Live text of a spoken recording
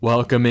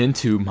Welcome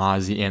into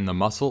Mozzie and the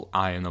Muscle.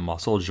 I am the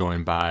Muscle,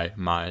 joined by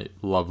my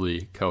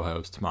lovely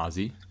co-host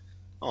Mozzie.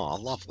 Oh,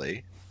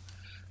 lovely.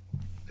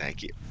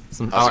 Thank you.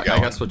 I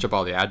gotta switch up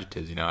all the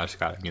adjectives. I just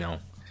gotta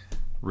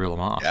reel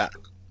them off. Yeah.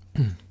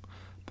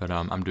 But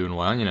I'm doing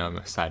well. I'm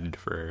excited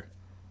for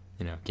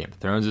Game of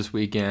Thrones this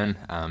weekend.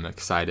 I'm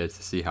excited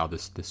to see how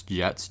this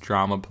Jets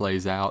drama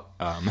plays out.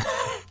 I'm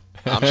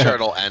sure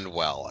it'll end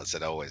well, as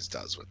it always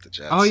does with the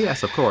Jets. Oh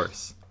yes, of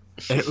course.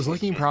 And it was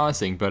looking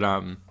promising, but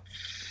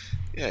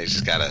yeah, you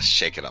just gotta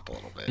shake it up a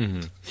little bit.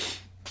 Mm-hmm.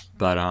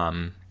 But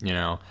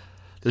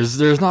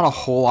there's not a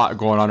whole lot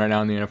going on right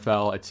now in the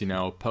NFL. It's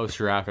post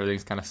draft,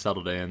 everything's kind of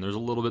settled in. There's a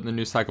little bit in the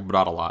news cycle, but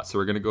not a lot. So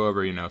we're gonna go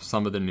over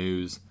some of the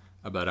news,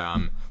 but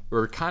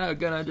we're kind of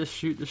gonna just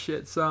shoot the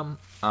shit some.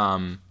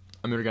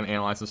 We're gonna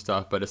analyze some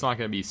stuff, but it's not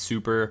gonna be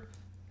super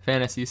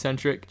fantasy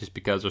centric, just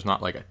because there's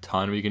not like a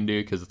ton we can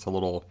do because it's a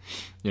little,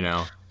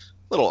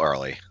 little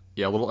early.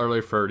 Yeah, a little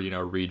early for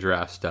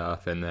redraft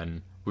stuff, and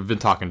then we've been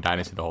talking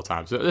Dynasty the whole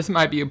time. So this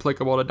might be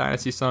applicable to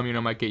Dynasty some,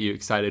 might get you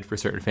excited for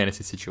certain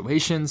fantasy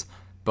situations,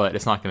 but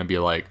it's not going to be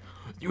like,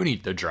 you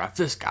need to draft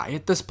this guy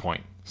at this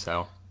point.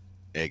 So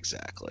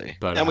exactly.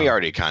 But, and we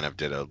already kind of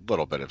did a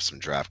little bit of some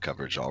draft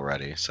coverage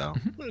already, so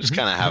we're just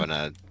kind of having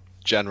a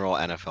general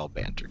NFL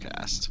banter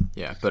cast.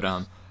 Yeah, but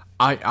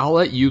I'll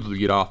let you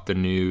lead off the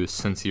news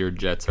since your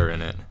Jets are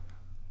in it.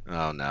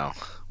 Oh, no.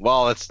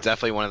 Well, it's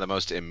definitely one of the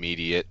most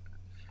immediate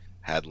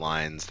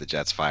headlines. The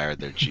Jets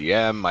fired their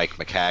GM, Mike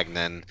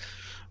Maccagnan,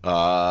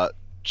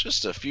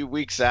 just a few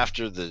weeks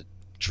after the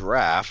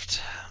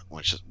draft,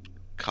 which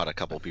caught a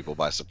couple people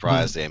by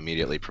surprise. They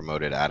immediately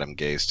promoted Adam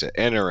Gase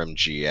to interim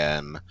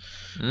GM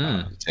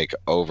to take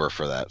over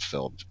for that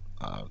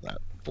that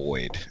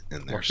void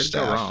in their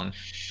staff. Go wrong?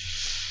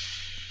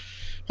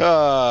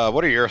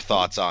 What are your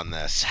thoughts on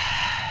this?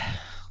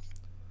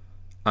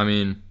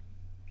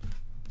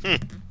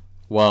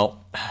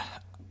 Well, I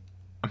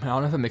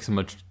don't know if it makes it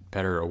much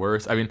better or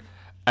worse.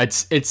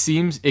 It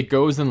seems it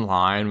goes in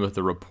line with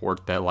the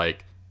report that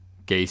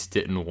Gase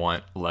didn't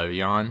want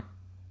Le'Veon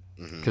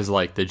because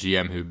the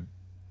GM who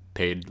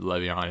paid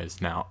Le'Veon is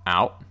now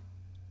out.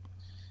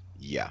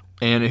 Yeah.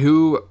 And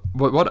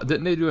what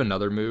didn't they do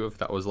another move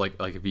that was like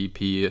a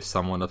VP of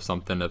something of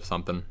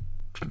something?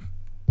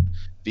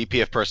 VP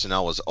of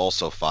personnel was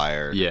also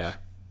fired. Yeah.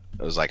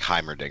 It was like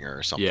Heimerdinger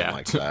or something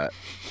like that.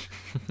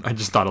 I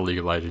just thought of League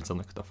of Legends. I'm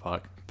like, what the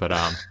fuck? But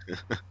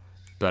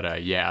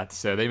But yeah,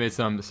 so they made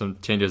some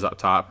changes up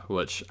top,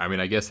 which,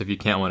 I guess if you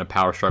can't win a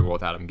power struggle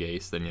with Adam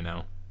Gase, then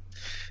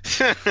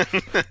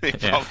He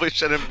probably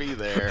shouldn't be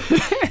there.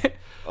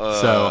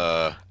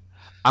 So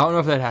I don't know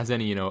if that has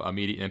any,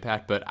 immediate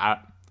impact, but I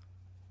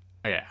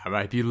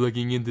might be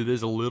looking into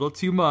this a little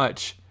too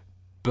much.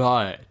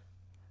 But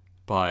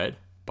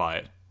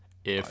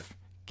if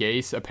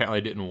Gase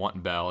apparently didn't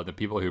want Bell, and the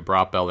people who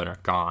brought Bell in are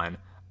gone,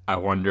 I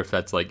wonder if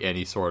that's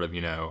any sort of,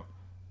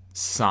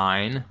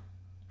 sign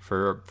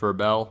for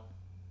Bell,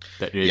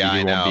 that maybe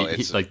I know.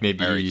 It's maybe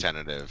very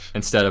tentative.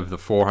 Instead of the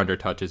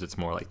 400 touches, it's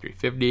more like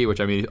 350. Which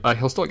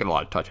he'll still get a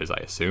lot of touches, I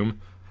assume.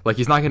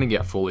 He's not going to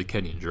get fully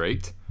Kenyon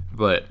Draked,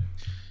 but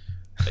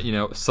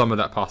some of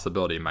that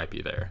possibility might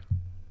be there.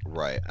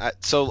 Right.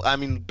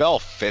 Bell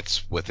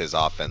fits with his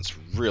offense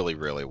really,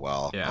 really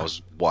well. Yeah. I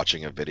was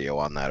watching a video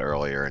on that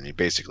earlier, and he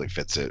basically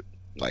fits it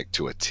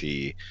to a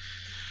T.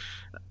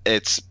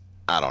 I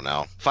don't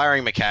know.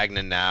 Firing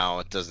Maccagnan now,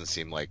 it doesn't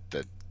seem like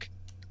the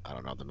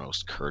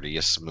most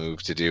courteous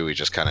move to do. He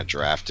just kind of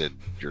drafted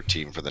your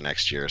team for the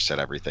next year, set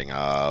everything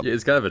up. Yeah,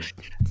 it's kind of a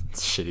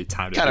shitty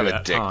time to do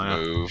that. Kind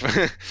of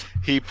a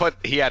dick move.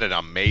 He had an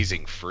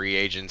amazing free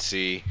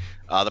agency.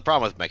 The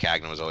problem with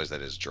Maccagnan was always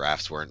that his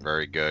drafts weren't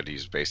very good.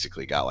 He's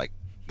basically got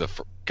the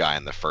guy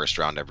in the first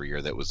round every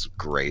year that was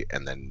great,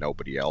 and then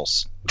nobody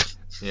else.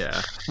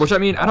 Yeah. Which, I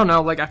don't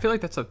know. I feel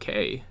like that's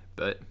okay,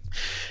 but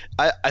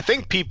I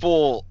think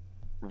people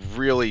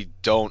really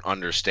don't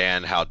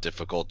understand how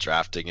difficult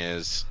drafting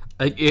is.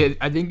 I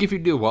think if you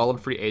do well in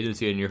free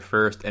agency in your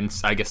first and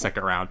I guess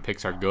second round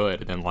picks are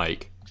good, then a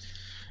lot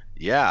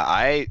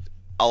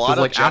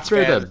of Jets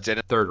after fans the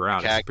didn't third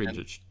round, it's a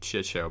pretty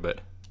shit show, but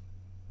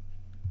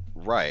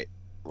right,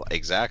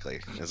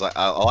 exactly. It's a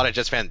lot of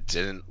Jets fans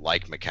didn't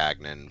like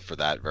Maccagnan for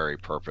that very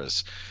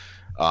purpose.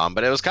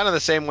 But it was kind of the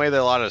same way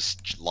that a lot of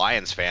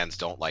Lions fans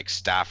don't like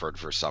Stafford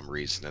for some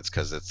reason. It's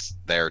because it's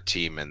their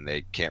team and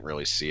they can't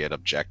really see it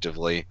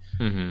objectively.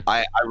 Mm-hmm.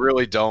 I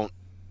really don't.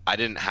 I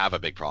didn't have a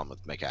big problem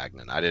with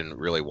Maccagnan. I didn't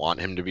really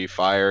want him to be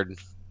fired.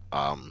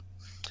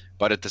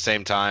 But at the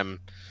same time,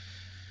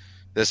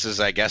 this is,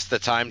 I guess, the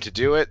time to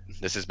do it.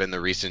 This has been the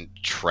recent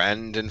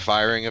trend in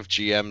firing of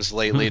GMs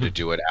lately, to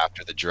do it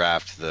after the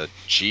draft. The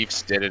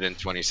Chiefs did it in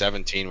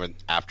 2017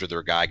 after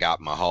their guy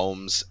got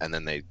Mahomes, and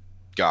then they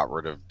got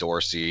rid of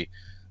Dorsey,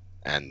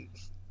 and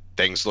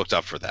things looked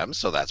up for them,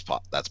 so that's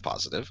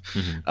positive.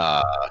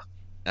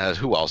 Mm-hmm.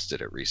 Who else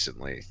did it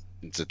recently?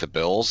 Is it the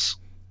Bills?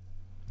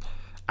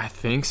 I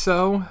think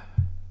so.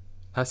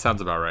 That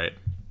sounds about right.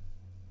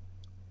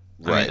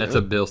 Right. That's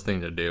a Bills thing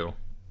to do.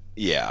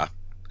 Yeah.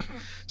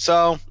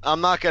 So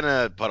I'm not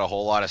gonna put a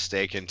whole lot of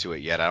stake into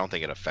it yet. I don't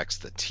think it affects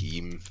the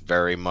team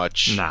very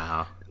much,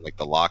 Nah. like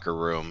the locker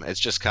room. It's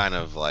just kind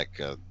of like,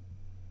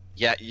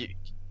 yeah,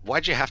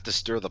 why'd you have to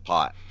stir the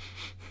pot?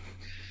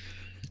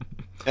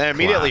 And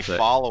immediately Classic.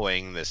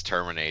 following this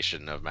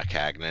termination of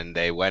Maccagnan,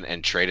 they went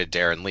and traded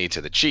Darren Lee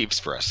to the Chiefs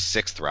for a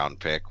sixth-round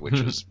pick, which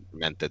was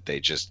meant that they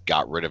just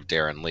got rid of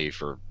Darren Lee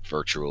for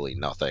virtually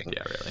nothing.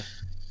 Yeah,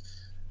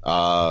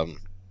 really.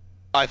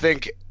 I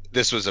think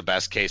this was a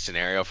best-case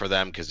scenario for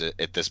them because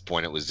at this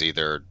point it was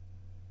either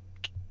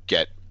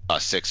get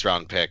a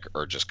sixth-round pick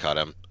or just cut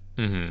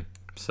him.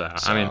 So,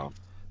 I mean,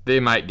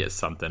 they might get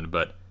something,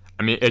 but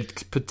I mean,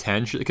 it's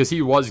potentially because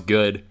he was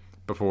good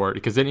before,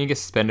 because then he gets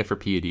suspended for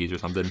PEDs or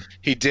something.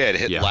 He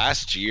did.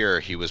 Last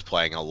year, he was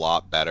playing a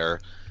lot better.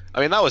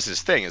 I mean, that was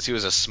his thing, is he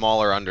was a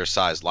smaller,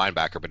 undersized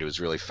linebacker, but he was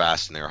really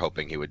fast, and they were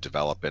hoping he would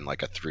develop in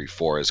like a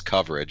 3-4 as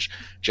coverage.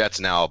 Jets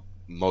now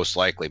most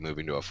likely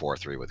moving to a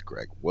 4-3 with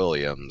Greg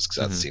Williams,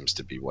 because that seems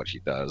to be what he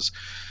does.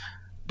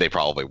 They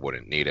probably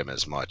wouldn't need him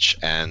as much.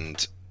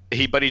 But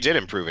he did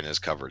improve in his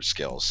coverage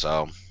skills,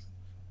 so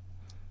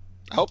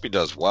I hope he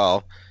does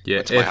well. Yeah,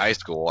 it's my high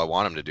school. I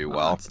want him to do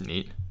well. That's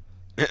neat.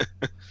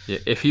 Yeah,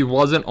 if he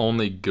wasn't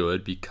only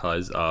good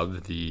because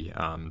of the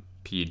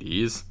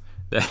PEDs,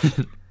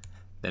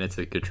 then it's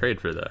a good trade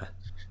for the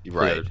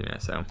other team.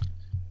 So,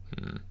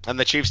 and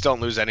the Chiefs don't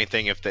lose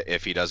anything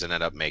if he doesn't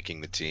end up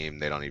making the team.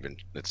 They don't.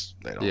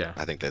 Yeah.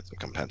 I think that's a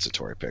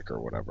compensatory pick or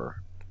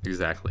whatever.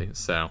 Exactly.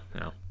 So,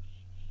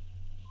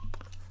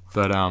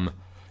 but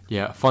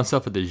yeah, fun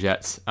stuff with the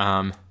Jets.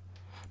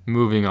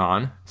 Moving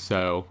on.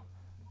 So,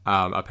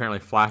 apparently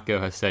Flacco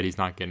has said he's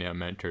not going to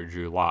mentor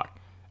Drew Lock.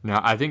 Now,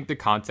 I think the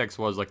context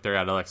was like they're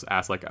at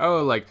ask like,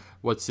 oh, like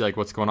what's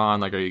going on?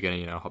 Like, are you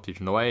gonna help teach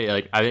him the way?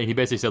 Like, I think he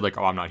basically said like,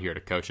 oh, I'm not here to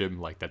coach him.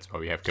 Like, that's why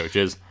we have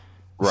coaches.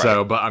 Right.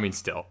 So, but I mean,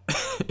 still,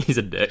 he's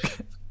a dick.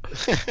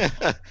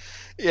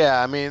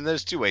 Yeah, I mean,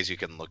 there's two ways you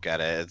can look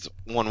at it. It's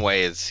one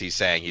way is he's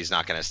saying he's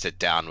not going to sit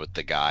down with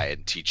the guy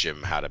and teach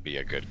him how to be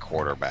a good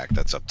quarterback.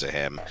 That's up to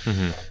him.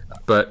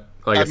 But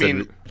like I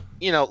mean,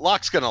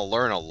 Locke's going to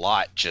learn a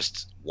lot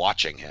just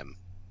watching him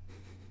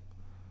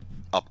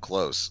up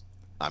close.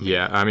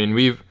 I mean,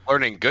 we've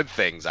learning good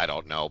things. I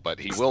don't know, but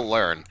he will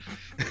learn.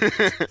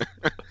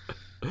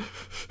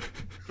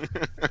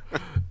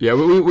 Yeah,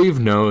 we've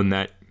known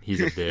that he's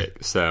a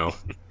dick. So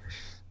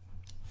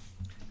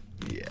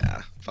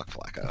yeah, fuck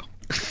Flacco.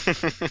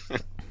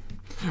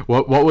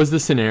 What was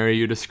the scenario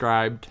you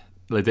described?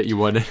 Like that you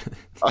wanted?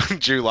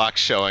 Drew Lock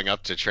showing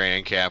up to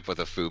training camp with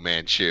a Fu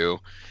Manchu.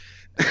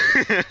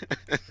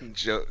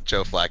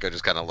 Joe Flacco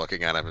just kind of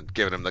looking at him and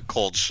giving him the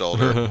cold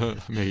shoulder,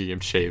 making him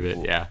shave it.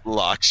 Yeah,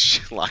 Lock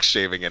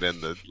shaving it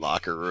in the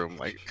locker room.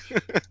 Like,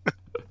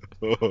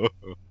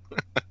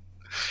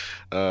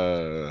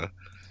 I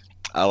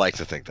like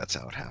to think that's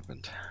how it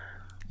happened.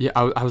 Yeah,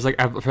 I was like,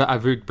 I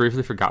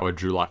briefly forgot what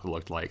Drew Lock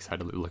looked like, so I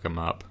had to look him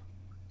up.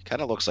 He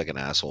kind of looks like an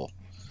asshole.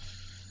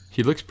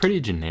 He looks pretty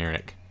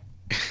generic.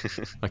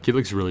 Like, he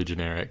looks really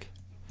generic.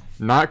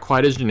 Not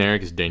quite as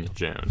generic as Daniel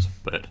Jones,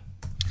 but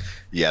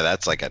yeah,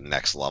 that's like a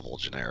next level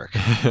generic.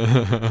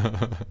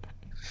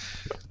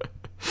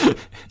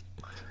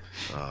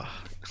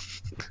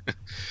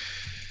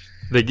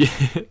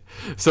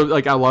 So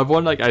like, I love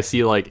when like I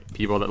see like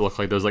people that look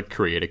like those like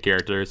creative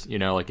characters,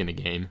 like in a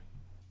game.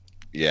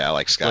 Yeah,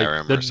 like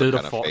Skyrim, like the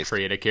default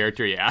creative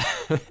character. Yeah.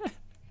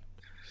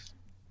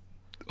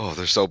 Oh,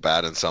 they're so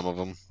bad in some of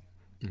them.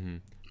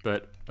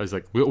 But I was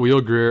like,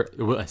 Will Greer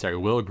looks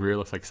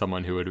like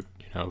someone who would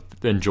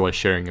enjoy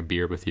sharing a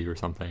beer with you or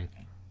something.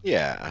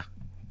 Yeah.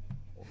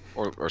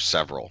 Or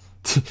several.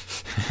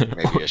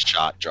 Maybe a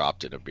shot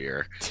dropped in a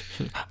beer.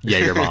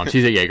 Jaeger bomb.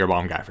 She's a Jaeger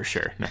bomb guy for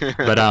sure. No.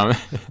 But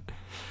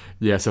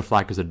yeah. So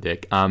Flacco's a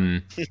dick. Yeah.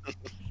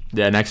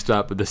 Next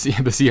up, the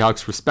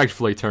Seahawks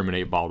respectfully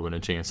terminate Baldwin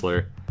and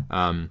Chancellor.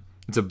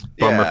 It's a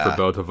bummer for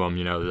both of them.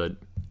 That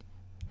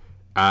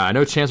I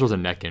know Chancellor was a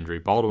neck injury.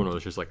 Baldwin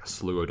was just like a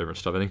slew of different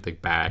stuff. I think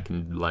like back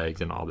and legs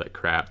and all that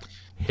crap.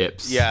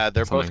 Hips. Yeah,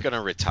 they're both going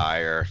to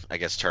retire. I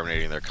guess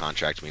terminating their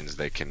contract means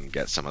they can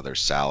get some of their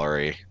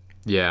salary.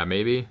 Yeah,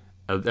 maybe.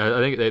 I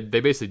think they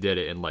basically did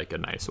it in like a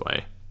nice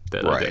way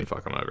that didn't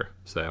fuck them over.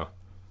 So,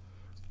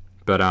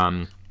 but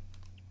okay.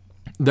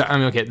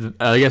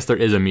 I guess there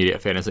is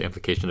immediate fantasy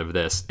implication of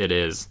this. It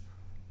is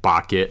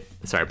Lockett.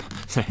 Sorry,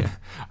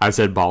 I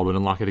said Baldwin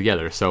and Lockett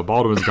together. So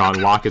Baldwin's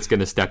gone. Lockett's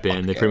going to step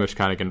in. They pretty much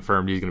kind of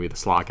confirmed he's going to be the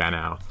slot guy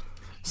now.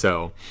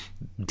 So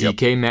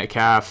DK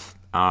Metcalf.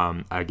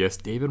 I guess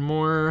David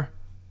Moore.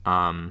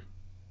 And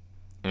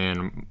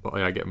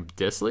I get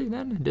Disley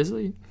then.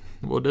 Disley.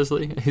 Will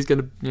Disley, he's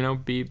gonna,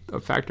 be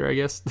a factor, I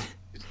guess.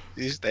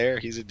 He's there.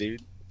 He's a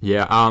dude.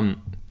 Yeah.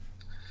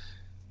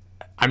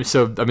 There's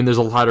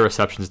a lot of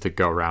receptions to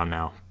go around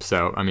now.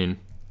 So,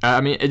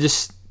 it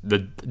just the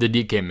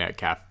DK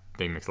Metcalf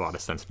thing makes a lot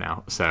of sense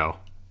now. So,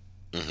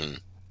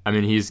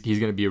 he's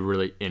gonna be a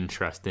really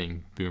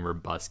interesting boomer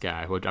bust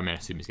guy. Which I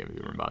assume he's gonna be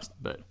boomer bust,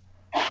 but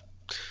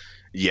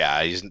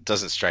Yeah, he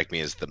doesn't strike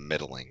me as the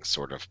middling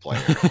sort of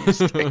player.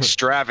 He's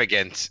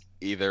extravagant,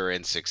 either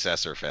in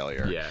success or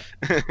failure. Yeah,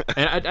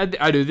 and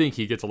I do think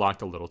he gets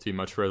locked a little too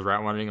much for his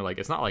route running. Like,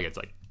 it's not like it's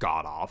like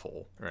god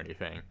awful or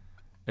anything.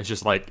 It's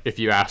just like if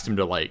you asked him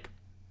to like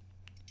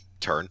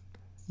Turn.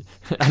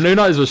 I know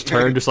not his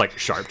turn, just like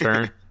sharp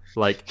turn.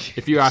 Like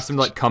if you ask him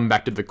to like come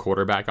back to the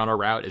quarterback on a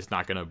route, it's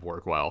not gonna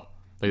work well.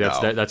 Like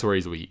that's where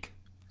he's weak.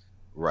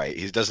 Right.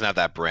 He doesn't have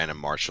that Brandon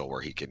Marshall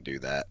where he can do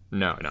that.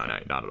 No, not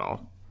at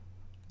all.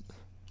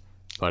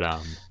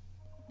 But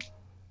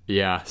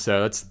yeah.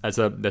 So that's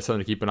something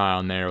to keep an eye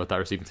on there with that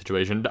receiving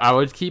situation. I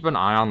would keep an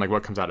eye on like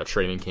what comes out of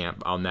training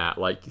camp on that.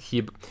 Like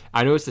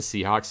I know it's the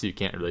Seahawks, so you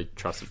can't really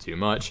trust it too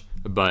much.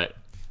 But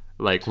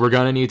like we're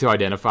gonna need to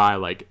identify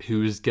like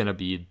who's gonna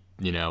be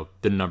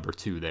the number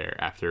 2 there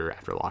after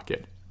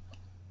Lockett.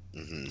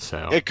 Mm-hmm.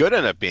 So it could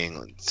end up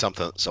being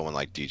someone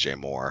like DJ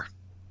Moore.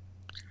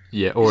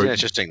 Yeah, or he's an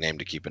interesting name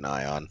to keep an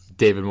eye on.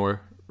 David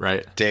Moore,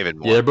 right? David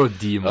Moore. Yeah, they're both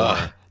D Moore.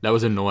 That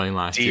was annoying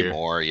last year. D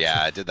Moore,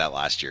 yeah, I did that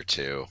last year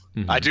too.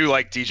 Mm-hmm. I do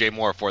like DJ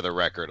Moore for the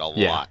record a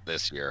lot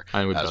this year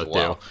I would as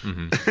well.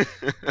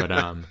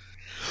 Mm-hmm.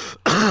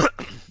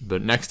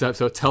 But next up,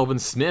 so Telvin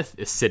Smith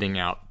is sitting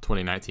out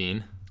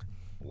 2019.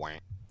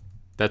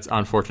 That's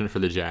unfortunate for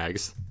the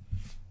Jags.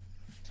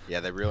 Yeah,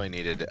 they really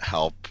needed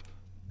help.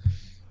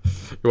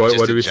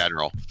 What do we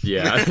general?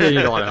 Yeah, they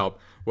need a lot of help.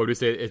 What do we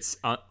say? It's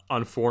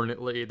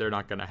unfortunately they're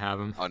not going to have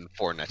him.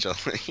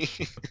 Unfortunately.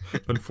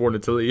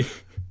 Unfortunately.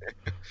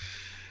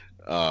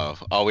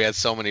 Oh, we had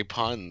so many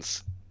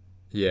puns.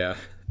 Yeah,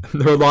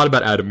 there were a lot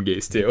about Adam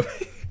Gase too.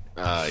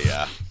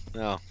 Yeah.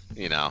 Well,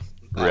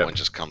 that one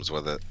just comes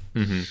with it.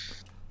 Mm-hmm.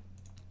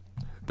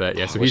 But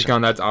yeah, so he's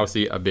gone. That's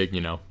obviously a big,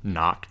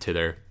 knock to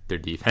their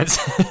defense.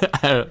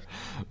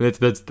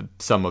 that's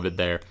some of it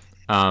there.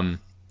 And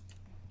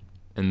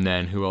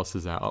then who else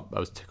is out? Oh, I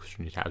was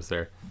switching tabs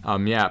there.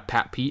 Yeah,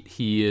 Pat Pete.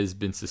 He has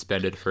been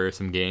suspended for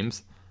some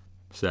games.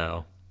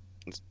 So.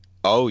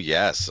 Oh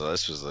yes, so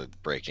this was a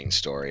breaking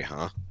story,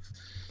 huh?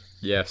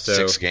 Yeah. So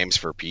 6 games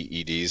for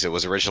PEDs. It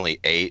was originally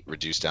 8,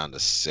 reduced down to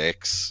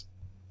 6.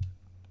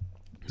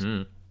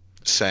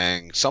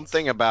 Saying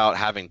something about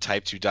having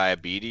type 2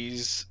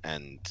 diabetes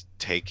and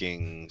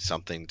taking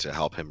something to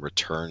help him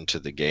return to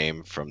the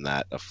game from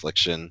that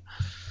affliction.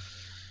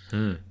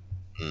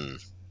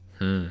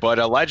 But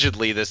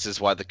allegedly, this is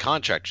what the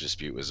contract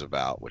dispute was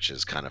about, which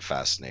is kind of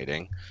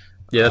fascinating.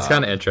 Yeah, that's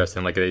kind of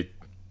interesting. Like they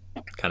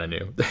kind of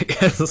knew, I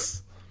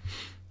guess.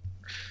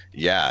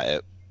 Yeah,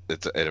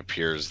 it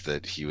appears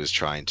that he was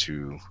trying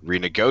to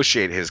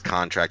renegotiate his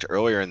contract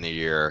earlier in the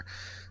year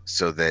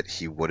so that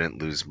he wouldn't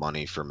lose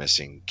money for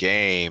missing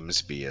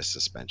games via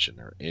suspension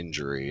or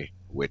injury,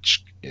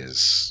 which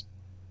is,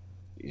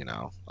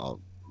 a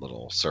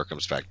little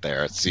circumspect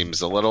there. It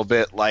seems a little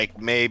bit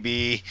like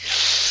maybe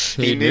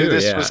he knew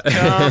this was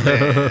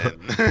coming.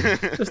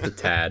 Just a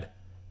tad.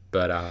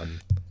 But,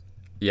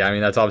 yeah, I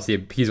mean, that's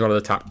obviously, he's one of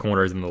the top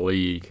corners in the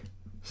league.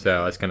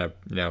 So it's going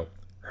to,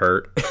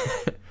 hurt.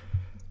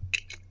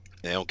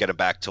 They don't get him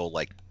back till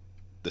like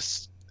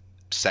the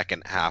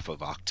second half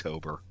of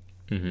October.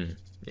 Mm-hmm.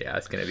 Yeah,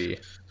 it's going to be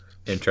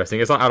interesting.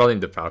 I don't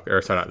think the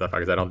Falcons, not the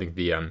Falcons. I don't think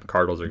the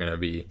Cardinals are going to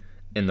be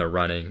in the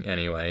running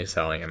anyway,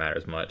 so I don't think it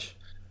matters much.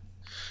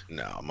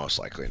 No, most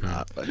likely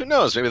not. But who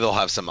knows? Maybe they'll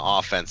have some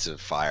offensive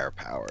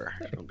firepower.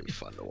 It'll be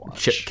fun to watch.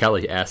 Chip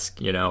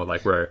Kelly-esque,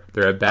 like where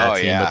they're a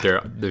bad team,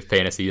 but their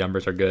fantasy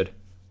numbers are good.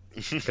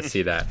 I could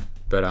see that.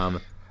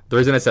 But the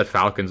reason I said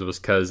Falcons was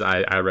because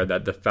I read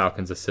that the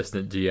Falcons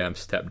assistant GM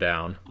stepped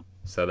down.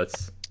 So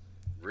that's...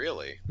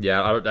 Really?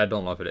 Yeah, I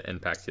don't know if it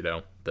impacts,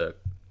 the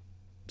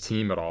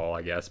team at all,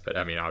 I guess. But,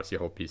 I mean, obviously,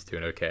 I hope he's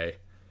doing okay.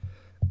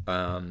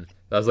 I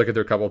was looking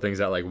through a couple of things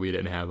that, like, we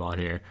didn't have on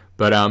here.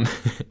 But,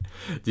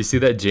 do you see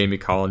that Jamie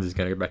Collins is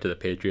going to go back to the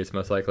Patriots,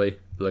 most likely?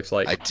 It looks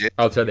like. I did.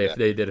 Oh, sorry,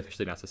 they did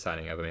officially announce the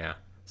signing of him, yeah.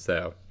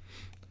 So,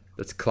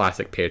 that's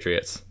classic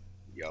Patriots.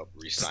 Yup,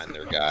 re-sign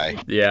their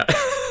guy. Yeah.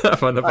 I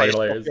find that fucking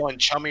hilarious. Feeling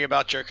chummy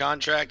about your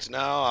contract? No?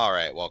 All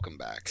right, welcome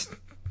back.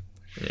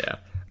 Yeah.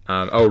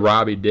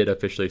 Robbie did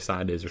officially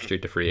sign his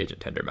restricted free agent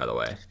tender, by the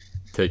way.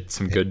 To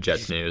some good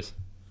Jets news.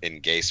 In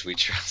Gase we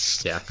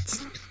trust. Yeah.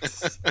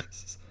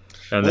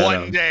 And then,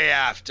 One day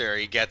after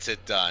he gets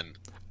it done.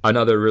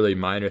 Another really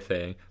minor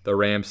thing. The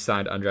Rams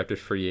signed undrafted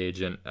free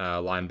agent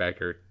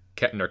linebacker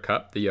Kettner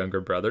Kupp, the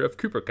younger brother of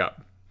Cooper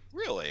Kupp.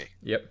 Really?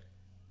 Yep.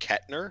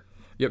 Kettner?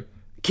 Yep.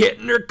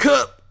 Kettner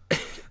Kupp.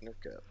 Kettner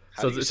Kupp.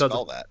 How do you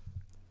spell that?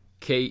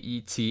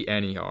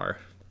 Ketner.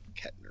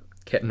 Kettner.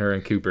 Kettner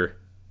and Cooper.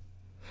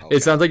 Okay.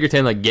 It sounds like you're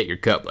saying like get your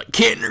cup, like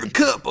Kettner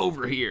Kupp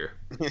over here.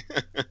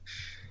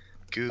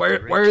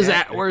 Where's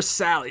that? Where's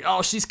Sally?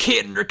 Oh, she's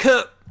Kettner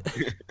Kupp.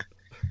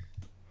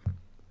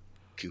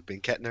 Coop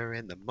and Kettner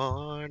in the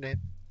morning.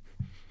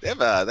 They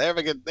have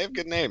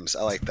good names.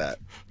 I like that.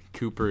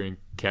 Cooper and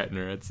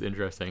Kettner. It's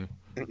interesting.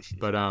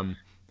 But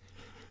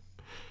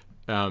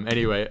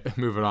anyway,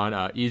 moving on.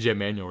 EJ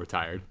Manuel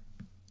retired.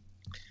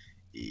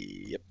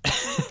 Yep.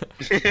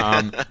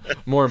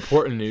 More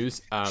important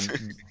news.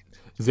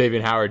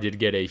 Xavier Howard did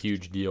get a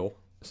huge deal.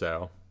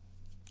 So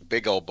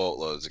big old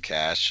boatloads of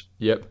cash.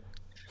 Yep.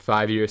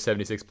 5 years,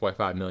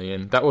 76.5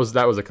 million. That was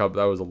a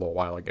little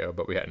while ago,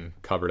 but we hadn't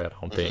covered it,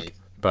 I don't think.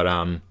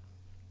 But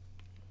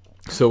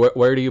so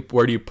where do you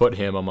put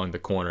him among the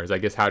corners? I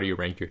guess how do you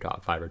rank your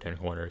top 5 or 10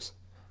 corners?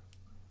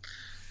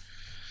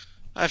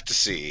 I have to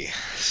see.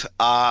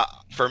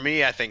 For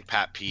me, I think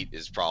Pat Pete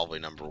is probably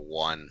number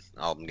 1.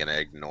 I'm gonna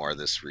ignore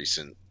this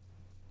recent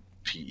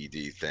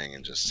PED thing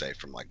and just say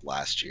from like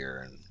last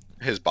year and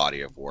his body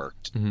of work.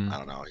 I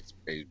don't know.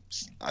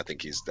 I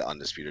think he's the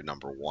undisputed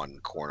number 1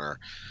 corner.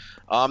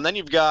 Then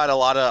you've got a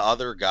lot of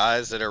other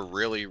guys that are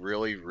really,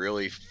 really,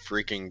 really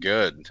freaking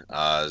good.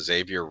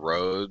 Xavier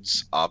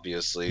Rhodes,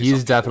 obviously.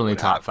 He's definitely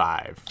top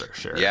 5 for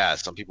sure. Yeah,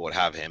 some people would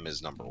have him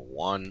as number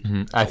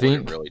 1. I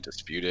think really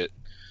dispute it.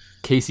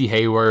 Casey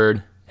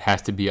Hayward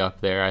has to be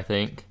up there, I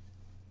think.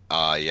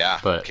 Yeah,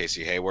 but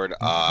Casey Hayward,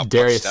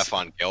 Darius,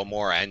 Stephon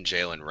Gilmore, and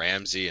Jalen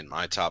Ramsey in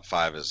my top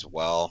 5 as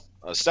well.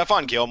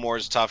 Stephon Gilmore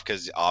is tough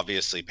because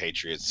obviously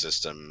Patriots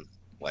system,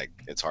 like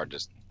it's hard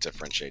to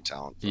differentiate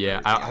talent.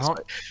 Yeah,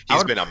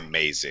 he's been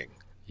amazing.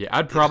 Yeah,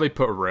 I'd probably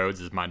put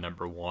Rhodes as my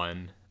number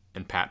 1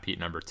 and Pat Pete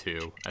number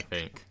 2. I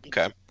think.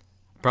 Okay.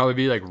 Probably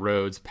be like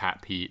Rhodes,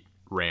 Pat Pete,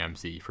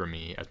 Ramsey for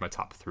me as my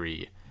top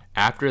 3.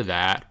 After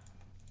that,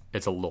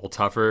 it's a little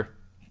tougher.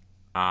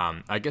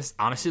 I guess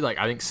honestly, like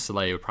I think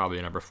Slay would probably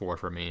be number 4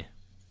 for me.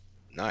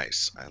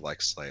 Nice, I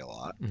like Slay a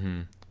lot.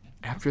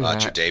 After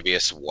that,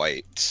 Tre'Davious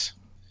White.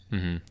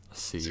 Let's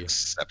see. He's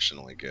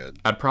exceptionally good.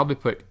 I'd probably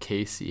put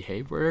Casey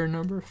Hayward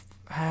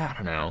I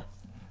don't know.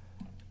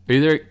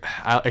 Either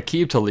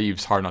Aqib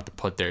Talib's hard not to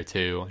put there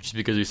too, just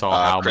because we saw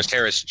how Chris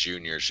Harris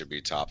Jr. should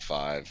be top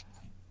 5.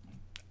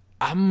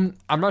 I'm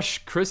not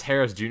sure. Chris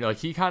Harris Jr. like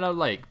he kind of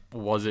like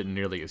wasn't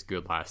nearly as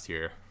good last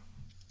year.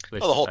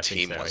 Well, the whole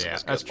team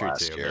wasn't as good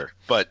last year.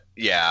 But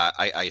yeah,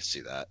 I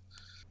see that.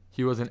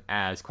 He wasn't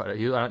as I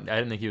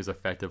didn't think he was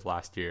effective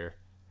last year,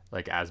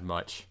 like as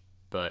much.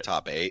 But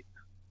top 8.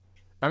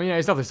 I mean,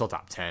 he's definitely still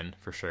top 10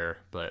 for sure.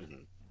 But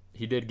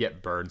he did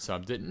get burned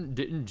some.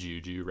 Didn't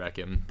Juju wreck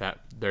him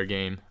their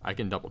game? I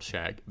can double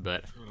check,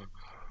 but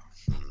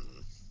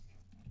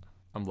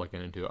I'm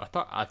looking into it.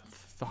 I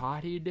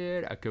thought he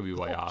did. I could be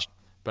way off,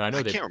 but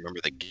I can't remember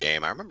the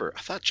game. I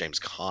thought James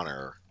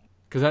Conner.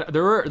 Because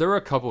there were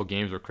a couple of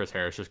games where Chris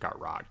Harris just got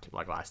rocked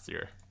like last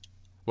year,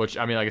 which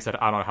I mean, like I said,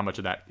 I don't know how much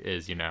of that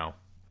is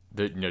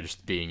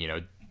just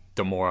being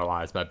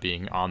demoralized by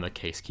being on the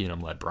Case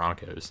Keenum led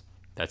Broncos.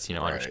 That's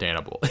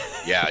understandable.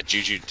 Yeah,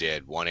 Juju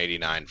did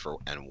 189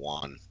 and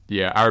 1.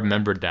 Yeah, I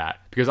remembered that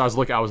because I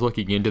was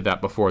looking into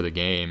that before the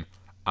game,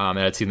 and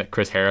I'd seen that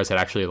Chris Harris had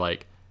actually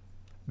like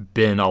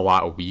been a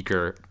lot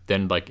weaker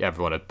than like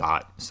everyone had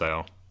thought.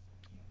 So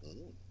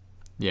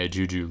yeah,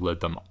 Juju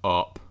lit them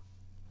up.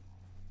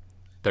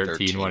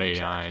 13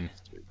 189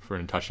 for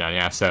a touchdown.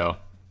 Yeah, so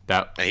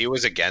that. And he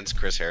was against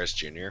Chris Harris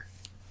Jr.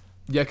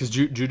 Yeah, because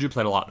Juju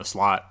played a lot in the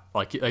slot.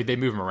 Like they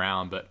move him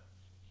around, but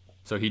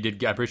so he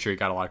did. I'm pretty sure he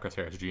got a lot of Chris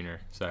Harris Jr.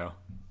 So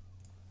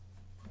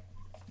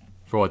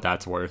for what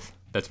that's worth,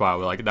 that's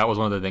why that was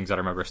one of the things that I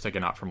remember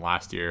sticking out from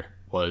last year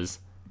was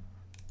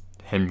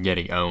him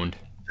getting owned.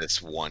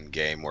 This one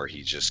game where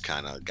he just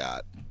kind of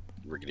got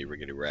riggedy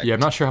wrecked. Yeah, I'm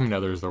not sure how many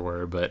others there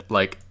were, but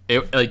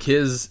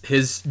his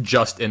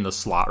just in the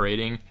slot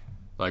rating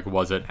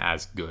wasn't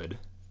as good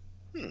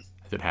as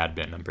it had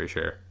been. I'm pretty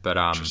sure, but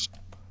I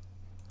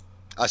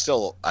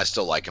still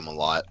like him a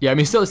lot. Yeah, I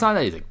mean, still, it's not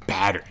that he's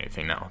bad or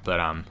anything, no. But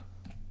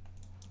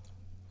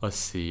let's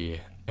see.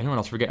 Anyone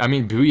else forget? I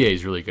mean, Bouye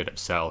is really good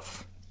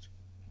himself.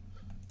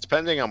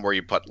 Depending on where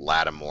you put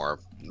Lattimore,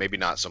 maybe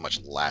not so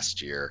much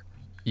last year.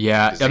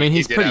 Yeah, I mean,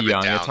 he's pretty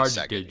young. It's hard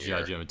to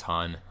judge him a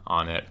ton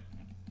on it.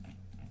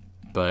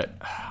 But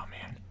oh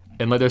man,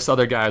 and there's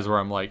other guys where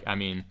I'm like, I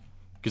mean,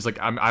 because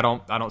I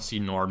don't see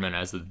Norman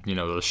as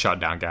the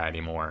shutdown guy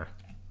anymore.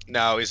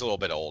 No, he's a little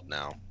bit old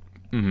now.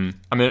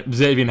 I mean,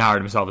 Xavier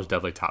Howard himself is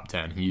definitely top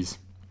 10. He's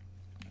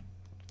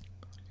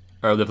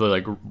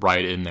definitely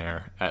right in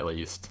there at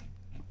least.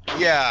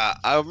 Yeah,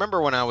 I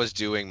remember when I was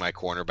doing my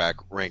cornerback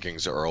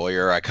rankings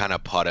earlier, I kind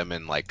of put him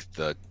in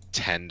the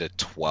 10 to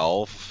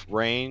 12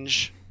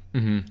 range.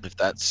 If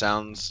that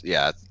sounds,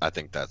 I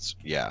think that's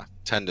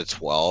 10 to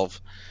 12.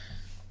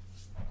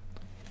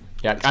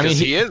 Yeah, I mean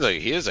he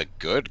is a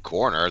good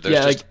corner.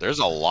 There's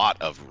a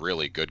lot of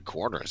really good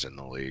corners in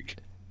the league.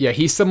 Yeah,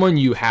 he's someone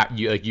you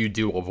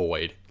do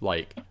avoid.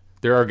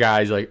 There are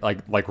guys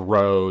like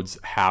Rhodes,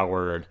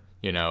 Howard,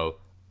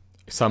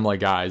 some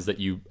guys that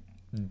you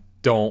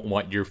don't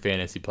want your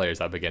fantasy players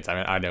up against.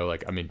 I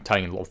mean,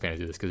 telling a little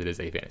fantasy this because it is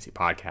a fantasy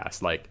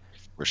podcast.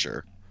 For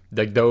sure.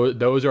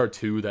 Those are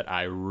two that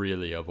I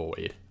really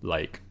avoid.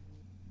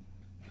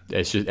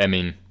 It's just, I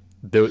mean,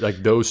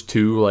 those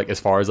two,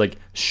 as far as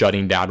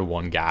shutting down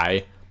one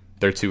guy,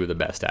 they're two of the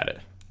best at it.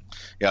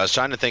 Yeah, I was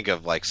trying to think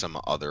of some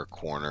other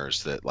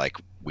corners that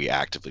we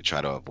actively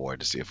try to avoid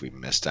to see if we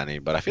missed any,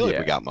 but I feel like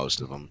we got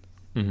most of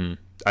them.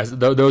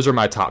 Those are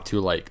my top two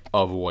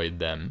avoid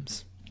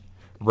thems.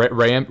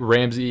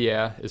 Ramsey,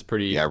 is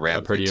pretty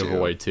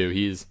avoid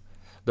too.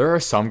 There are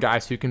some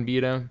guys who can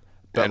beat him,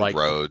 but and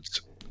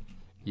Rhodes.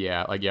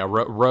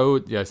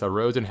 So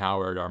Rhodes and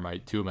Howard are my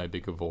two of my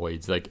big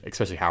avoids. Like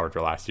especially Howard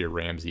for last year.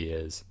 Ramsey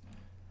is.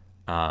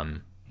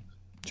 Trying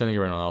to think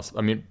of anyone else.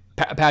 I mean,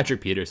 Patrick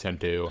Peterson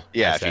too.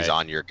 Yeah, if he's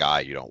on your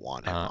guy, you don't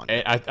want him on.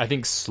 I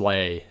think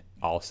Slay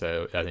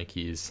also. I think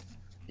he's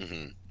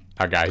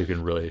a guy who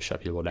can really shut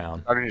people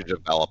down. Starting to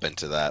develop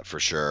into that for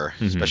sure,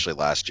 especially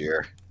last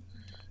year.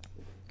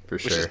 For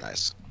sure, which is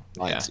nice.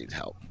 Lions need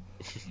help.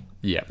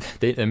 Yeah,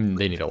 they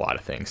need a lot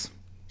of things.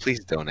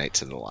 Please donate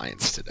to the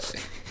Lions today.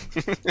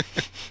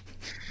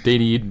 They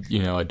need,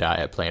 a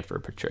diet plan for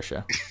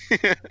Patricia.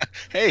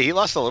 Hey, he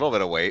lost a little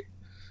bit of weight.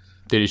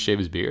 Did he shave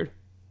his beard?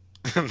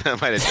 That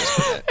might have just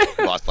been it.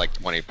 He lost like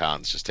 20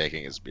 pounds just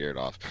taking his beard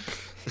off.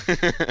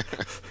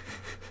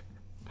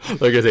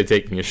 Like I say,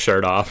 taking his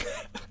shirt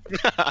off.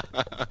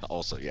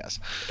 Also, yes.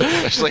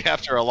 Especially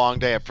after a long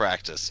day of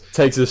practice.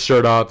 Takes his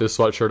shirt off, his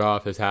sweatshirt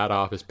off, his hat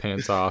off, his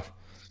pants off,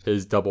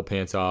 his double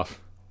pants off.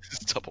 His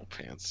double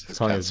pants. His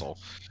pencil.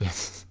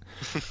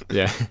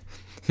 Yeah.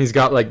 He's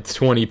got like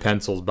 20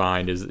 pencils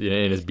behind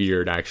in his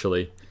beard,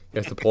 actually. He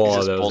has to pull all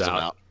of those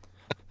out.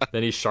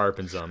 Then he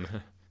sharpens them.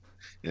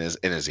 In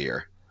his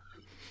ear.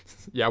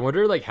 Yeah, I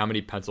wonder like how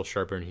many pencil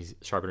sharpeners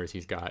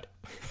he's got.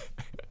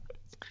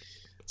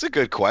 It's a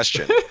good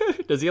question.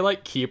 Does he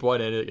like keep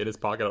one in his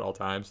pocket at all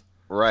times?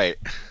 Right.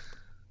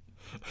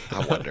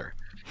 I wonder.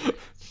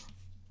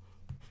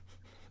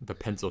 The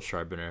pencil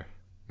sharpener,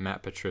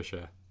 Matt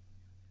Patricia.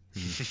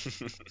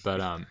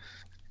 But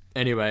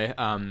anyway,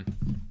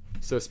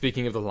 so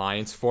speaking of the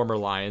Lions, former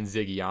Lion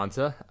Ziggy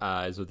Ansah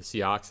is with the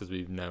Seahawks, as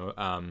we know.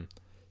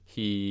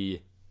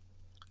 He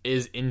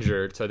is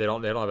injured, so they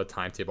don't have a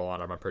timetable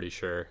on him, I'm pretty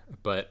sure.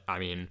 But I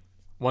mean,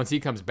 once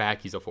he comes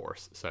back, he's a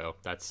force. So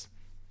that's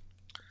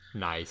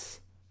nice.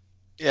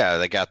 Yeah,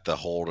 they got the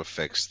hole to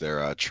fix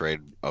their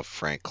trade of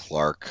Frank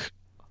Clark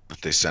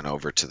that they sent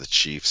over to the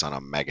Chiefs on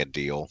a mega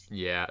deal.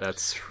 Yeah, that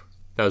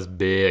was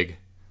big.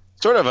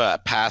 Sort of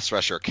a pass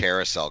rusher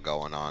carousel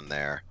going on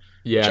there.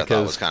 Yeah, which I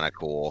thought was kind of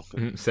cool.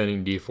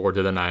 Sending D Ford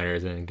to the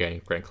Niners and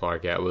getting Frank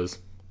Clark, it was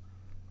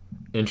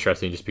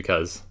interesting just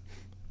because,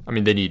 I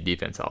mean, they need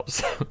defense help.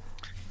 So.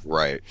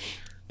 Right.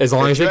 As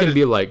long as they can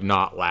be, like,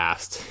 not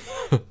last.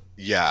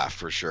 Yeah,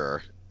 for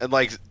sure. And,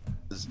 like,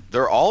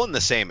 they're all in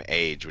the same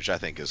age, which I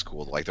think is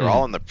cool. Like, they're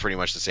all in pretty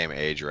much the same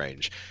age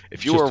range.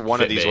 If you were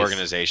one of these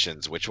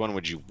organizations, which one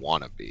would you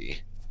want to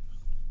be?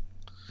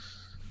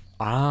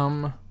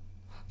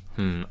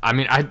 I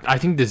mean, I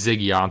think the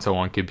Ziggy Ansah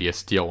one could be a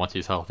steal once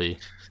he's healthy.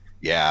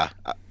 Yeah.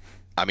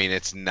 I mean,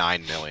 it's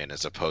 $9 million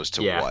as opposed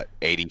to what,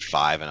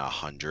 85 and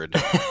 100.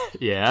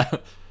 Yeah,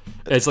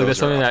 it's like that's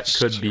something that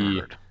could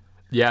be.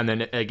 Yeah, and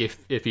then like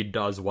if he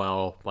does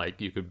well,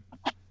 like you could,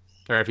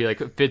 or if he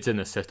like fits in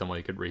the system, well,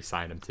 you could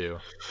re-sign him too.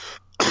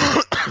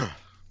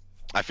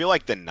 I feel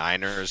like the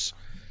Niners.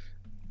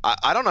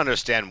 I don't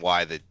understand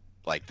why the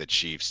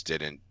Chiefs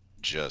didn't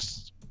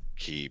just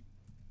keep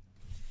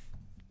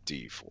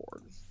D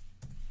Ford.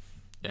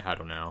 Yeah, I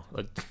don't know.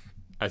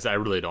 I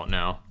really don't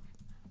know,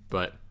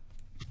 but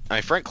I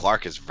mean, Frank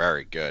Clark is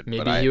very good.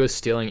 Maybe he was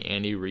stealing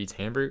Andy Reid's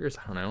hamburgers.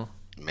 I don't know.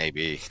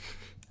 Maybe.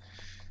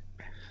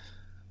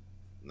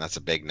 That's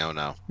a big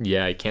no-no.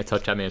 Yeah, you can't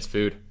touch that man's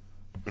food.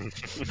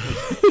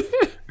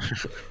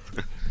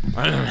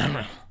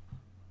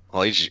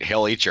 Well,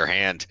 he'll eat your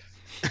hand.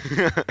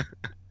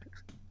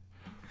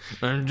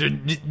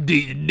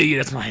 D,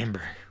 that's my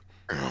hamburger.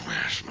 Oh,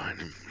 that's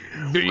mine.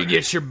 Do you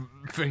get your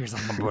fingers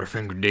on my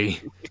Butterfinger, D?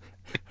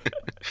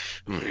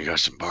 You got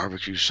some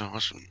barbecue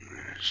sauce?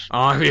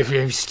 Oh, if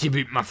you keep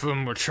eating my food,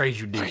 I'm going to trade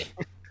you, D.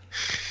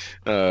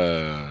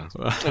 But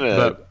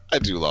I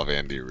do love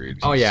Andy Reid.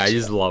 Oh, yeah,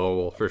 he's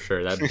lovable, for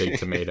sure. That big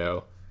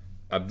tomato.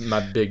 My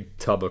big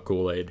tub of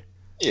Kool-Aid.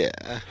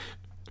 Yeah.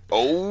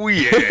 Oh,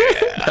 yeah.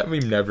 That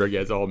meme never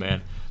gets old,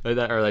 man.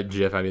 Or like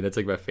GIF, I mean, that's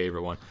like my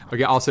favorite one.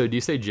 Okay, also, do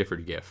you say GIF or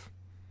GIF?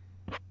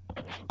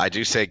 I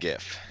do say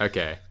GIF.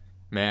 Okay.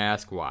 May I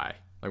ask why?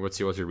 Like, what's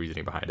your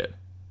reasoning behind it?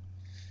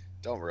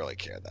 Don't really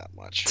care that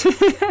much.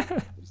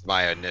 It's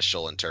my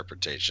initial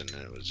interpretation,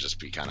 and it would just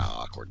be kind of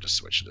awkward to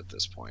switch it at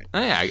this point.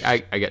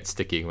 I get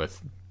sticking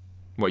with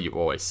what you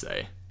always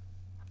say.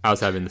 I was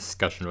having a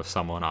discussion with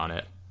someone on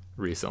it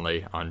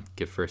recently on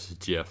GIF versus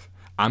GIF.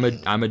 I'm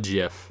a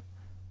GIF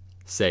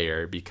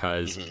sayer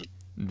because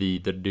the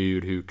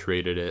dude who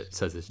created it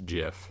says it's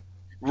GIF.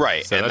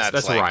 Right, so and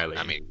that's like, Riley.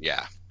 I mean,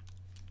 yeah,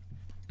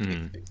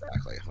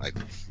 exactly. Like,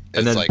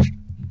 and then like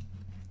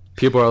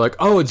people are like,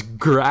 "Oh, it's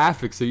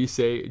graphic," so you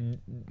say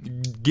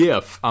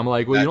GIF. I'm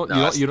like, well, you don't.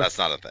 That's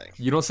not a thing.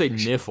 You don't say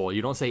niffle.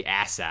 You don't say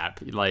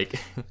ASAP. Like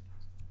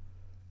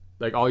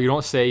you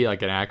don't say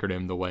like an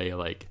acronym the way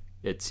like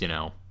it's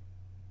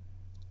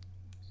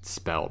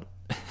spelled.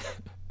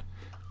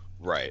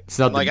 Right. It's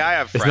not like I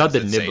have friends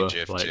that say nibba,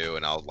 GIF too,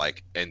 and I'll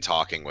like in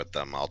talking with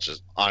them, I'll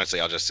just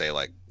say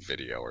like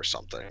video or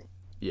something.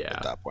 Yeah.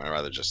 At that point, I'd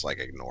rather just like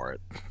ignore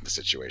the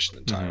situation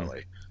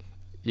entirely.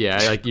 Yeah,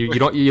 like you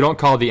don't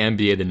call the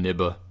NBA the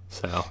nibba,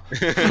 so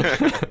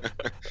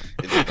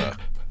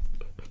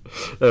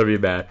that'd be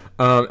bad.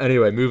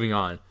 Anyway, moving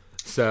on.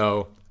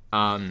 So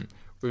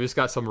we've just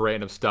got some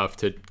random stuff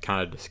to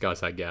kind of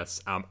discuss, I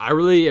guess. I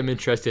really am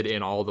interested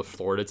in all the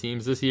Florida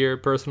teams this year,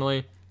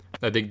 personally.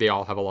 I think they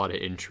all have a lot of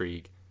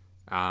intrigue.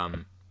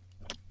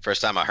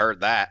 First time I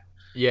heard that.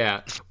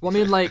 Yeah. Well, I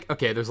mean, like,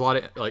 okay, there's a lot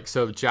of, like,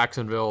 so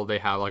Jacksonville, they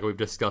have, like, we've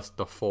discussed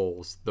the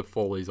Foles, the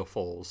Foleys of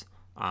Foles.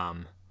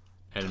 And,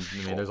 I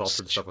mean, there's all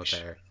sorts of stuff up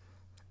there.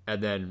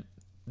 And then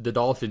the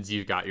Dolphins,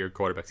 you've got your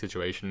quarterback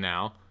situation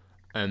now.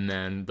 And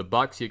then the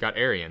Bucks, you got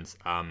Arians.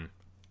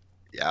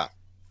 Yeah.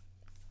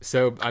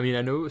 So, I mean,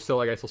 I know, so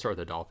I guess we'll start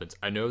with the Dolphins.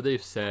 I know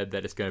they've said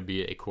that it's going to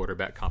be a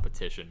quarterback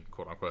competition,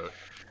 quote unquote.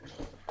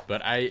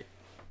 But I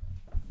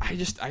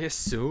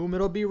assume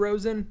it'll be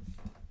Rosen.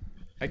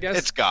 I guess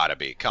It's gotta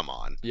be. Come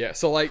on. yeah.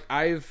 So like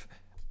I've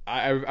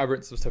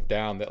written some stuff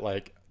down that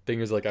like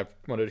things like I've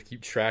wanted to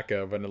keep track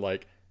of, and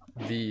like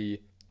the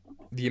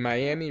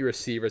Miami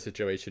receiver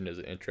situation is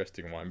an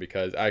interesting one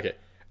because okay,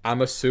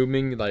 I'm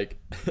assuming like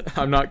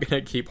I'm not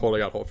gonna keep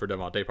holding out hope for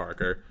Devontae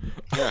Parker.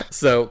 Yeah.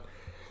 So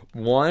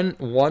one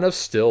of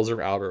Stills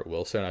or Albert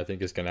Wilson I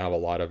think is gonna have a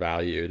lot of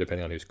value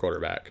depending on who's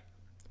quarterback.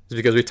 It's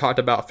because we talked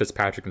about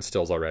Fitzpatrick and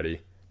Stills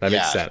already. That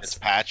makes sense.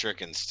 Fitzpatrick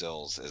and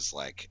Stills is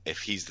like if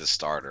he's the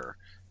starter.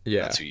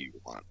 Yeah, that's who you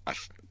want.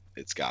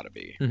 It's got to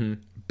be.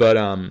 Mm-hmm. But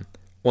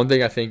one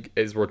thing I think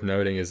is worth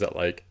noting is that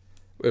like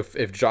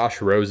if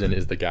Josh Rosen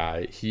is the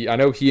guy, I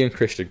know he and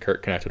Christian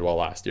Kirk connected well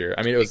last year.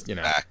 I mean, it was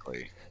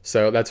exactly.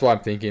 So that's why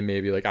I'm thinking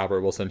maybe like Albert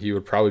Wilson, he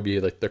would probably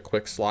be like the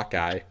quick slot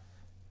guy.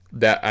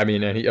 That I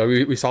mean, and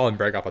we saw him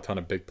break off a ton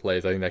of big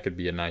plays. I think that could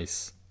be a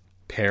nice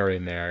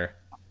pairing there.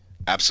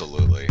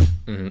 Absolutely.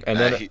 Mm-hmm. And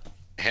then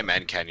him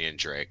and Kenyon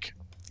Drake.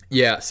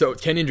 Yeah. So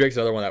Kenyon Drake's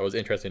another one that was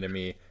interesting to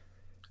me.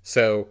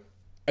 So.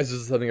 This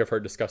is something I've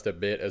heard discussed a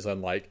bit, as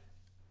on like,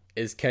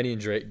 is Kenyon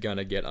Drake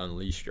gonna get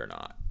unleashed or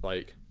not?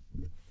 Like,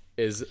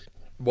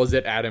 was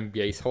it Adam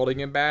Gase holding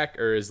him back,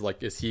 or is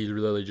he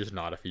really just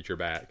not a feature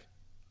back?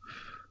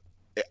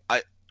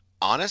 I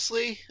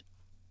honestly,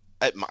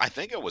 I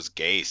think it was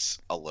Gase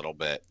a little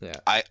bit. Yeah.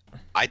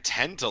 I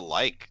tend to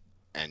like,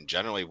 and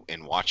generally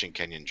in watching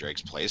Kenyon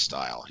Drake's play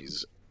style,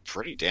 he's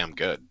pretty damn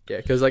good. Yeah,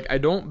 because like I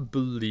don't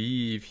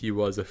believe he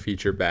was a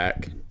feature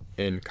back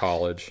in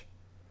college,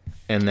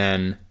 and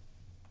then.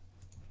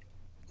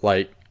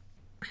 Like,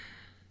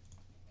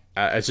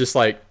 it's just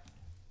like,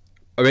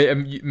 I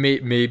mean,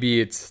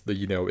 maybe it's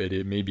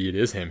maybe it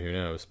is him. Who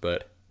knows?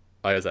 But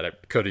like I said,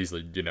 it could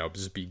easily,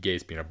 just be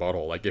Gase being a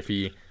butthole. Like if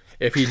he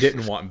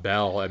didn't want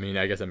Bell, I mean,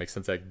 I guess it makes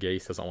sense that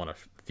Gase doesn't want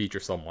to feature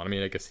someone. I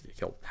mean, I guess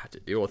he'll have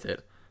to deal with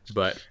it.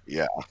 But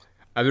yeah,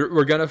 I mean,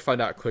 we're gonna find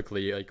out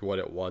quickly like what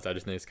it was. I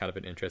just think it's kind of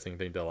an interesting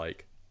thing to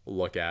like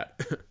look at.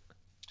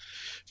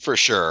 For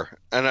sure,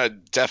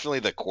 and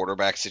definitely the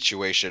quarterback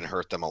situation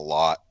hurt them a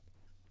lot.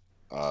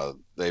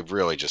 They've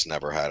really just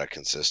never had a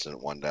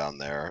consistent one down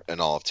there in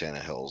all of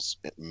Tannehill's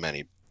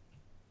many,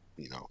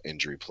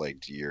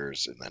 injury-plagued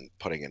years, and then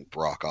putting in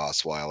Brock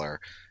Osweiler,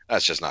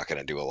 that's just not going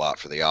to do a lot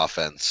for the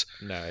offense.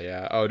 No,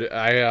 yeah.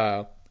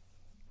 Oh,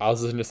 I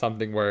was listening to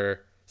something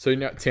where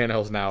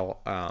Tannehill's now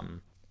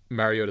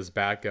Mariota's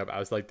backup. I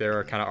was like, they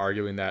were kind of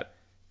arguing that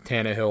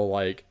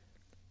Tannehill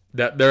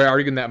that they're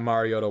arguing that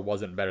Mariota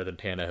wasn't better than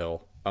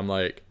Tannehill. I'm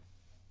like,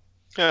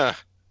 yeah,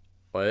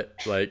 what?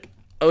 Like.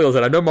 Like I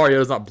said, I know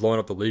Mariota's not blowing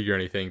up the league or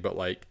anything, but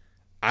like,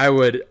 I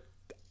would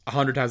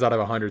 100 times out of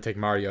 100 take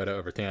Mariota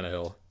over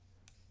Tannehill.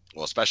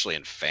 Well, especially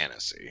in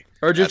fantasy,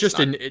 or just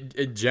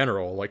in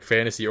general, like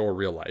fantasy or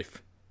real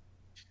life.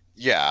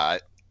 Yeah,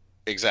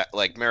 exactly.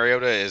 Like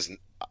Mariota is.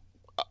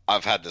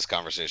 I've had this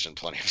conversation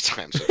plenty of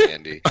times with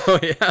Andy. Oh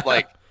yeah.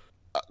 Like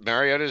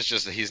Mariota is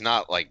he's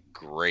not like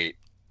great.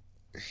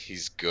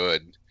 He's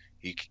good.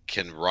 He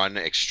can run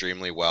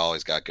extremely well.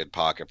 He's got good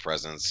pocket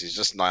presence. He's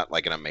just not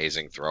like an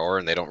amazing thrower,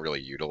 and they don't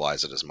really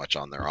utilize it as much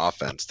on their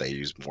offense. They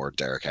use more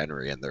Derrick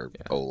Henry and their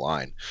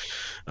O-line.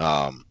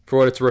 For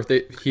what it's worth,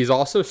 he's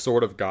also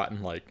sort of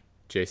gotten like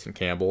Jason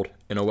Campbell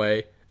in a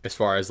way, as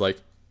far as like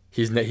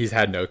he's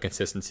had no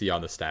consistency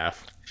on the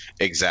staff.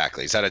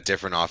 Exactly. He's had a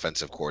different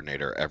offensive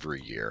coordinator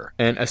every year.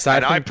 And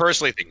I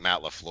personally think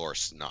Matt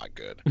LaFleur's not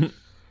good.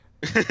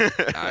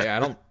 I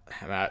don't.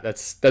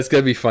 That's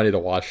gonna be funny to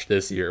watch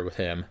this year with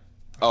him.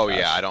 Oh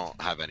yeah, I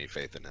don't have any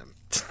faith in him.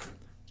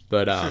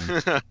 But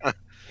him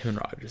and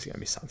Rodgers is gonna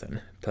be something.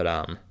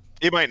 But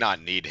you might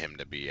not need him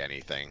to be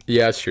anything.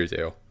 Yeah, it's true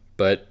too.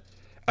 But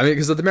I mean,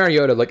 because of the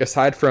Mariota, like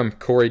aside from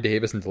Corey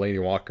Davis and Delaney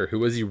Walker,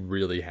 who has he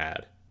really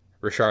had?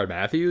 Rashard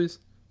Matthews,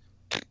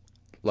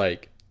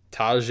 like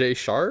Tajay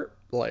Sharp,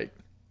 like.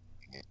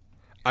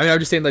 I mean, I'm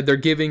just saying, like they're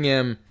giving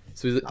him.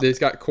 So they've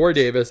got Corey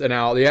Davis, and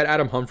now they had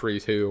Adam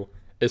Humphries, who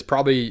is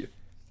probably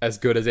as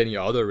good as any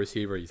other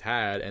receiver he's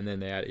had, and then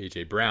they had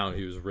A.J. Brown,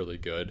 who's really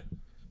good.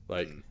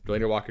 Like,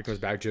 Delaney Walker comes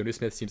back. Jonnu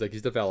Smith seems like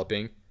he's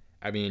developing.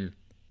 I mean,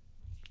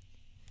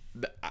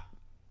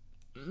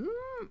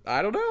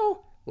 I don't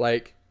know.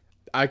 Like,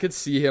 I could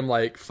see him,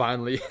 like,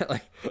 finally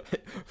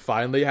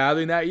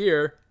having that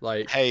year.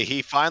 Like, hey,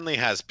 he finally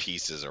has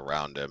pieces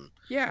around him.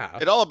 Yeah.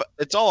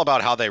 It's all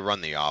about how they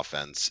run the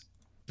offense.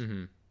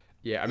 Mm-hmm.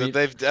 Yeah, I mean,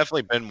 They've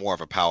definitely been more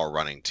of a power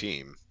running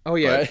team. oh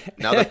yeah, But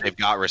now that they've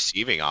got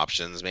receiving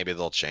options, maybe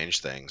they'll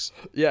change things.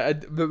 yeah.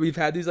 But we've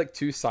had these like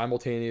two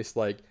simultaneous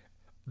like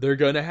they're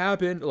gonna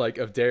happen like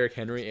of Derrick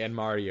Henry and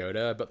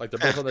Mariota, but like they're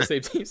both on the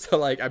same team. So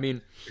like, I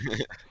mean,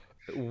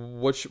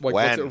 what's it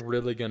When?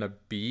 really gonna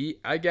be?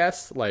 I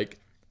guess like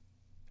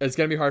it's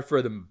gonna be hard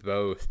for them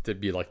both to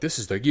be like this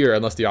is the year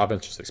unless the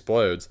offense just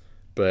explodes.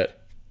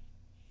 But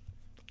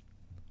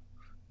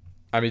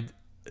I mean,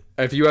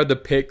 if you had to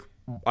pick,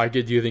 do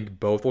you think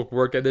both will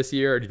work at this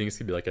year, or do you think it's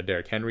gonna be like a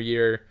Derrick Henry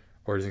year,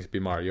 or do you think it's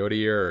gonna be Mariota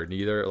year, or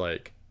neither?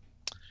 Like,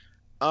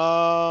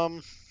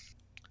 Um,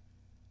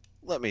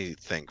 Let me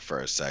think for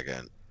a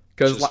second.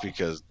 because Just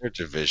because their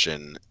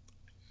division.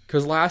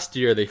 last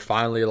year they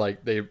finally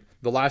like the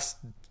last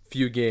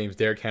few games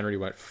Derrick Henry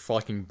went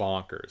fucking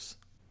bonkers.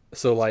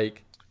 So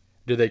like,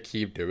 do they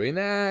keep doing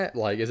that?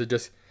 Like, is it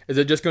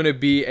just going to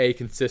be a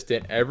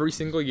consistent every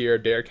single year?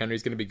 Derrick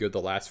Henry's going to be good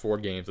the last 4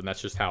 games, and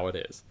that's just how it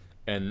is.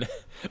 And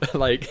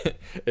like,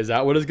 is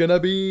that what it's going to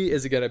be?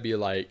 Is it going to be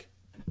like,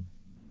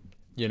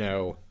 you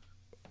know,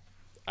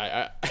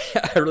 I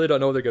really don't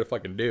know what they're going to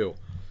fucking do.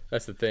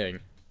 That's the thing.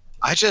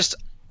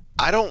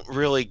 I don't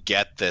really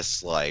get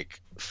this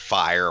like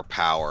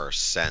firepower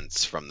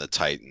sense from the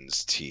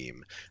Titans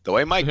team. The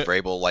way Mike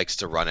Vrabel likes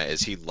to run it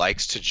is he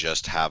likes to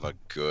just have a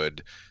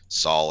good,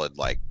 solid,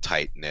 like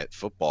tight knit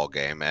football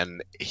game,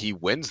 and he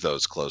wins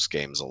those close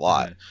games a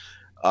lot.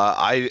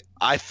 I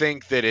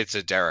think that it's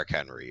a Derrick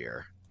Henry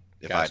year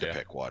if I had to Gotcha.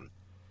 pick one.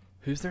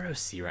 Who's their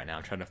OC right now?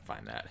 I'm trying to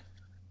find that.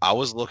 I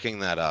was looking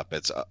that up.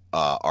 It's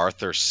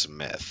Arthur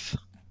Smith.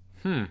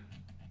 Hmm.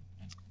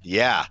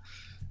 Yeah,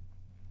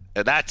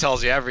 and that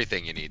tells you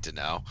everything you need to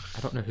know. I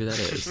don't know who that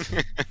is.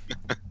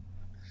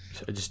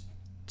 I just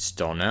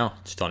don't know.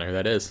 Just don't know who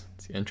that is.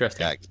 It's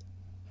interesting.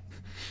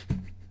 Yeah,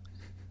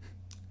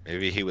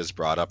 maybe he was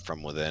brought up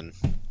from within.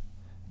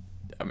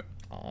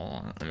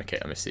 Okay,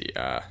 let me see.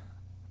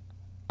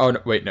 Oh no,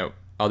 wait, no.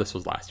 Oh, this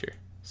was last year.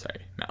 Sorry,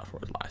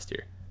 Malfoy was last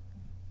year.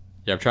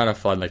 Yeah, I'm trying to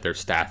find like their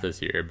staff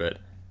this year, but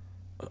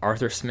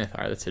Arthur Smith.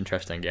 All right, that's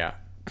interesting. Yeah,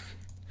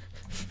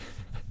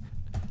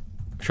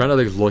 I'm trying to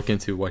like look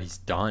into what he's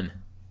done.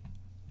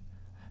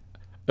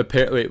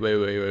 Apparently,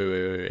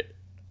 wait.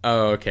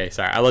 Oh, okay.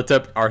 Sorry, I looked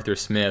up Arthur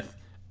Smith,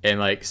 and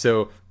like,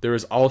 so there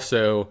was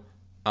also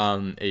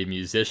a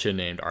musician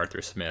named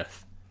Arthur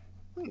Smith,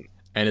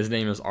 and his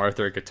name was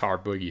Arthur Guitar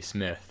Boogie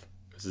Smith.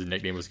 His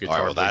nickname was All Guitar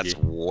right, well, Boogie. that's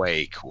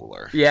way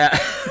cooler. Yeah.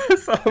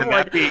 So I'm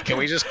like, Can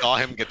we just call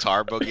him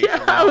Guitar Boogie? yeah,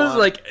 from I now was on?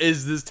 like,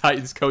 is this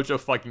Titans coach a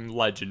fucking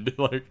legend?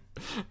 Like,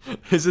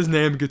 is his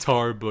name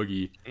Guitar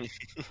Boogie?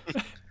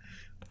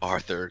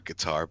 Arthur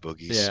Guitar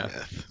Boogie Yeah.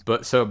 Smith.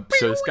 But so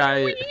this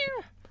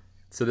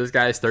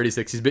guy, is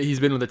 36. He's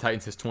been with the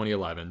Titans since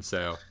 2011.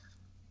 So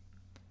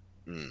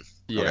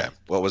yeah. Okay.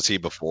 What was he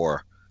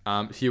before?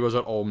 He was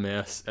at Ole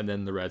Miss and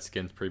then the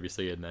Redskins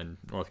previously, and then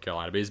North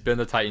Carolina. But he's been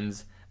the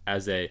Titans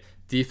as a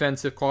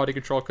defensive quality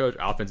control coach,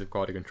 offensive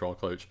quality control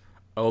coach,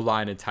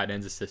 O-line and tight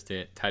ends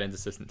assistant, tight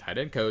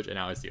end coach, and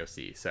now he's the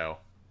OC. So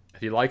if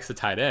he likes the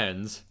tight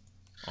ends,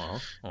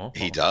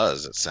 He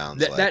does. It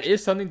sounds like that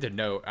is something to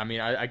note. I mean,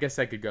 I guess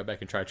I could go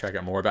back and try to track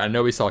out more, but I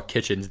know we saw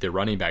Kitchens, the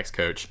running backs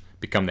coach,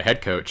 become the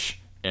head coach,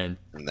 and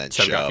then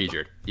Chubb got Chubb.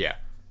 featured. Yeah,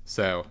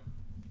 so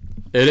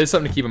it is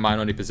something to keep in mind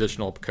when a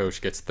positional coach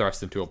gets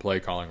thrust into a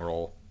play calling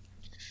role.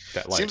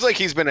 That Seems like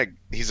he's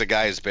a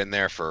guy who's been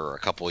there for a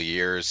couple of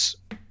years.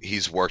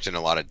 He's worked in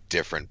a lot of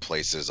different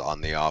places on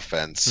the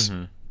offense.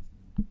 Mhm.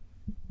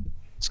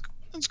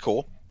 It's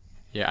cool.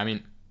 Yeah, I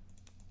mean,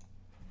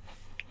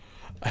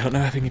 I don't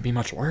know if it can be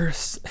much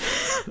worse.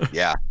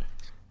 Yeah.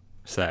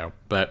 So,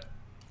 but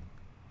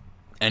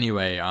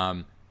anyway,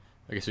 I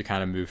guess we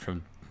kind of moved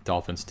from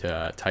Dolphins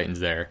to Titans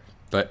there.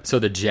 But so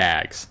the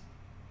Jags.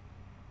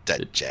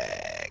 The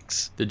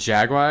Jags. The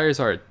Jaguars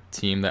are a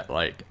team that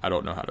like I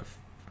don't know how to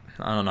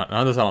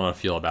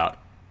feel about.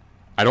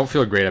 I don't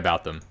feel great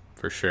about them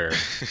for sure.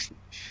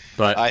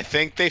 But I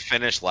think they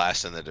finished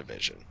last in the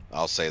division.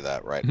 I'll say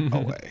that right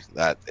away.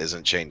 That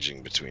isn't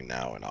changing between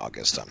now and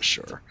August, I'm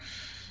sure.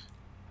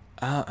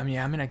 I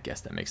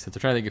guess that makes sense.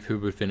 I'm trying to think of who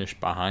would finish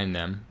behind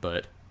them,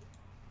 but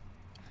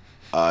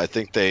I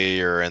think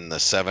they are in the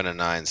 7-9,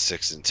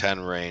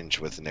 6-10 range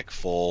with Nick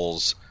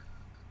Foles.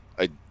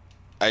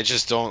 I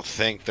just don't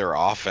think their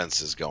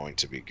offense is going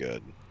to be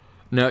good.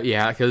 no,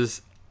 yeah,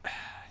 because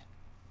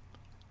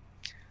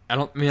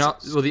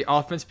will the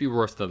offense be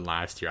worse than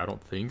last year? I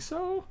don't think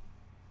so.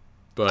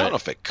 But I don't know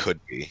if it could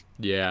be.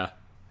 yeah,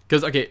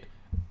 because okay,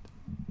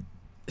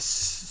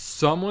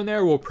 someone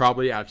there will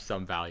probably have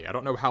some value. I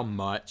don't know how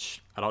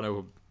much. I don't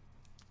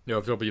know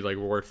if it'll be like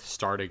worth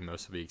starting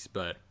most weeks,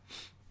 but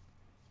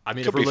I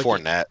mean, Could be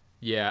Fournette.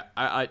 yeah,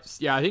 I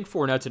think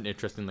Fournette's an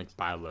interesting like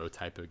buy low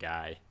type of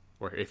guy,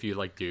 or if you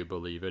like do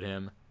believe in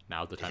him,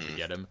 now's the time to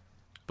get him.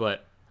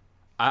 But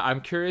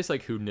I'm curious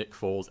like who Nick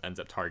Foles ends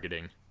up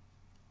targeting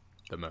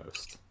the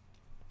most.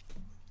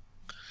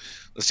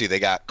 Let's see. They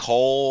got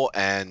Cole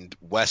and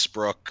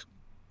Westbrook.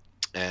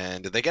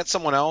 And did they get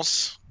someone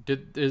else?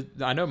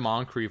 I know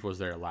Moncrief was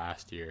there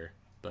last year,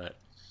 but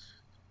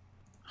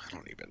I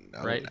don't even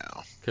know right?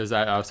 now. Because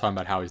I was talking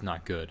about how he's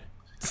not good.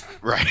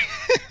 Right.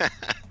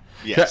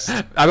 Yes.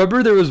 I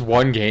remember there was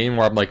one game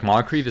where I'm like,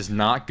 Moncrief is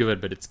not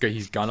good, but it's good.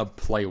 He's gonna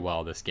play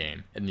well this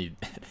game, and he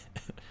and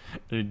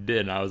he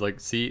did. And I was like,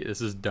 see,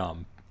 this is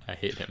dumb. I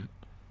hate him.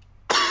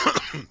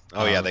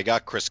 Oh yeah, they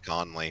got Chris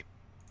Conley.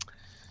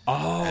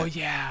 Oh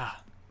yeah.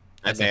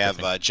 And they have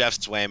Jeff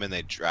Swayman.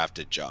 They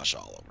drafted Josh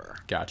Oliver.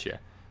 Gotcha.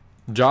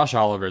 Josh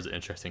Oliver is an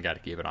interesting guy to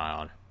keep an eye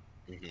on.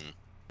 Mm-hmm.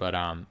 But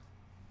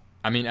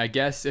I mean, I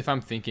guess if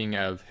I'm thinking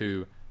of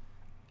who,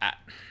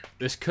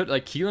 this could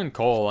like Keelan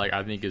Cole, like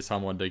I think is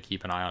someone to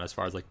keep an eye on as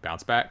far as like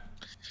bounce back.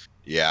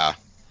 Yeah,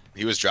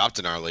 he was dropped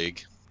in our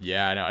league.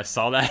 Yeah, I know. I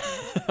saw that.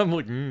 I'm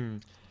like,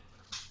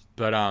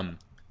 But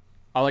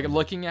I like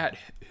looking at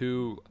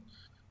who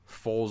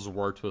Foles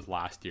worked with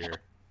last year.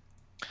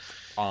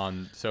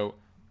 So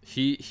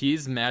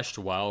he's meshed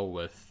well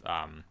with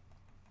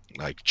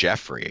Like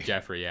Jeffrey.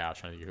 Jeffrey, yeah, I was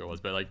trying to think who it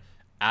was, but like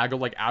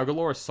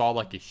Aguilar saw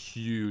like a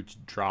huge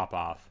drop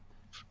off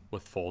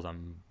with Foles.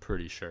 I'm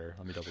pretty sure.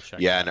 Let me double check.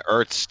 Yeah, and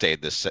Ertz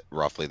stayed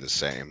roughly the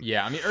same.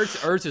 Yeah, I mean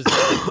Ertz is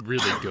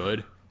really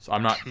good, so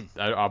I'm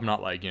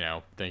not like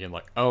thinking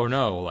like, oh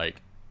no,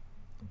 like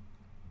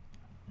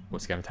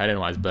what's kind of tight end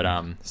wise, but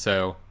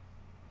so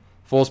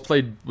Foles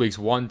played weeks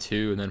 1,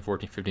 2, and then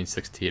 14, 15,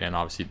 16, and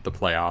obviously the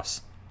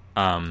playoffs.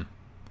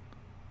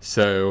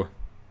 So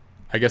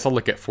I guess I'll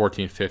look at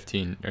 14,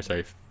 15,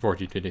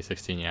 15,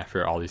 16, yeah,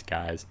 for all these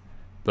guys.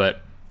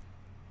 But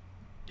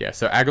yeah,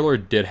 so Aguilar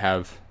did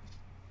have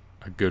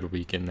a good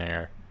week in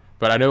there.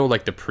 But I know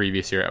like the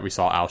previous year we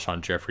saw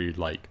Alshon Jeffrey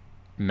like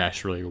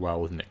mesh really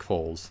well with Nick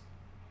Foles.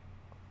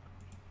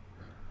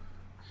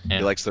 He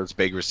likes those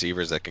big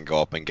receivers that can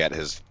go up and get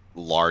his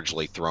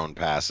largely thrown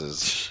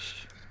passes.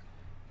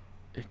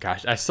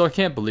 Gosh, I still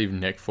can't believe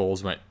Nick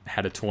Foles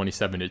had a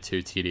 27-2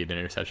 TD to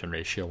interception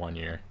ratio one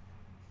year.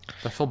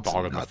 That still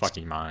boggles my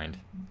fucking mind.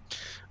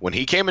 When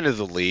he came into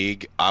the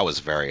league, I was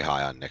very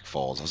high on Nick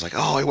Foles. I was like,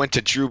 oh, he went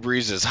to Drew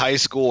Brees' high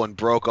school and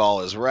broke all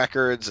his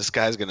records. This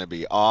guy's going to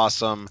be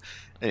awesome.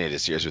 Then he had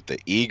his years with the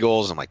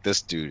Eagles. I'm like,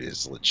 this dude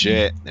is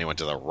legit. Then he went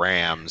to the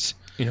Rams.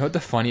 You know what the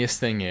funniest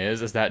thing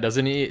is that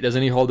doesn't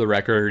he hold the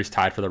record? He's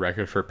tied for the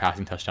record for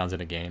passing touchdowns in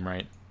a game,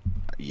 right?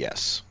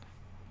 Yes.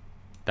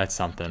 That's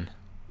something.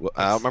 Well,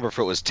 I don't remember if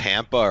it was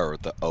Tampa or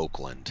the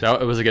Oakland. No,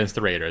 it was against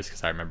the Raiders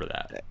because I remember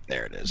that.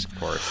 There it is. Of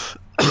course.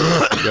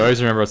 You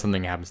always remember when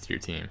something happens to your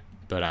team.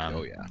 But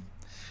oh yeah.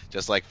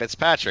 Just like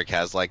Fitzpatrick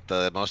has like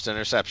the most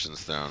interceptions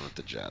thrown with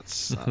the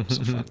Jets. That was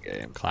a fun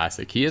game.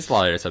 Classic. He has a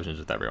lot of interceptions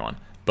with everyone.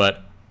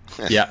 But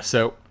yeah,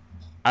 so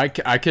I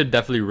could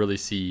definitely really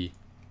see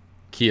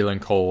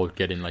Keelan Cole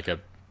getting like a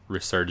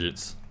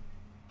resurgence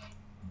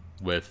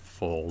with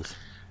Foles.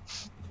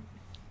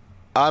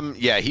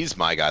 Yeah, he's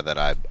my guy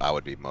that I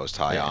would be most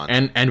high on.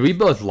 And we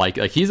both like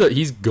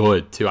he's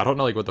good too. I don't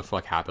know like what the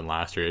fuck happened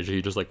last year.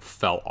 He just like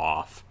fell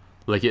off.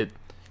 Like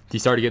he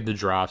started getting the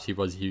drops.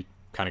 He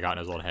kind of got in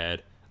his own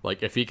head.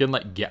 Like if he can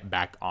like get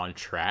back on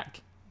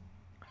track,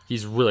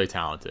 he's really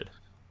talented.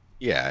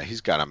 Yeah,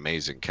 he's got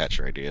amazing catch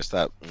radius.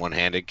 That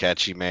one-handed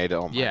catch he made,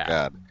 oh my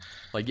god.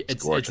 Like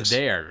it's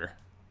there.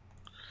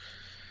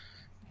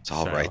 It's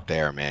all right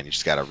there, man. You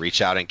just got to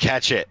reach out and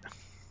catch it.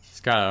 It's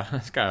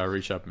gotta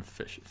reach up and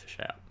fish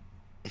out.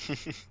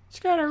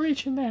 Just gotta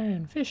reach in there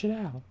and fish it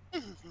out.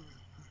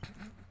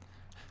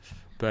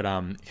 But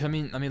let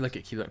me look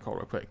at Keelan Cole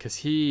real quick because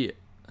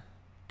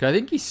I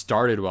think he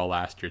started well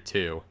last year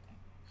too.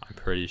 I'm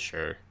pretty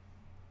sure.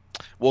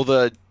 Well,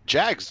 the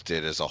Jags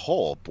did as a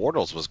whole.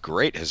 Bortles was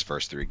great his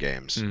first 3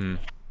 games, and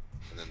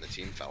then the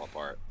team fell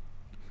apart.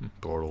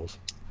 Bortles.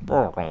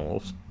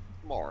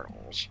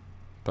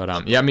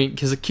 But yeah, I mean,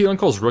 because Keelan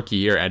Cole's rookie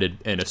year ended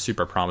in a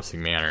super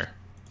promising manner.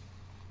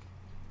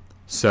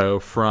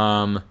 So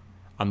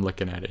I'm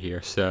looking at it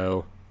here.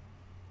 So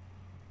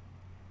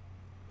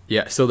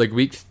yeah, so like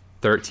week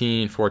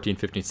 13, 14,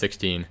 15,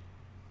 16,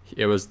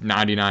 it was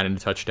 99 and a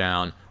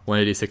touchdown,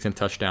 186 and a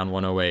touchdown,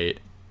 108.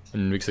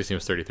 And week 16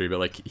 was 33. But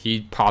like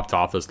he popped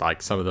off as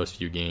like some of those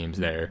few games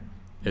there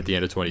at the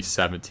end of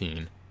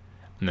 2017.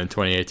 And then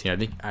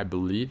 2018, I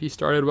believe he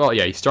started well.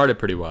 Yeah, he started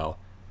pretty well.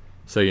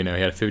 So, he had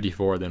a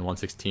 54, then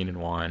 116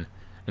 and 1.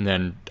 And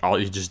then he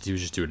was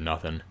just doing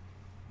nothing.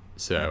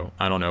 So,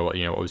 I don't know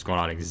what was going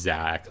on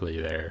exactly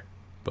there.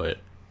 But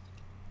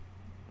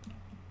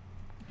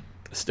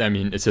I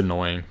mean, it's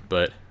annoying,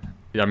 but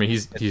I mean,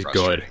 he's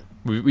good.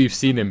 We've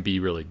seen him be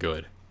really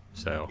good.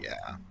 So,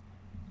 yeah.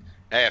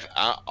 Hey,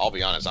 I'll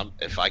be honest,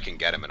 if I can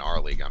get him in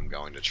our league, I'm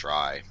going to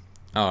try.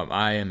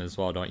 I am as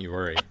well, don't you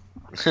worry.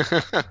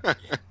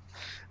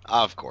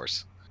 Of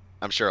course.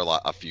 I'm sure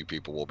a few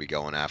people will be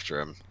going after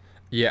him.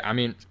 Yeah, I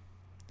mean,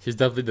 he's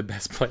definitely the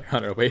best player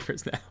on our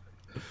waivers now.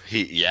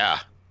 Yeah.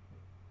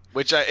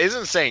 Which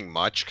isn't saying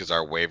much because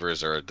our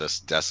waivers are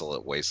this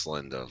desolate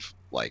wasteland of,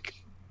 like,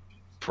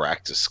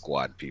 practice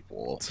squad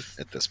people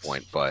at this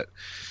point. But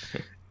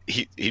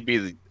he'd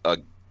be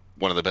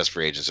one of the best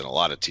free agents in a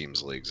lot of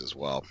teams' leagues as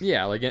well.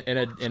 Yeah, like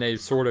in a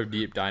sort of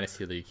deep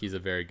dynasty league, he's a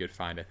very good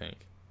find, I think.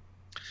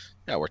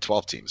 Yeah, we're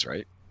 12 teams,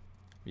 right?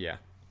 Yeah.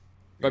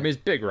 But I mean,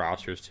 it's big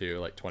rosters too,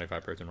 like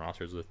 25-person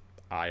rosters with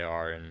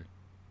IR and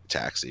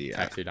Taxi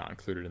not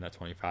included in that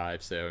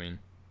 25. So I mean,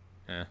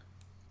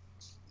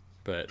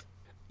 but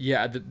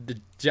yeah, the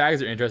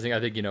Jags are interesting. I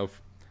think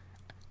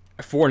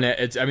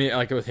Fournette. I mean,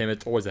 like with him,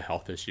 it's always a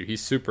health issue.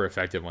 He's super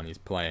effective when he's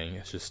playing.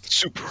 It's just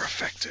super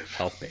effective,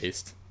 health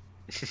based.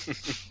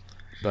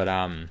 But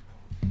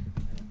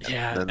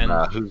yeah. And then,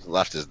 who's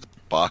left is the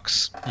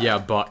Bucks. Yeah,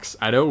 Bucks.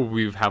 I know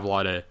we have a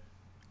lot of.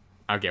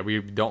 Okay,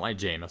 we don't like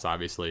Jameis,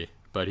 obviously,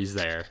 but he's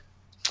there.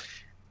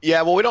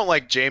 Yeah, well, we don't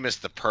like Jameis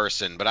the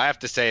person, but I have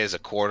to say, as a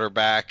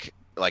quarterback,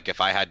 like if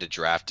I had to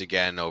draft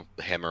again,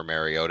 him or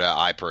Mariota,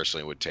 I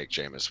personally would take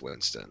Jameis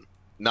Winston.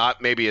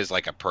 Not maybe as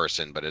like a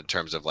person, but in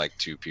terms of like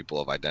two people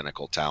of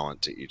identical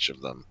talent to each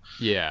of them.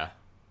 Yeah.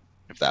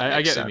 If that makes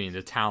I get sense. I mean,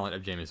 the talent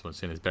of Jameis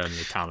Winston is better than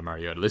the talent of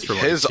Mariota, at least for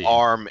his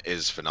arm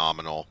is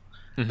phenomenal.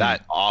 Mm-hmm.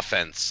 That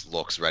offense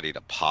looks ready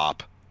to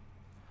pop.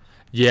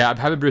 Yeah,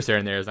 having Bruce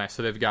Aaron there is nice.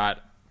 So they've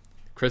got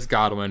Chris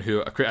Godwin,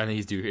 who I think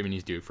he's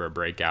due for a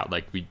breakout.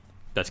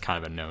 That's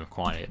kind of a known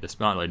quantity at this.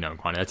 Not really known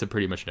quantity. That's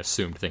pretty much an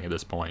assumed thing at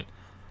this point.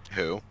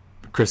 Who?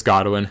 Chris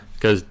Godwin,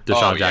 because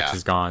Deshaun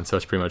Jackson's yeah. gone, so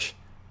it's pretty much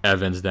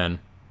Evans then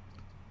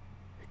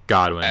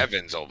Godwin.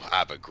 Evans will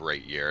have a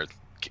great year.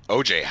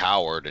 OJ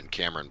Howard and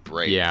Cameron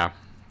Brate. Yeah.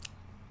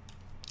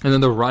 And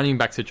then the running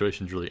back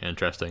situation is really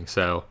interesting.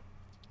 So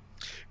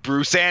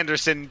Bruce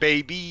Anderson,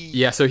 baby.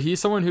 Yeah, so he's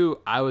someone who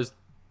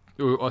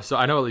so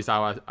I know at least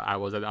I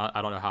was.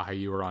 I don't know how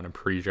you were on in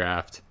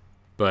pre-draft,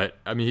 but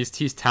I mean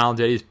he's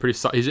talented. He's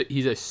pretty.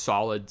 He's a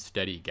solid,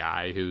 steady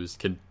guy who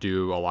can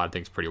do a lot of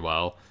things pretty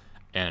well,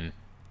 and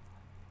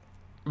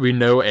we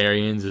know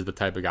Arians is the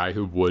type of guy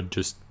who would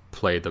just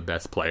play the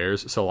best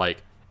players. So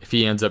like if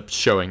he ends up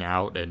showing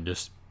out and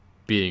just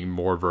being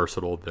more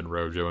versatile than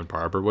Rojo and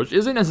Barber, which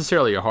isn't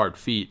necessarily a hard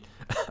feat.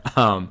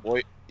 Well,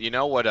 you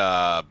know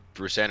what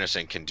Bruce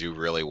Anderson can do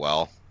really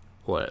well?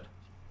 What?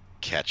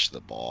 Catch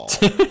the ball.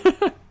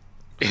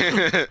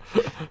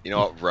 You know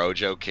what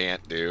Rojo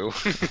can't do?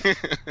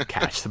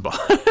 Catch the ball.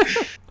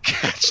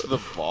 Catch the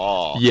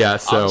ball. Yeah,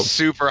 so I'm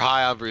super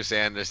high on Bruce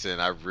Anderson.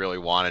 I really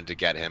wanted to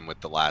get him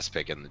with the last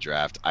pick in the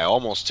draft. I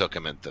almost took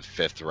him at the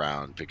 5th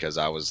round because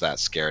I was that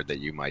scared that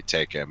you might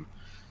take him.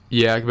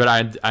 Yeah, but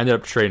I ended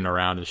up trading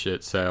around and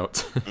shit, so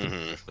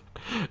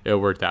it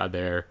worked out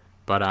there.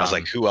 But I was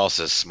like, who else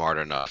is smart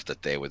enough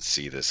that they would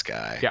see this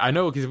guy? Yeah, I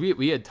know, because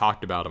we had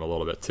talked about him a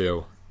little bit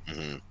too.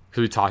 Mm-hmm.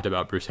 Because we talked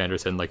about Bruce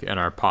Anderson like in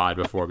our pod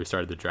before we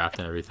started the draft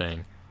and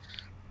everything.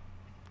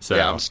 So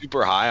yeah, I'm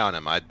super high on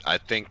him. I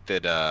think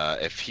that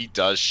if he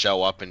does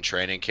show up in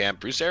training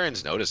camp, Bruce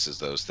Arians notices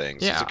those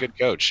things. Yeah. He's a good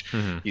coach.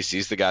 Mm-hmm. He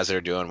sees the guys that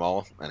are doing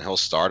well, and he'll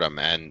start them.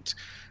 And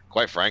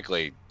quite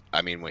frankly,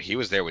 I mean, when he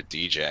was there with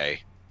DJ,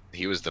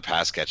 he was the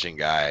pass catching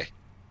guy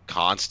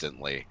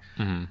constantly.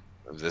 Mm-hmm.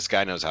 This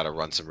guy knows how to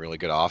run some really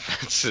good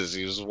offenses.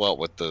 He was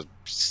with the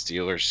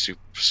Steelers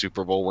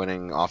Super Bowl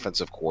winning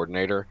offensive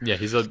coordinator. Yeah,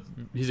 he's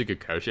a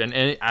good coach,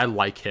 and I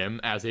like him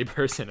as a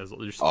person as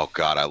well. Oh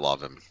God, I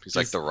love him. He's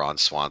like the Ron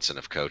Swanson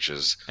of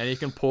coaches. And he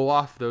can pull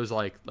off those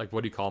like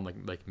what do you call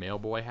them, like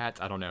mailboy hats?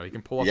 I don't know. He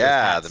can pull off those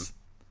yeah, hats.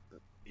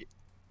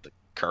 the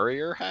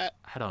courier hat.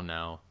 I don't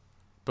know,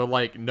 but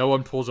like no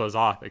one pulls those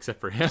off except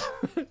for him.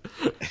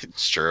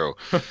 It's true.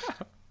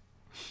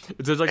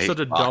 It's just like such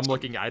a dumb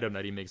looking item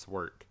that he makes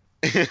work.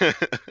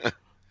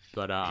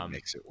 But he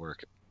makes it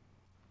work.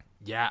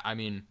 Yeah, I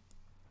mean,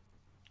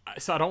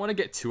 so I don't want to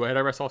get too ahead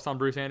of ourselves on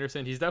Bruce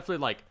Anderson. He's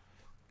definitely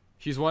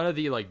he's one of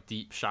the like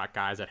deep shot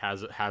guys that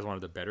has one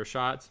of the better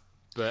shots.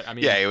 But I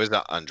mean, yeah, he was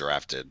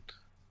undrafted.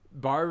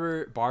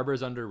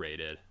 Barber's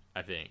underrated,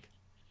 I think.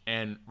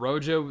 And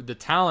Rojo, the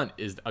talent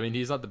is, I mean,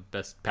 he's not the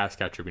best pass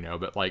catcher we know,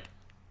 but like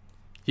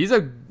he's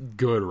a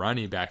good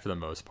running back for the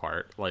most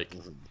part. Like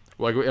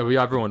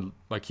everyone,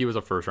 like he was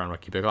a first round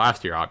rookie pick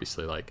last year,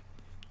 obviously. Like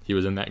he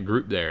was in that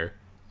group there.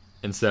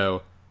 And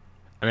so,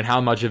 I mean,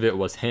 how much of it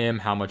was him?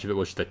 How much of it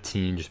was the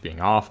team just being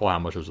awful? How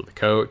much was it the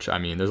coach? I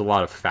mean, there's a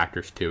lot of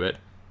factors to it.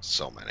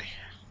 So many.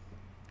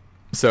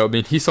 So, I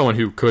mean, he's someone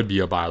who could be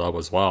a buy low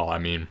as well. I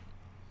mean,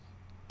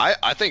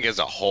 I think as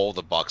a whole,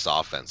 the Bucs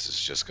offense is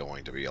just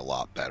going to be a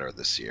lot better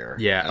this year.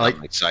 Yeah, and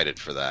I'm excited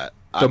for that.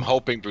 I'm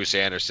hoping Bruce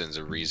Anderson's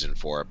a reason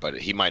for it, but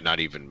he might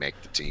not even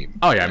make the team.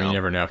 Oh yeah, I mean, you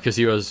never know, because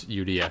he was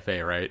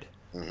UDFA, right?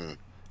 Mm-hmm.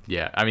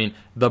 Yeah, I mean,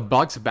 the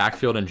Bucs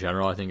backfield in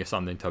general, I think, is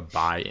something to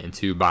buy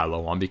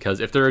low on, because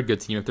if they're a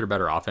good team, if they're a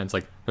better offense,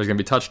 like there's gonna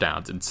be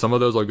touchdowns, and some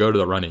of those will go to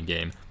the running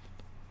game.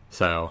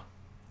 So,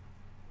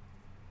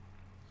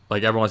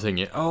 like everyone's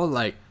thinking, oh,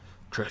 like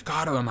Chris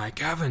Godwin and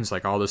Mike Evans,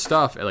 like all this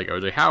stuff, and like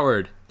OJ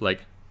Howard,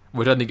 like,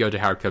 which I think OJ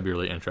Howard could be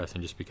really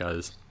interesting, just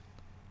because.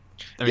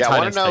 I mean, I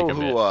want to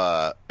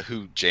know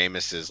who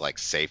Jameis's like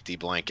safety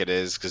blanket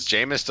is, because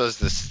Jameis does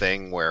this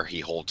thing where he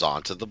holds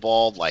on to the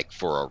ball like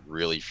for a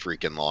really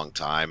freaking long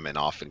time and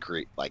often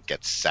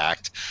gets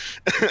sacked.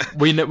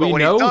 We know he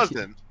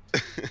doesn't.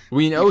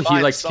 We know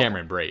he likes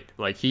Cameron Brate.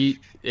 Like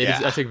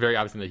that's like very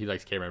obvious that he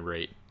likes Cameron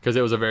Brate, because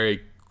it was a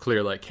very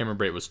clear like Cameron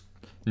Brate was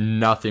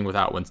nothing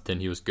without Winston.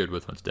 He was good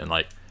with Winston.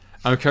 Like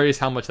I'm curious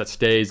how much that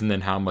stays and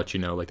then how much,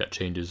 like that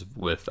changes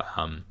with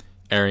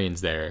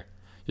Arians there.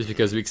 Just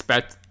because we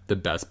expect the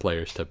best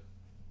players to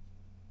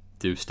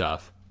do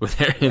stuff with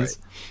Arians.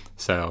 Right.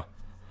 So,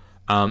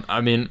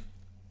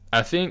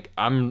 I think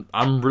I'm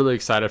really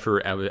excited for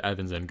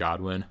Evans and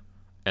Godwin.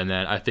 And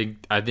then I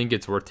think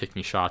it's worth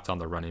taking shots on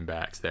the running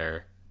backs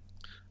there.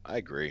 I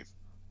agree.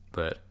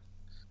 But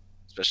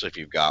especially if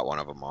you've got one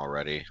of them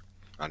already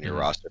on your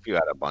roster. If you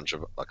had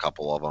a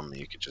couple of them,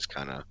 you could just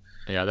kind of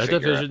that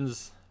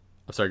division's.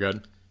 I'm sorry, go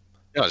ahead.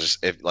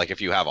 Just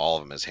if you have all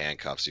of them as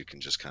handcuffs, you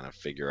can just kind of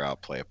figure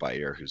out, play it by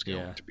ear, who's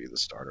going to be the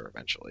starter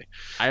eventually.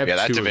 I have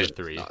that two division of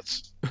the three.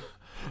 Nuts.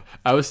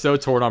 I was so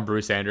torn on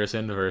Bruce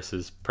Anderson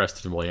versus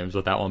Preston Williams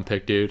with that one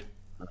pick, dude.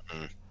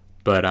 Mm-hmm.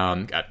 But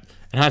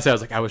in hindsight, I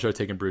was like, I wish I would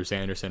taken Bruce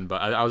Anderson,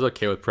 but I was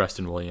okay with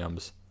Preston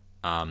Williams.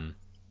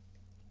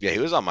 He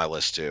was on my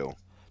list too.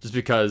 Just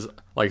because,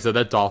 like I said,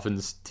 that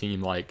Dolphins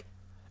team,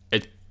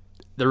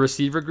 the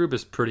receiver group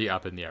is pretty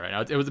up in the air right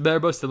now. They're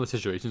both similar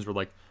situations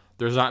where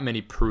there's not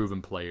many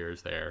proven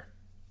players there.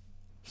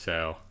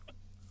 So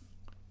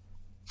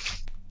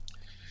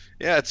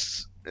yeah,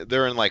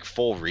 they're in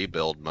full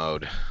rebuild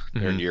mode.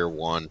 They're in year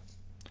one.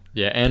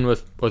 Yeah, and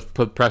with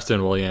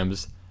Preston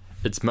Williams,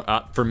 it's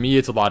for me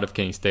it's a lot of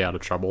can you stay out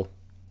of trouble,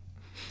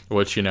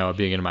 which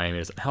being in Miami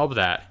doesn't help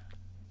that.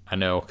 I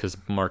know because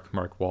Mark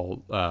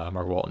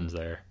Walton's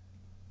there.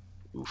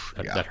 Oof,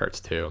 that hurts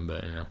too,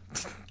 but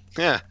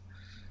yeah,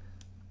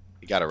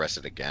 he got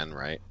arrested again,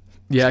 right?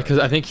 Yeah, because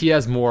I think he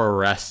has more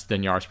arrests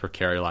than yards per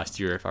carry last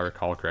year, if I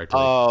recall correctly.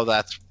 Oh,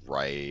 that's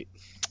right.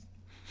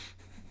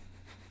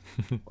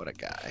 What a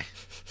guy.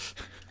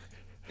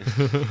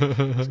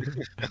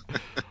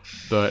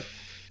 But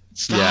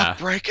stop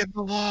breaking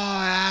the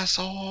law,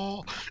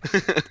 asshole.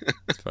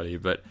 It's funny,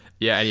 but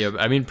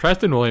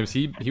Preston Williams,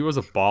 he was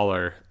a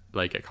baller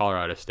at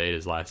Colorado State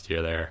his last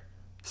year there.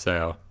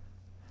 So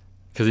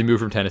because he moved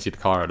from Tennessee to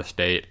Colorado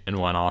State and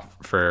went off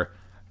for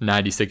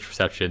 96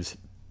 receptions,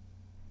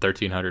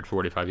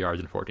 1,345 yards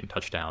and 14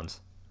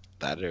 touchdowns.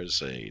 That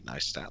is a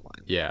nice stat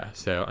line. Yeah.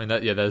 So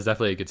that is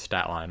definitely a good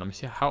stat line. Let me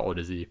see, how old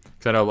is he?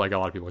 Because I know a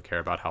lot of people care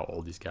about how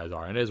old these guys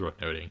are, and it is worth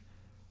noting.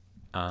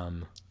 Why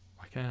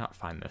can I not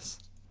find this?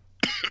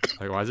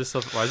 Why is this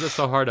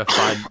so hard to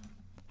find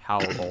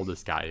how old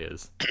this guy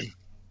is?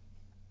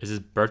 Is his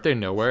birthday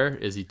nowhere?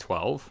 Is he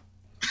 12?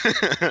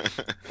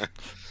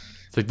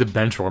 It's the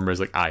bench warmer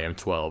is I am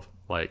 12.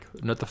 What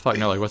the fuck?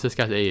 No, what's this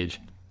guy's age?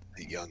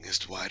 The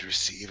youngest wide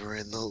receiver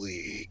in the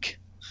league.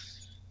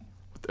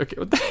 Okay,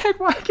 what the heck?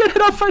 Why can't I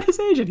not find his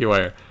age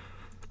anywhere?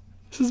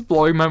 This is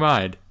blowing my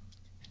mind.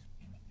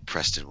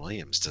 Preston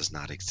Williams does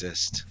not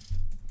exist.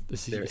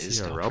 Is he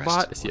a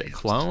robot? Is he a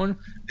clone?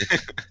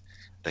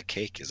 The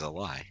cake is a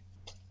lie.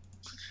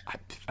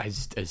 I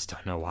just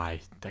don't know why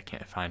I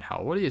can't find how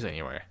old he is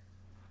anywhere.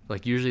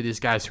 Usually these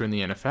guys who are in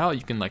the NFL,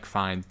 you can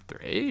find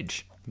their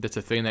age. That's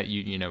a thing that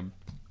you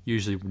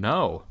usually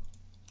know.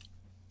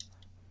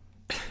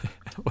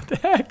 What the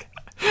heck?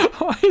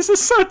 Why is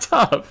this so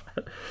tough?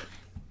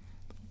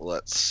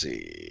 Let's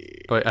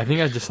see. But I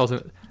think I just saw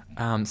something.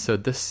 So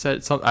this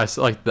said something. I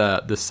saw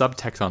the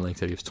subtext on LinkedIn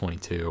said he was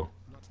 22.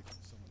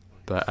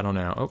 But I don't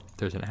know. Oh,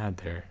 there's an ad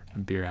there. A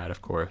beer ad,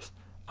 of course.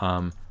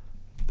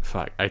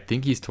 Fuck. I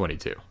think he's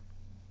 22.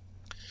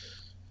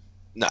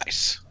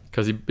 Nice.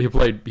 Because he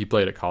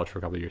played at college for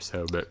a couple of years,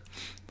 but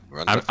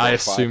I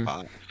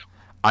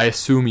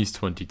assume he's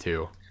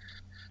 22.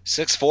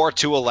 6'4",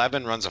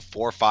 211, runs a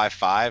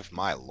 4.55.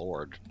 My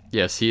lord.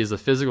 Yes, he is a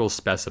physical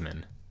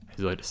specimen, as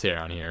you like to say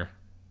around here.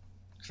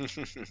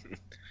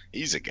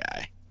 He's a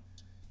guy.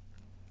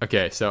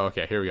 Okay,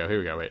 here we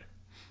go. Wait.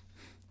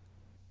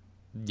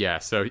 Yeah,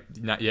 so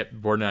not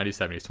yet. Born in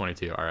 97. He's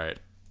 22. All right,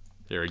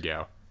 there we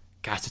go.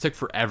 Gosh, it took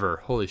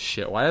forever. Holy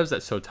shit! Why was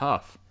that so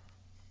tough?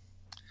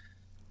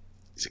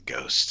 He's a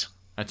ghost.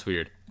 That's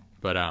weird.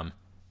 But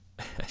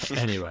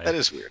anyway. That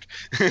is weird.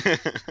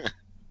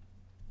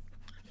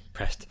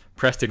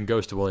 Preston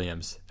Ghost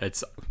Williams.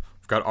 We've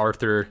got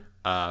Arthur,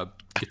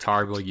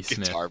 Guitar Boogie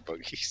Smith. Guitar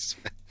Boogie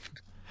Smith.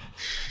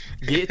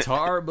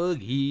 Guitar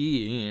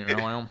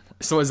Boogie.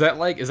 So is that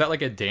like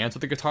a dance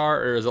with the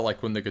guitar, or is it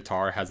when the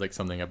guitar has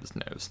something up its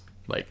nose?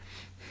 When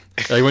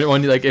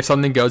if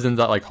something goes in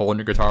that hole in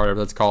your guitar, whatever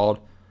that's called,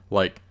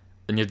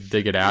 and you have to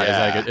dig it out.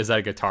 Yeah. Is that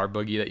a guitar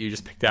boogie that you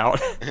just picked out?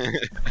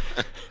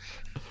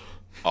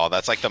 Oh,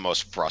 that's the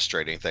most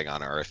frustrating thing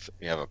on earth.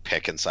 You have a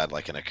pick inside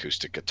an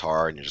acoustic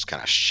guitar, and you're just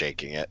kind of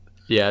shaking it.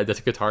 Yeah, that's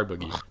a guitar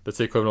boogie. That's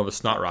the equivalent of a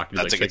snot rocket.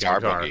 That's a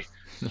guitar boogie.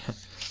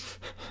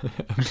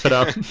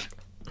 But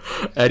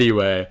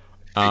anyway,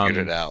 figured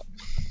it out.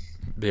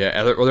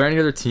 Yeah, were there any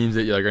other teams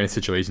that or any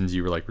situations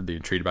you were really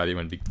intrigued by that you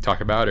wanted to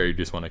talk about, or you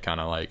just want to kind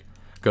of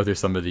go through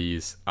some of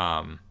these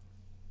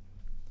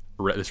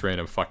this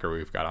random fucker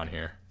we've got on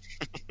here?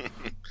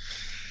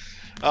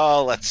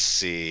 Oh, let's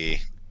see.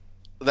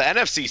 The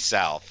NFC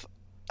South.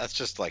 That's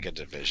just a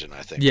division,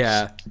 I think.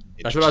 Yeah,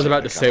 that's what I was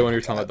about to say when you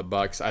were talking about the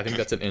Bucks. I think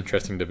that's an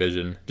interesting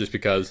division, just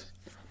because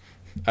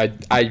I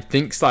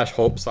think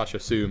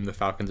 /hope/assume the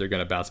Falcons are going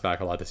to bounce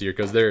back a lot this year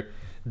because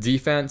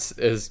defense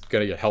is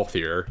gonna get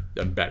healthier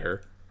and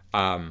better.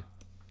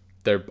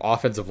 Their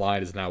offensive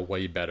line is now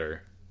way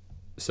better.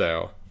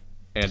 So,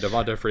 and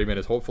Devonta Freeman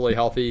is hopefully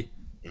healthy.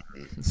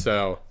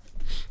 So,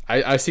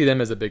 I see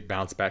them as a big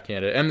bounce back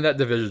candidate. I mean, that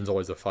division's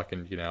always a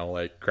fucking,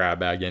 like, grab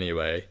bag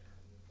anyway.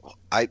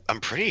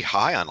 I'm pretty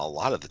high on a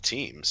lot of the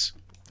teams.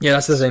 Yeah,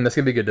 that's the thing. That's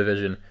going to be a good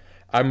division.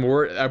 I'm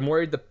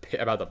worried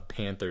about the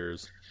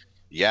Panthers.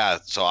 Yeah,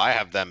 so I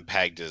have them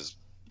pegged as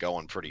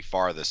going pretty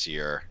far this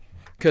year.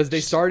 Because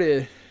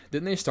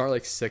didn't they start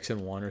like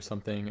 6-1 or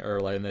something? Or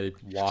like, and they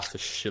lost a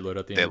shitload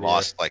at the end of the year? They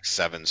lost like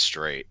 7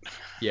 straight.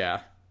 Yeah,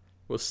 it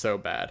was so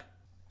bad.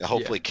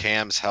 Hopefully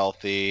Cam's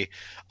healthy.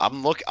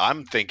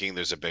 I'm thinking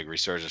there's a big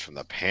resurgence from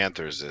the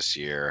Panthers this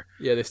year.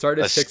 Yeah, they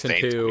started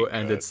 6-2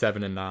 and did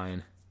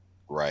 7-9.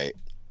 Right.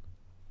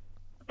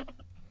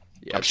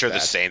 Yeah, I'm sure bad.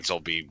 the Saints will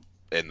be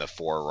in the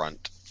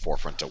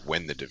forefront to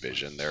win the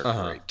division. They're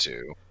great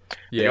too.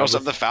 Yeah, you also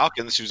have the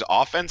Falcons, whose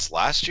offense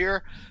last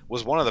year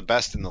was one of the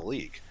best in the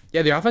league.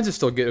 Yeah, the offense is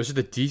still good. It was just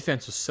the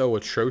defense was so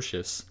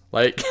atrocious.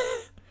 Like,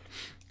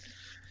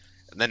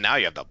 and then now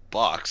you have the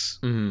Bucks.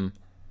 Mm-hmm.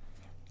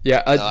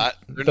 Yeah,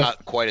 they're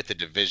not quite at the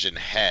division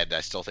head.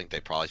 I still think they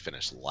probably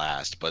finished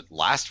last, but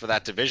last for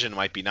that division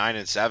might be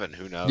 9-7.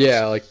 Who knows?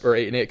 Yeah, like or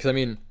 8-8. Because I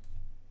mean,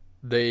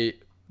 because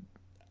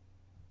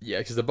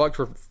the Bucks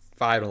were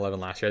 5-11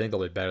 last year. I think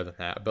they'll be better than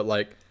that. But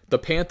like the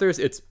Panthers,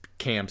 it's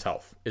Cam's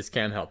health. Is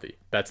Cam healthy?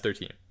 That's their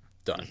team.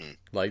 Done. Mm-hmm.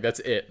 Like that's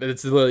it.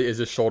 It's literally, is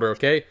his shoulder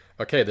okay?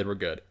 Okay, then we're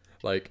good.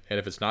 Like, and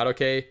if it's not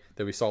okay,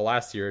 that we saw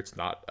last year, it's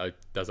not.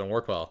 Doesn't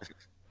work well.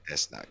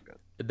 It's not good.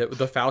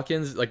 The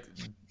Falcons, like,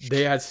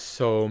 they had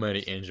so many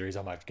injuries.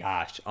 Oh my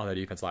gosh, on the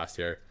defense last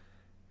year,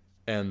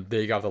 and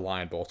they got the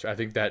line bolster. I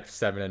think that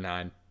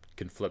 7-9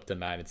 can flip to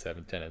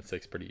 9-7,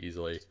 10-6 pretty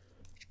easily.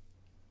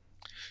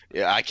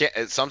 Yeah, I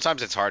can't.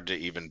 Sometimes it's hard to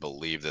even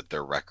believe that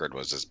their record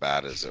was as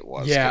bad as it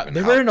was. Yeah,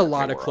 they were in a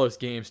lot of close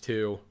games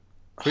too.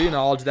 We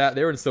acknowledge that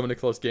they were in so many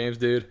close games,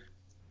 dude.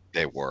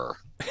 They were.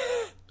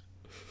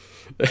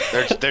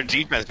 their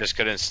defense just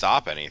couldn't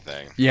stop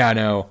anything. Yeah, I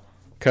know.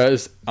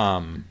 Cause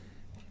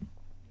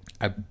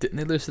didn't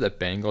they lose to the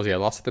Bengals? Yeah,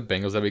 lost to the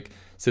Bengals that week.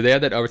 So they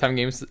had that overtime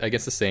game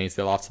against the Saints.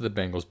 They lost to the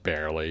Bengals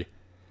barely.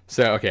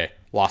 So okay,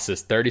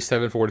 losses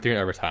 37-43 in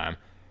overtime,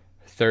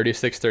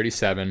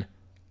 36-37.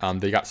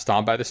 They got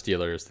stomped by the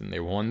Steelers. Then they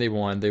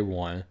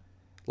won.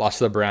 Lost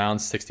to the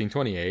Browns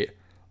 16-28.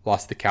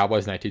 Lost to the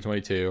Cowboys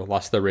 19-22.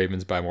 Lost to the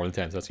Ravens by more than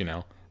 10. So that's,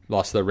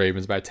 lost to the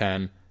Ravens by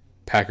 10.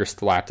 Packers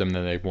slapped them.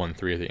 Then they won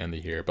 3 at the end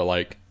of the year. But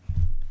like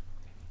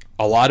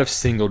a lot of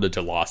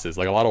single-digit losses,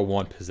 like a lot of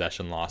one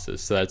possession losses.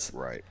 So that's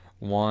right.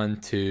 1,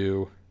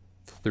 2,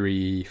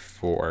 3,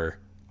 4,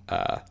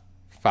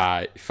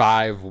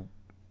 5.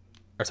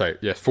 Or sorry,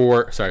 yeah,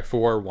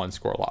 4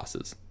 one-score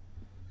losses.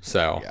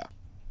 So yeah.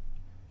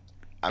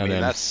 I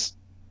mean, that's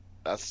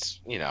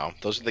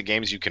those are the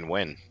games you can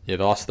win. Yeah,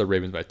 they lost to the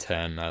Ravens by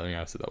 10. I think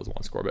I said that was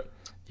one score, but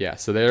yeah.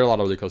 So there are a lot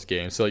of really close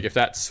games. So like if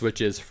that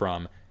switches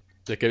from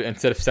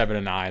instead of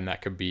 7-9,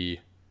 that could be,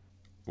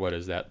 what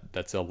is that?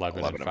 That's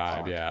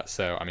 11-5. Yeah.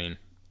 So I mean,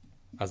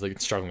 I was like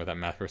struggling with that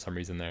math for some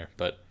reason there,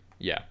 but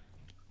yeah,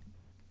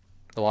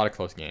 a lot of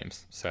close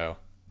games. So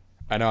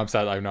I know I'm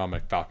sad. I know I'm a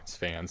Falcons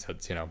fan, so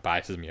it's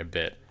biases me a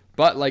bit,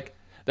 but like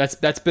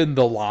that's been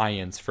the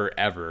Lions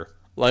forever.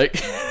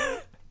 Like.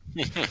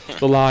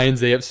 The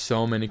Lions, they have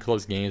so many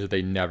close games that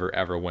they never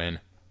ever win.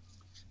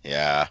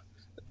 Yeah,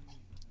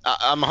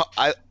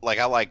 I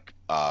like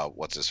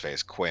what's his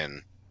face,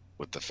 Quinn,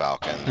 with the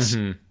Falcons.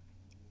 Mm-hmm.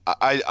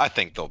 I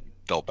think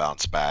they'll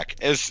bounce back.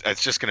 It's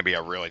just going to be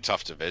a really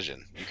tough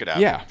division. You could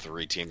have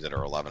 3 teams that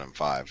are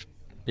 11-5.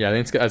 Yeah, I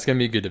think it's going to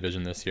be a good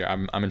division this year.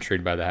 I'm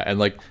intrigued by that. And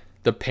like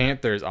the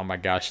Panthers, oh my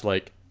gosh,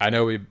 like I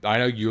know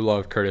you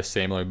love Curtis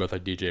Samuel, we both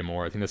like DJ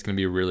Moore. I think that's going to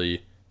be a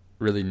really,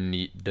 really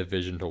neat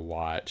division to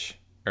watch.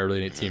 A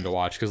really neat team to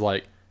watch because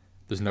like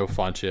there's no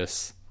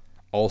Funchess,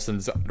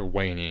 Olsen's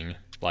waning.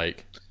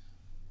 Like,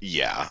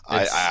 yeah,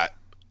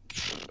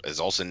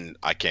 is Olsen?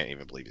 I can't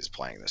even believe he's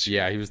playing this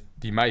year. Yeah, he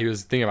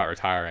was thinking about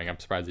retiring. I'm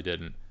surprised he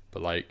didn't.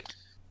 But like,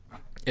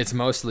 it's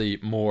mostly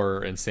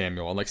Moore and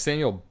Samuel, and like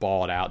Samuel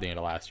balled out at the end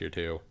of last year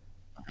too.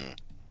 Mm-hmm.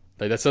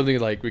 Like that's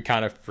something like we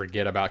kind of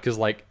forget about because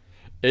like,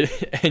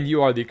 and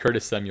you are the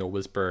Curtis Samuel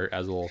whisperer,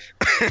 as we'll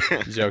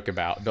joke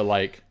about, but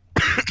like.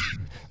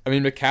 I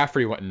mean,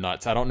 McCaffrey went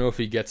nuts. I don't know if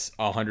he gets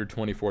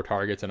 124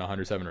 targets and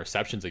 107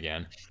 receptions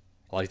again.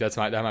 Like that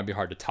might be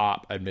hard to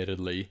top,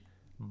 admittedly.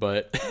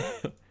 But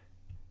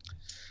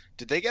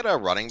did they get a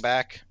running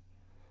back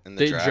in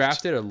the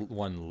draft? They drafted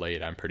one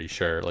late, I'm pretty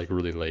sure, like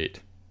really late.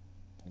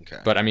 Okay.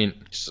 But I mean,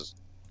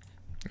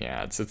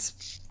 yeah,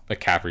 it's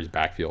McCaffrey's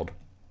backfield.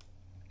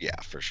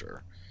 Yeah, for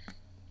sure.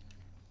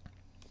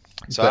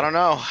 So I don't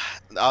know.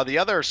 The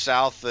other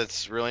South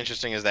that's really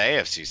interesting is the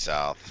AFC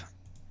South.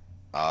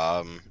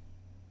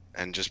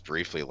 And just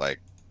briefly,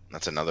 like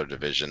that's another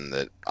division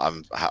that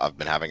I've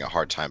been having a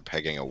hard time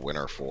pegging a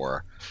winner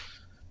for.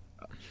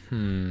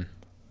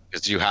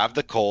 Because you have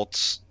the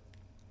Colts.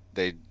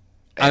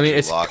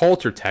 It's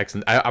Colts or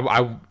Texans.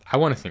 I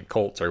want to think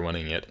Colts are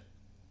winning it.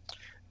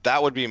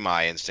 that would be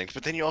my instinct.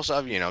 But then you also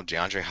have,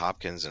 DeAndre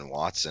Hopkins and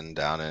Watson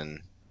down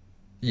in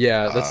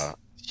Yeah, that's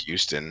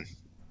Houston.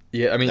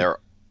 yeah. I mean,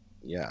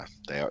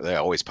 they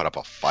always put up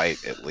a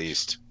fight at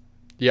least.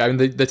 yeah. I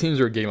mean, the teams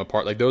are a game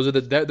apart. Like those are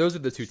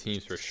the two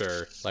teams for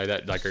sure. Like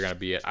that, like are gonna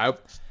be it.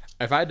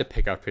 If I had to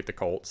pick, I'd pick the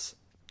Colts,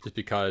 just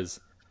because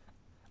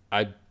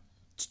I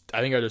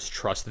think I just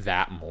trust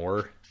that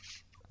more.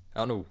 I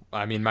don't know.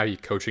 I mean, it might be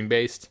coaching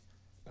based.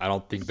 I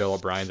don't think Bill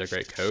O'Brien's a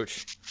great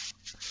coach.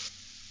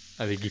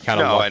 I think he kind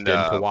of lucked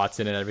into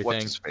Watson and everything.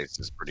 What's his face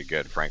is pretty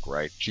good. Frank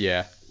Reich.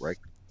 Yeah.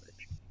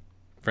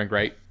 Frank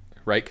Reich.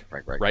 Reich.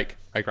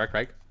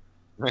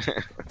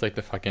 It's like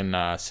the fucking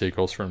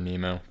sequels from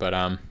Nemo. But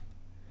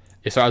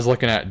yeah, so I was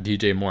looking at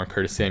DJ Moore and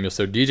Curtis Samuel.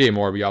 So DJ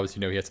Moore, we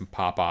obviously know he had some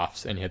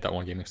pop-offs, and he had that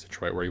one game against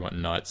Detroit where he went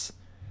nuts.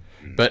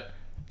 But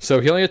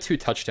so he only had 2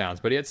 touchdowns,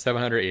 but he had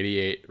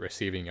 788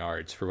 receiving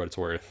yards for what it's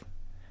worth.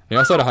 And he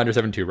also had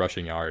 172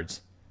 rushing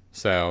yards.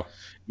 So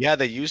yeah,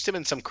 they used him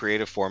in some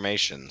creative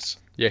formations.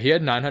 Yeah, he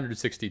had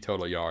 960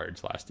 total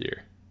yards last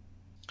year.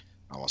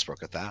 Almost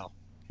broke 1,000.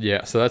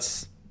 Yeah, so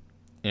that's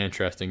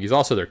interesting. He's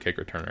also their kick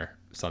returner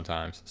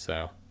sometimes.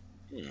 So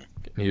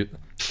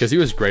because he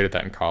was great at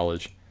that in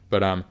college.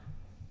 But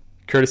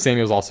Curtis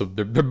Samuel's also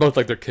they're both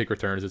like their kick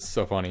returners. It's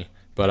so funny.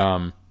 But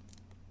I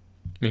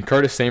mean,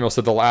 Curtis Samuel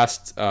said the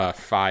last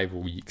 5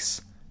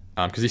 weeks,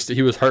 because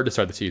he was hurt to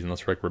start the season.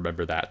 Let's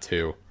remember that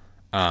too.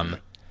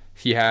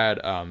 He had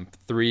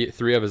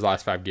three of his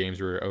last 5 games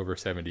were over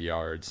 70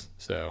 yards.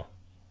 So,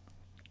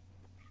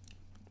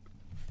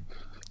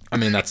 I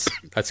mean, that's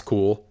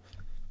cool.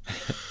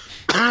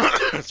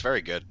 That's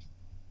very good.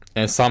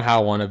 And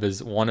somehow one of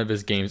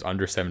his games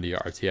under 70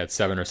 yards, he had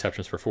 7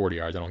 receptions for 40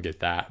 yards. I don't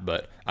get that,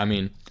 but I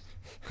mean,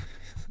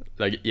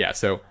 like, yeah.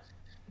 So I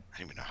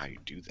don't even know how you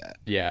do that.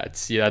 Yeah,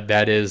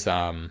 that is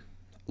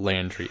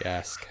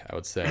Landry-esque, I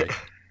would say.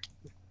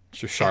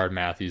 Rashard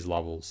Matthews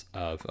levels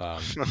of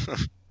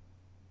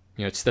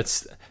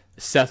that's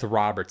Seth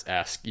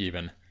Roberts-esque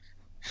even.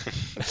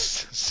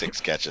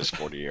 6 catches,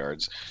 40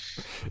 yards.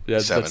 Yeah,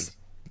 7.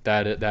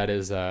 That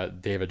is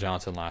David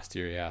Johnson last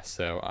year. Yeah,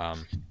 so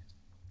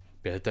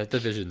yeah, that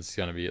division's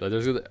gonna be like,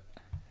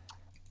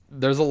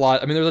 there's a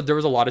lot. I mean, there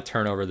was a lot of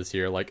turnover this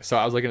year. Like, so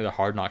I was looking at the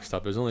Hard Knocks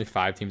stuff. There's only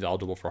 5 teams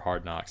eligible for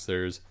Hard Knocks.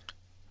 There's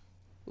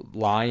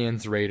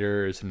Lions,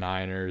 Raiders,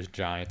 Niners,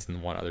 Giants,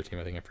 and one other team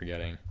I think I'm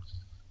forgetting.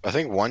 I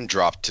think 1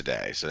 dropped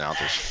today, so now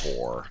there's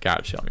 4.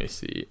 Gotcha. Let me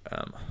see.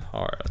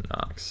 Hard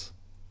Knocks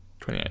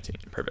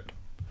 2019. Perfect.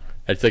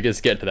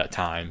 It's getting to that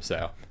time,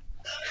 so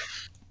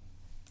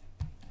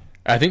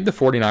I think the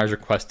 49ers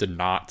requested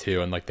not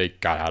to, and like they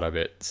got out of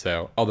it.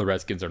 So the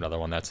Redskins are another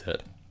one. That's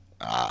it.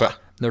 But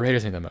the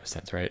Raiders make the most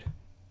sense, right?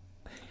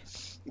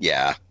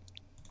 Yeah.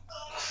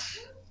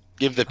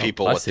 Give the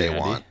people what they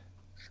want.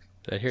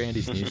 Did I hear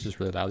Andy sneeze just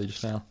really loudly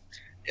just now?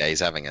 Yeah,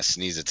 he's having a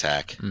sneeze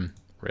attack.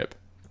 Rip.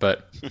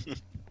 But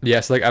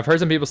yes, like I've heard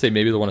some people say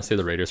maybe they'll want to say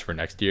the Raiders for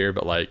next year,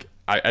 but like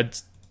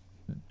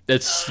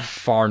it's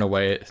far and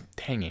away.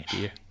 Dang,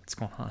 Andy, what's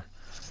going on?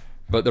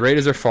 But the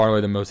Raiders are far and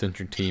away the most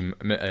interesting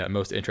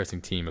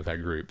team of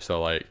that group.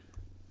 So like,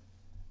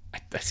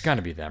 it's got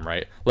to be them,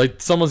 right?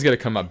 Like someone's gonna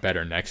come up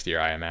better next year,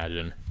 I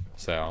imagine.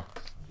 So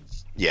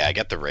yeah, I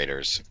get the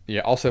Raiders.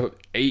 Yeah. Also,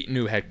 8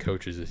 new head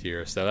coaches this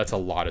year, so that's a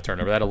lot of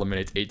turnover. That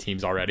eliminates 8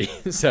 teams already.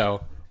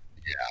 So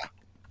yeah.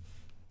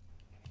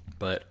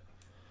 But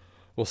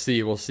we'll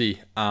see.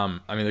 I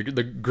mean,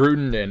 the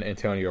Gruden and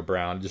Antonio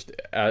Brown just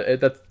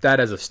that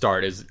as a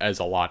start is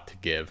a lot to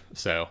give.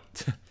 So.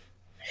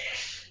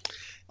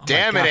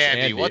 Damn it,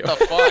 Andy! What the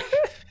fuck?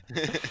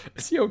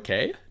 Is he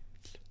okay?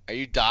 Are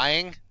you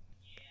dying?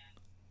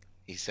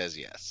 He says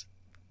yes.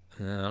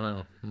 I don't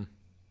know.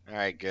 All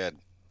right, good.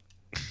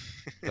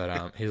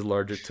 But he's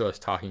allergic to us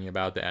talking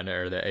about the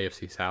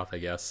AFC South, I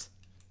guess.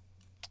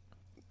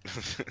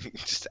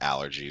 Just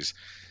allergies.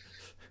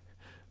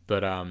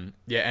 But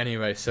yeah.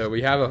 Anyway, so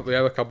we have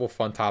a couple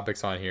fun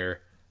topics on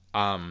here.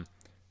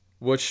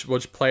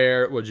 Which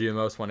player would you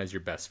most want as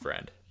your best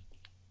friend?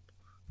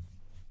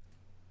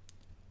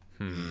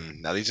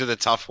 Now these are the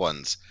tough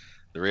ones.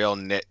 The real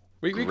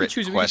we could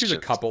choose a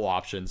couple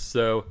options.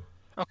 So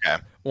okay,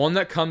 one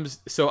that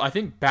comes. So I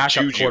think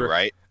backup Juju,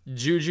 right?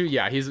 Juju,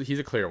 yeah, he's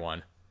a clear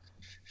one.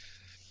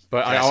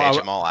 But can I say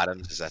Jamal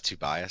Adams? Is that too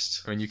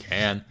biased? I mean, you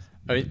can.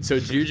 I mean,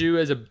 so Juju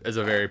is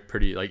a very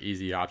pretty like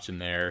easy option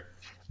there.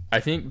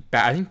 I think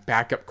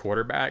backup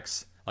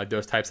quarterbacks, like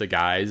those types of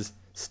guys,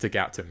 stick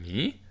out to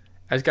me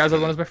as guys I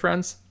want as my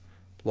friends.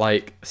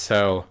 Like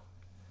so,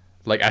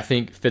 like I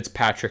think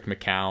Fitzpatrick,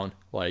 McCown,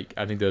 like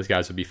I think those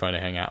guys would be fun to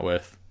hang out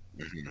with.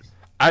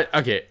 I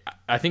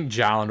think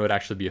Jalen would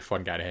actually be a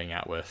fun guy to hang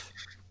out with.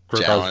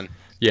 Jalen,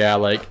 yeah,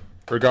 like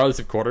regardless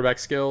of quarterback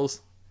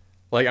skills.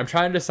 Like I'm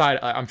trying to decide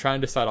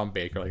on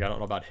Baker. Like I don't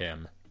know about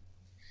him.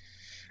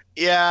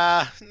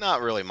 Yeah,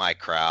 not really my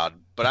crowd,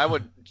 but I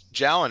would.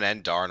 Jalen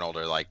and Darnold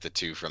are like the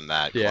 2 from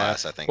that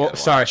class. I think. Well,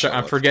 sorry,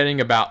 I'm forgetting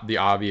about the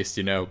obvious.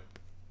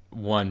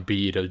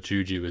 1B to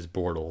Juju is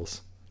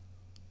Bortles.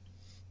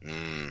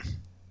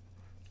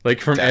 Like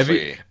from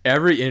Definitely.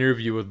 every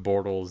interview with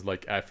Bortles,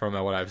 like from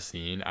what I've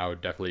seen, I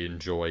would definitely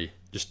enjoy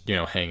just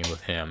hanging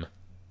with him.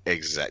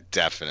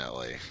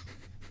 Definitely.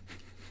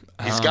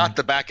 He's got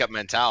the backup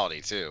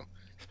mentality too.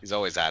 He's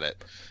always at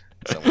it.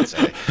 Some would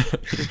say.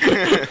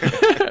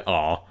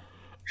 Aw.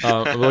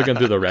 I'm looking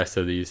through the rest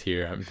of these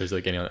here. If there's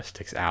like anyone that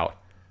sticks out.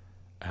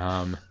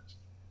 Yeah,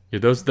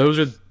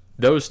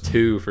 those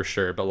two for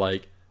sure. But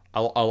like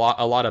a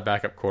lot of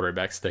backup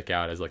quarterbacks stick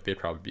out as like they'd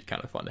probably be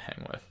kind of fun to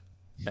hang with.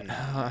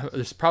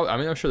 There's probably, I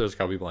mean, I'm sure there's a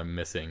couple people I'm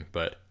missing,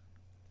 but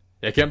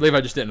I can't believe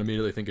I just didn't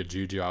immediately think of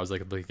Juju. I was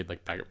like looking at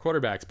like backup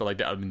quarterbacks, but like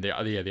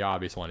the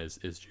obvious one is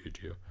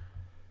Juju.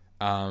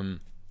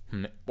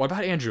 What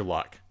about Andrew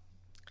Luck?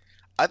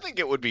 I think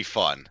it would be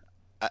fun.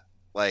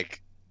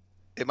 Like,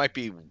 it might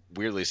be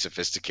weirdly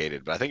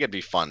sophisticated, but I think it'd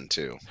be fun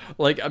too.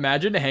 Like,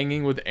 imagine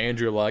hanging with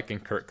Andrew Luck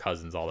and Kirk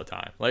Cousins all the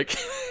time. Like,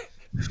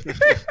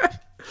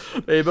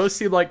 they both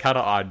seem like kind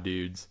of odd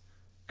dudes.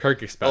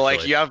 Kirk especially. Well,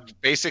 like you have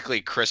basically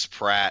Chris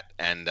Pratt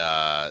and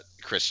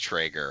Chris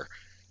Traeger.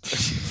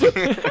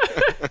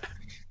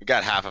 You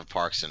got half of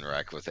Parks and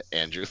Rec with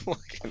Andrew Luck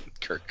and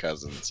Kirk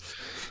Cousins.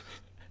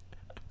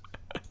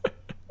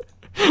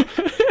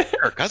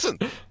 Kirk Cousins.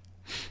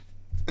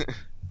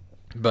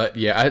 But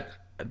yeah,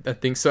 I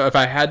think so. If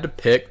I had to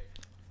pick,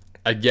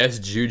 I guess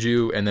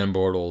Juju and then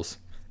Bortles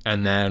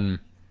and then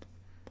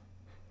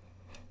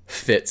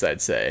Fitz. I'd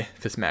say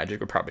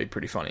Fitzmagic would probably be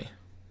pretty funny.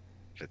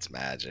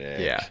 Fitzmagic.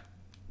 Yeah.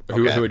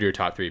 Okay. Who would your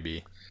top three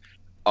be?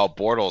 Oh,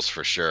 Bortles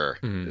for sure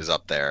is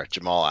up there.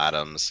 Jamal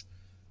Adams.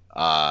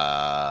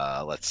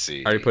 Let's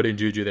see. Are you putting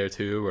Juju there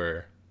too,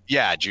 or?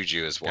 Yeah,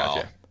 Juju as well,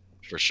 Gotcha.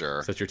 for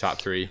sure. So that's your top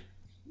three.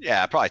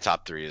 Yeah, probably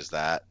top three is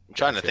that. I'm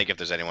trying to Gotcha. think if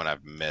there's anyone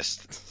I've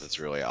missed that's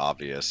really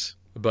obvious.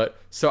 But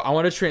so I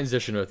want to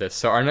transition with this.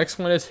 So our next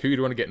one is who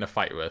you want to get in a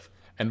fight with.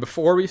 And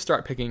before we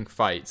start picking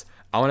fights,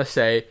 I want to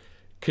say,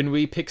 can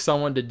we pick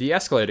someone to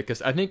de-escalate it?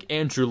 Because I think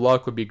Andrew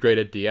Luck would be great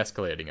at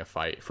de-escalating a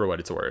fight for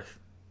what it's worth.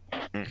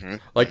 Mm-hmm.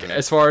 Like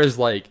as far as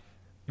like,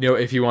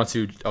 if he wants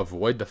to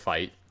avoid the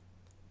fight,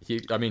 he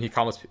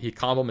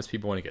compliments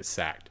people when he gets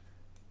sacked.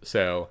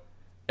 So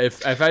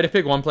if I had to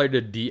pick one player to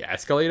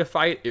de-escalate a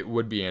fight, it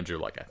would be Andrew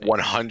Luck, I think.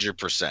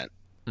 100%.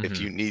 If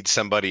you need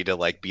somebody to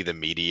like be the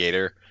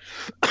mediator,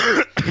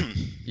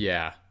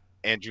 Yeah.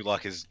 Andrew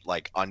Luck is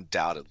like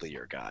undoubtedly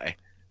your guy.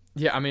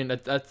 Yeah, I mean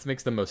that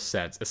makes the most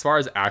sense. As far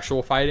as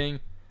actual fighting,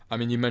 I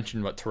mean you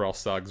mentioned Terrell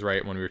Suggs,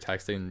 right, when we were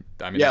texting.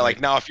 I mean, Yeah,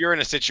 like now if you're in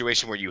a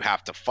situation where you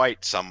have to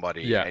fight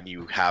somebody Yeah. and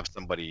you have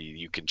somebody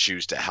you can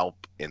choose to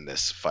help in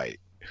this fight,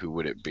 who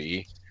would it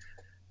be?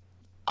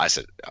 I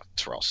said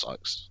Terrell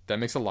Suggs. that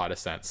makes a lot of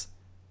sense.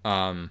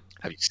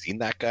 Have you seen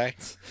that guy?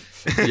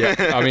 Yeah,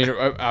 I mean,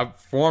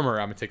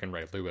 I'm taking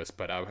Ray Lewis,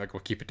 but we'll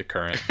keep it to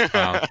current.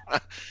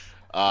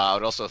 I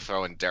would also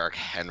throw in Derrick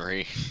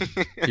Henry.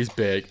 He's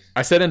big.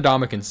 I said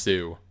Ndamukong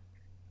Suh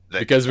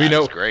because we That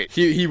know is great.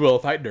 he will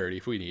fight dirty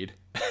if we need.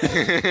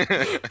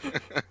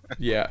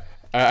 Yeah,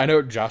 I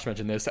know Josh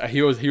mentioned this.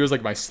 He was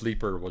like my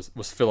sleeper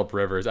was Phillip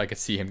Rivers. I could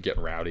see him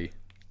getting rowdy.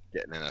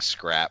 Getting in a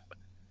scrap.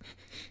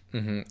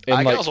 Mm-hmm.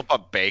 I can also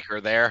put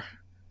Baker there.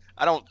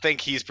 I don't think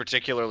he's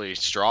particularly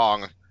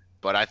strong,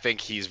 but I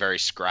think he's very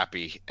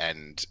scrappy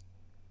and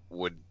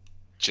would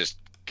just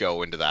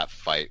go into that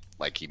fight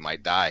like he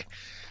might die.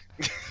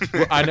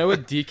 Well, I know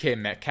with DK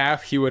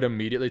Metcalf, he would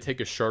immediately take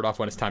his shirt off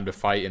when it's time to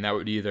fight, and that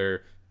would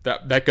either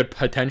that could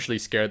potentially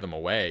scare them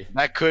away.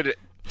 That could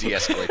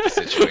de-escalate the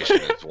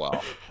situation as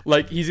well.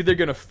 Like he's either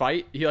gonna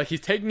fight, he's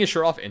taking his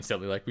shirt off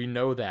instantly. Like we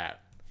know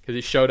that because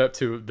he showed up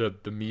to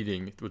the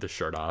meeting with his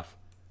shirt off.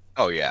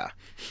 Oh yeah.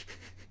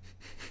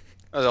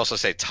 I would also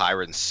say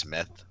Tyron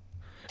Smith.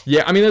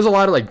 Yeah, I mean, there's a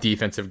lot of like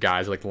defensive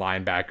guys, like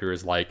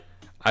linebackers. Like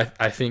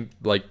I think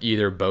like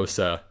either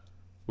Bosa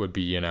would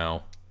be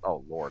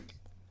Oh Lord.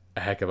 a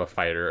heck of a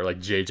fighter, or like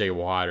JJ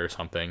Watt or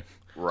something.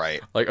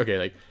 Right. Like okay,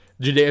 like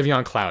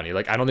Jadeveon Clowney.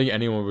 Like I don't think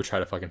anyone would try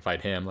to fucking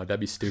fight him. Like that'd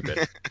be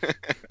stupid.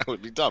 That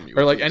would be dumb.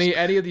 Or like any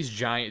of these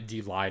giant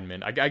D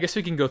linemen. I guess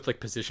we can go like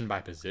position by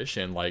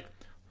position. Like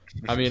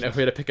I mean, if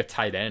we had to pick a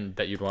tight end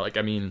that you'd want, like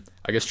I mean,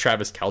 I guess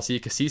Travis Kelce,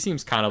 because he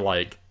seems kind of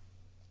like.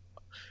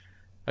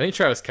 I think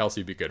Travis Kelce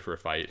would be good for a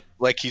fight.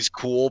 Like he's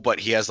cool, but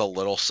he has a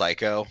little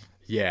psycho.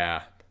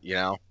 Yeah.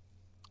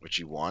 Which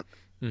you want.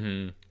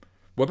 Mm-hmm.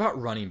 What about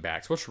running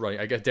backs? What's running?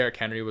 I guess Derrick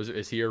Henry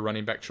is he a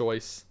running back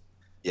choice?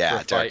 Yeah,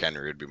 For a Derrick fight?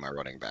 Henry would be my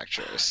running back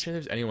I'm choice. sure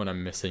there's anyone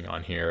I'm missing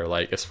on here.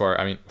 Like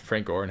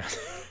Frank Gore.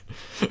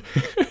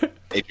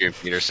 Adrian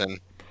Peterson.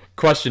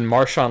 Question: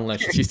 Marshawn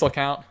Lynch, does he still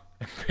count?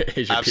 Adrian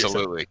Peterson.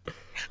 Absolutely.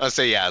 I'll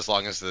say yeah, as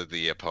long as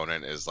the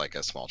opponent is like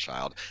a small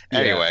child. Yeah.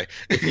 Anyway.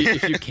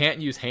 If you can't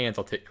use hands,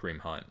 I'll take Kareem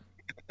Hunt.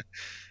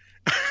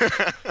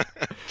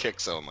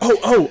 Kicks only.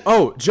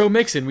 Oh, Joe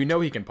Mixon. We know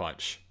he can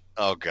punch.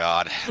 Oh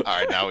God! All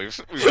right, now we've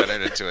run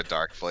into a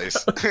dark place.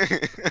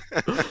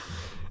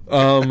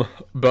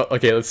 But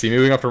okay, let's see.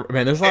 Moving up to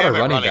there's a lot of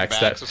running backs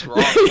that. What's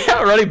wrong?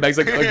 Yeah, running backs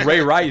like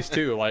Ray Rice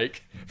too.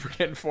 Like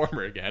forgetting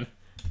former again.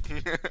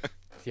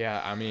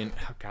 Yeah, I mean,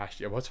 oh gosh,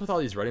 yeah. What's with all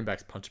these running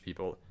backs punch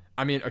people?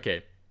 I mean,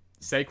 okay,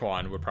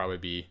 Saquon would probably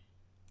be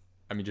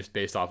I mean, just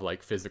based off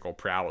like physical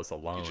prowess You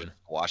alone. just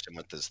wash him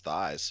with his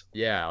thighs.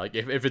 Yeah, like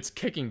if it's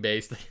kicking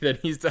based, then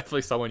he's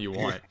definitely someone you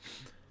want.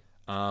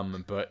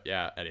 But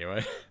yeah,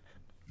 anyway.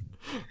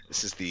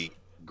 This is the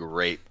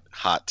great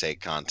hot take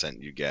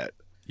content you get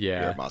here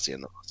Yeah. at Mossy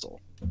and the Hustle.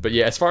 But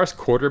yeah, as far as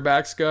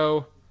quarterbacks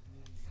go,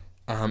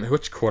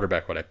 which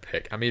quarterback would I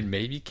pick? I mean,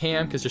 maybe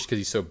Cam, because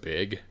he's so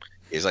big.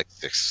 He's like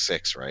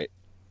 6'6", right?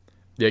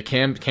 Yeah,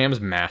 Cam's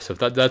massive.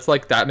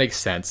 That makes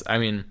sense. I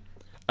mean,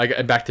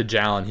 back to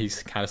Jalen,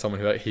 he's kind of someone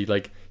who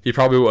he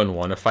probably wouldn't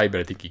want to fight,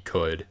 but I think he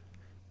could.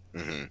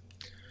 Mm-hmm.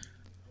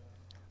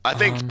 I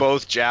think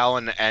both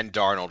Jalen and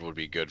Darnold would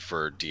be good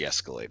for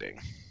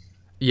de-escalating.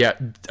 Yeah,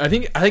 I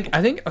think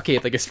okay,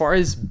 like as far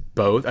as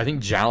both, I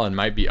think Jalen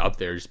might be up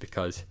there just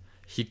because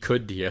he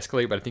could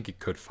de-escalate, but I think he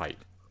could fight.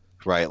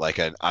 Right, like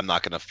I'm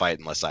not going to fight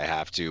unless I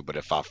have to, but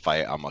if I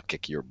fight, I'm going to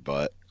kick your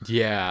butt.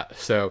 Yeah,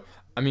 so,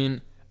 I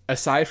mean,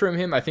 aside from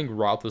him, I think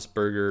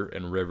Roethlisberger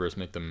and Rivers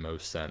make the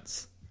most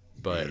sense.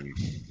 But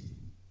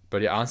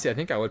yeah, honestly, I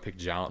think I would pick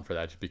Jalen for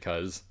that just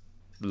because,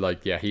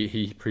 like, yeah,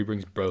 he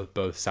brings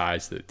both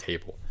sides to the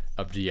table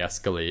of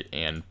de-escalate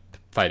and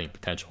fighting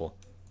potential.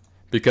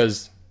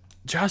 Because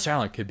Josh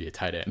Allen could be a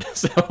tight end.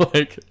 So,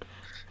 like...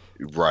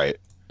 Right.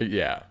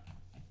 Yeah.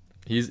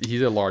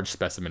 He's a large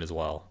specimen as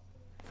well.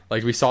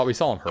 Like we saw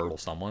him hurdle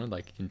someone.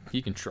 Like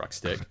he can truck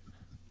stick.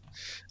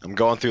 I'm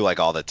going through like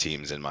all the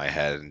teams in my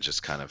head and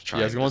just kind of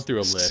trying. Yeah, I was going through a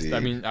list. See. I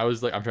mean, I'm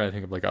trying to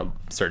think of like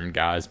certain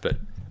guys, but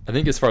I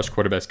think as far as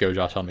quarterbacks go,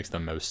 Josh Allen makes the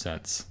most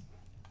sense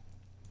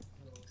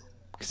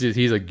because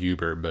he's a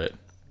goober, but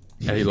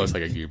yeah, he looks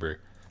like a goober.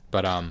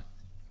 But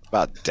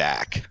about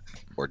Dak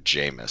or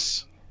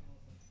Jameis.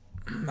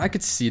 I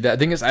could see that. The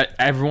thing is,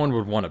 everyone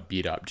would want to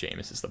beat up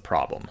Jameis. Is the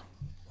problem?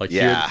 Like,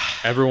 yeah,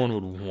 everyone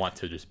would want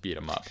to just beat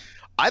him up.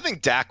 I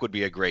think Dak would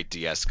be a great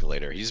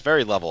de-escalator. He's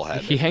very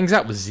level-headed. He hangs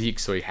out with Zeke,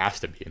 so he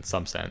has to be in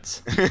some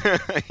sense.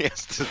 He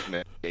has to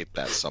mitigate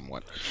that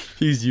somewhat.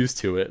 He's used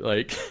to it.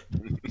 Like,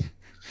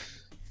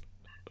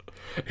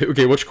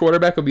 okay, which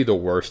quarterback would be the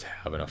worst to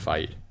have in a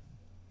fight?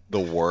 The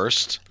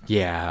worst?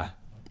 Yeah,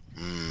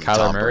 Kyler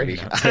Tom Murray.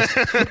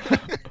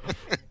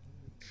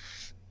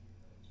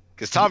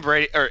 Because Tom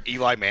Brady or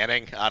Eli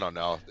Manning, I don't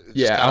know.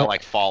 Yeah, kind of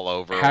like fall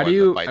over how when do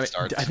you? the fight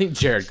starts. I think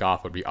Jared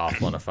Goff would be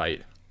awful in a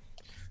fight.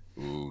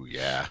 Ooh,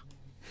 yeah.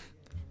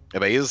 Yeah,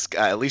 but he's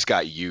at least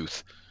got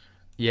youth.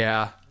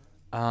 Yeah.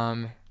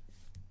 Let's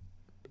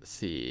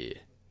see.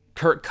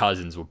 Kirk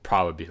Cousins would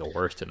probably be the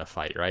worst in a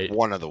fight, right?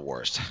 One of the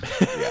worst.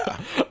 Yeah.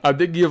 I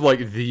think you have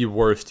like the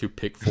worst to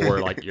pick for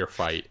like your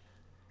fight.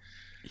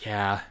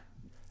 Yeah.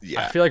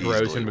 Yeah. I feel like easily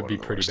Rosen would one be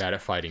of the pretty worst. bad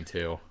at fighting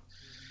too.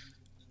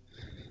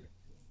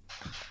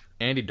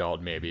 Andy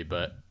Dalton maybe,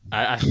 but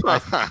I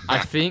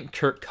think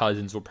Kirk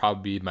Cousins will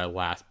probably be my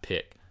last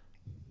pick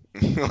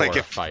for Like a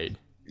if fight.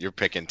 you're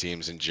picking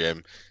teams in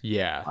gym,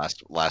 Yeah.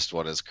 last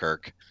one is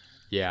Kirk.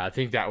 Yeah, I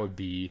think that would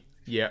be.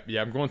 Yeah.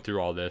 I'm going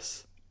through all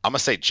this. I'm gonna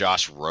say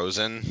Josh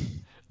Rosen.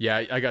 Yeah,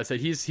 like I gotta say,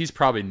 he's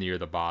probably near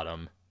the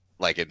bottom.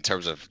 Like in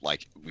terms of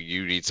like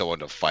you need someone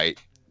to fight.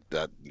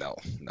 No.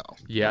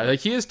 Yeah,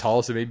 like he is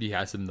tall, so maybe he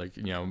has some like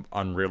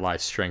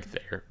unrealized strength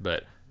there.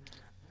 But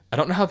I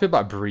don't know how I feel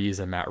about Breeze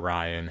and Matt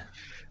Ryan.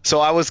 So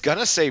I was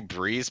gonna say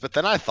Breeze, but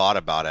then I thought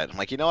about it. I'm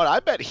like, you know what? I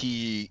bet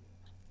he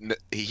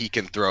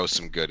can throw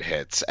some good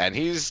hits, and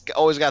he's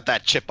always got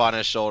that chip on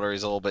his shoulder.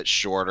 He's a little bit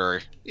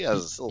shorter. He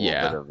has a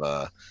little bit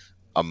of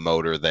a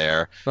motor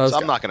there. So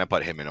I'm not gonna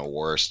put him in a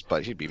worst,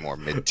 but he'd be more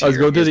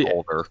mid-tier. He's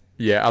older.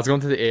 Yeah, I was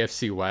going to the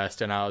AFC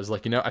West, and I was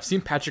like, I've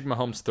seen Patrick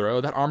Mahomes throw.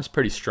 That arm's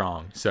pretty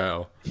strong.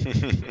 So,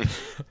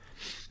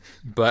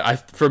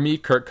 but for me,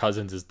 Kirk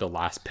Cousins is the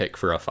last pick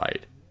for a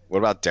fight. What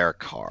about Derek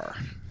Carr?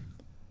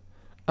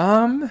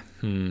 I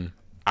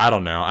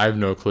don't know. I have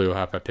no clue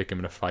how if I pick him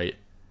in a fight.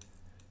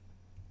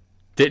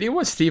 Didn't he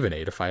want Stephen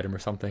A to fight him or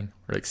something?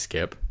 Or like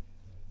Skip?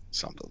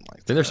 Something like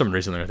that. Then there's some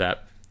reason with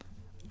that.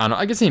 I don't know.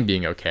 I can see him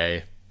being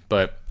okay.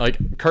 But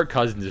like Kirk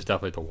Cousins is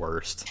definitely the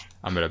worst.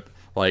 I'm trying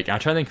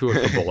to think who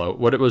would put below.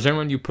 Was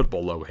anyone you put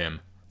below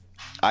him?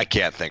 I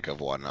can't think of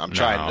one. I'm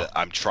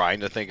trying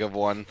to think of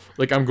one.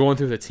 Like I'm going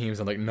through the teams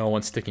and like no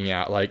one's sticking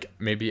out. Like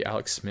maybe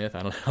Alex Smith,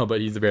 I don't know, but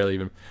he's barely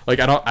even like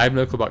I have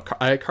no clue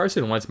about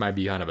Carson Wentz might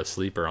be kind of a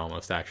sleeper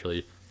almost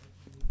actually.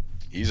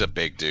 He's a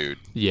big dude.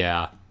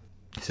 Yeah.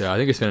 So I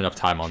think I spent enough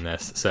time on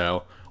this.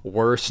 So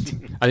worst,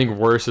 I think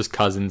worst is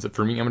Cousins.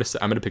 For me, I'm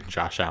gonna pick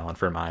Josh Allen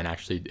for mine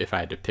actually. If I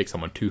had to pick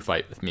someone to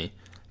fight with me,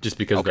 just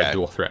because of that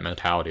dual threat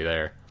mentality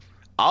there.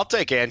 I'll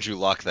take Andrew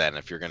Luck then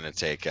if you're gonna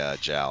take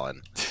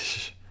Jalen.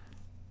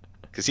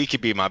 Because he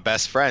could be my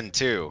best friend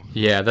too.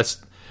 Yeah,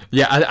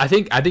 I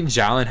think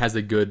Jalen has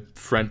a good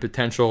friend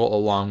potential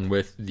along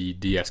with the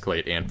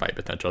de-escalate and fight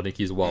potential. I think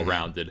he's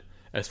well-rounded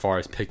as far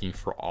as picking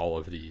for all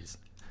of these.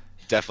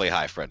 Definitely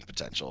high friend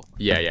potential.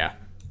 Yeah.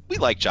 We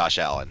like Josh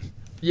Allen.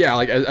 Yeah,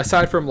 like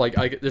aside from like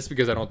just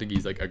because I don't think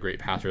he's like a great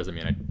passer doesn't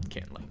mean I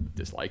can't like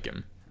dislike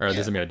him. Or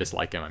doesn't mean I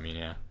dislike him. I mean,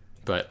 yeah,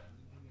 but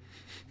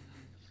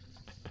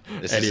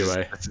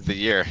Anyway, this is the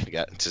year you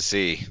got to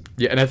see.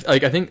 yeah, and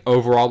I think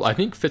overall, I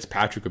think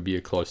Fitzpatrick would be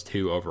a close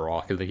 2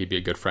 overall because I think he'd be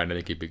a good friend.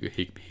 I think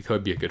he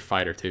could be a good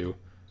fighter too.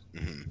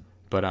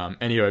 But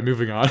anyway,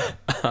 moving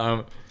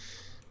on.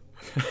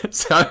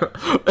 So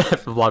I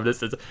love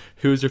this. It's,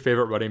 who's your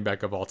favorite running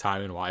back of all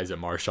time, and why is it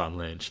Marshawn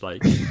Lynch?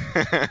 Like,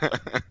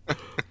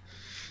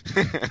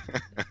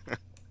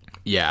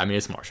 yeah, I mean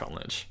it's Marshawn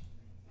Lynch.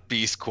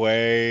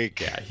 Beastquake.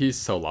 Yeah, he's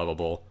so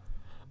lovable.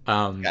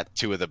 Got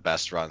 2 of the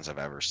best runs I've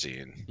ever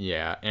seen.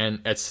 Yeah,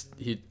 and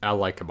I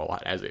like him a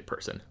lot as a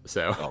person.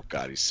 So Oh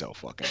god, he's so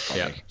fucking funny.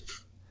 yeah.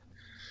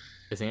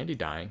 Is Andy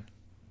dying?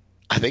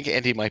 I think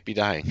Andy might be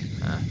dying.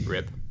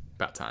 Rip.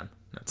 About time.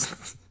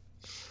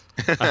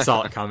 I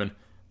saw it coming.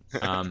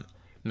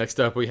 Next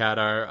up, we had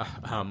our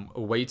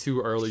way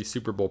too early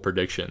Super Bowl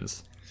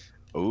predictions.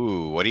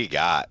 Ooh, what do you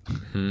got?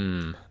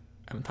 I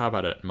haven't thought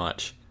about it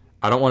much.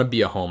 I don't want to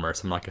be a homer,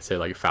 so I'm not gonna say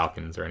like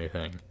Falcons or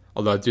anything.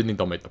 Although I do think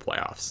they'll make the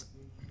playoffs.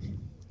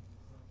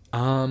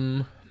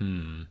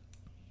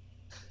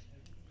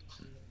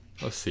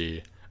 Let's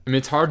see. I mean,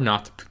 it's hard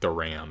not to pick the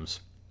Rams.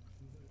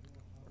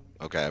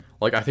 Okay.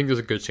 Like, I think there's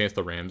a good chance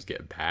the Rams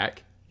get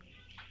back.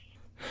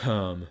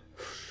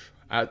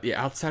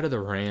 Outside of the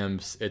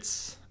Rams,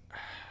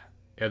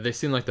 they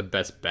seem like the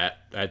best bet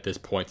at this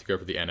point to go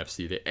for the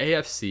NFC. The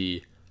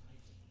AFC,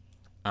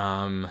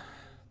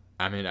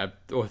 I mean,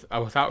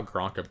 without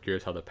Gronk, I'm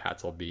curious how the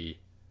Pats will be,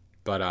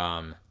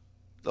 but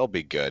They'll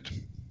be good.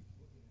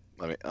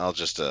 I'll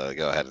just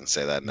go ahead and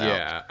say that now.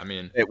 yeah, I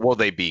mean, Will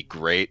they be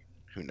great?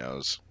 Who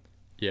knows?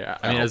 yeah,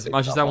 I mean, as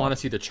much as I want to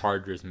see the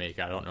Chargers make,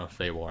 I don't know if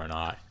they will or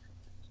not.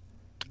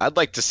 I'd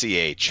like to see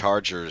a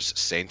Chargers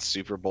Saints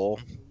Super Bowl.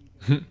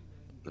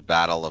 The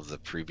battle of the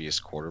previous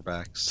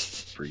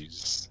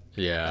quarterbacks.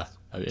 Yeah,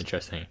 that'd be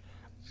interesting.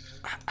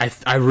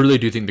 I really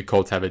do think the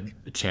Colts have a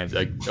chance,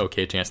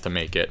 okay chance to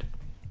make it.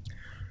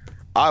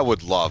 I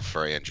would love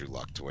for Andrew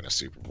Luck to win a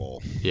Super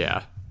Bowl.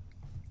 Yeah.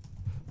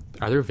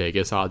 Are there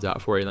Vegas odds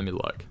out for you? Let me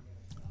look.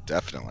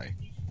 Definitely.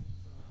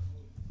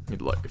 Let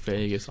me look.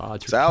 Vegas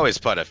odds. So I always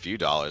put a few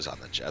dollars on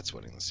the Jets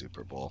winning the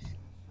Super Bowl.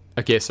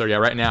 Okay, so yeah,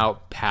 right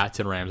now Pats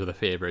and Rams are the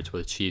favorites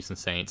with Chiefs and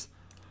Saints.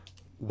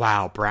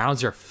 Wow,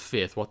 Browns are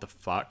 5th. What the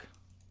fuck?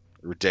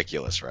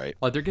 Ridiculous, right?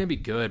 Like, they're gonna be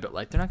good, but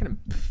like they're not gonna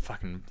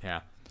fucking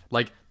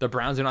Like, the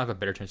Browns don't have a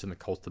better chance than the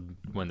Colts to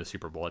win the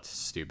Super Bowl. It's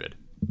stupid.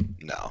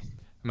 No.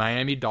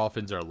 Miami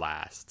Dolphins are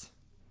last.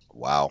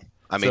 Wow.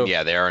 I mean,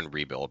 yeah, they are in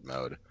rebuild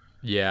mode.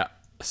 Yeah.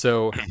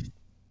 So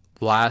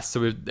last,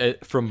 so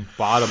from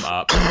bottom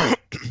up.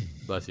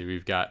 Let's see.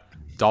 We've got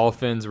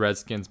Dolphins,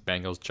 Redskins,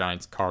 Bengals,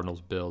 Giants, Cardinals,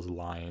 Bills,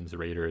 Lions,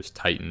 Raiders,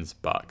 Titans,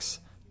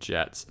 Bucks,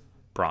 Jets,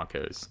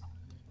 Broncos.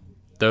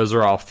 Those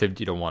are all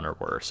 50-1 or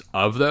worse.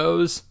 Of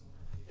those,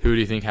 who do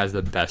you think has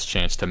the best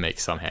chance to make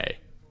some hay?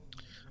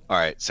 All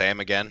right, say them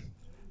again.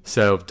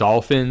 So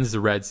Dolphins,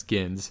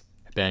 Redskins,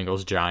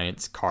 Bengals,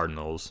 Giants,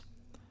 Cardinals,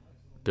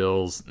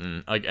 Bills,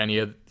 like any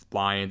of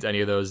Lions, any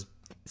of those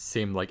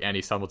seem like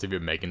any semblance of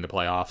even making the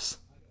playoffs.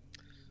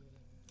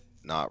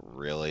 Not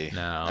really.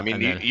 No. I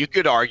mean, you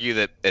could argue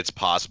that it's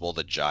possible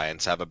the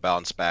Giants have a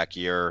bounce back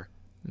year.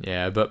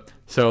 Yeah, but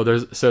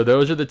those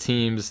are the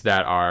teams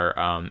that are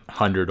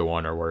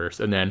 100-1 or worse,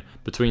 and then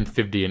between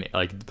 50 and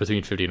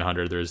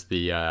 100, there's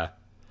the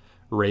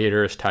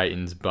Raiders,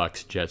 Titans,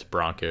 Bucks, Jets,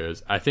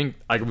 Broncos. I think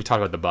like we talked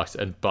about the Bucks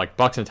and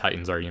Bucks and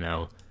Titans are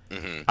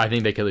I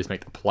think they could at least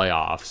make the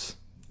playoffs.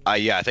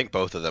 Yeah, I think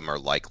both of them are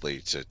likely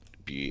to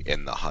be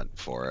in the hunt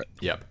for it.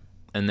 Yep,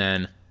 and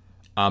then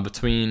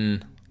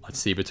between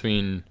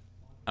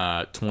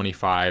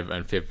 25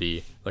 and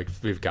 50, like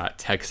we've got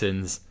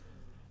Texans,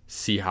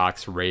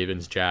 Seahawks,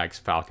 Ravens, Jags,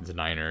 Falcons, and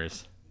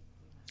Niners.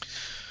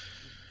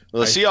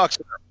 Well, the Seahawks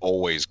are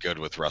always good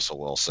with Russell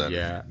Wilson.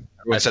 Yeah.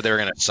 I said they were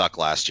going to suck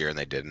last year, and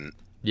they didn't.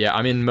 Yeah,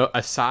 I mean,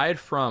 aside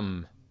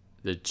from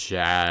the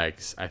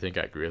Jags, I think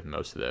I agree with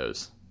most of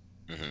those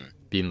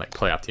being like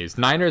playoff teams.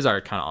 Niners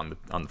are kind of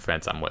on the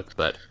fence I'm with,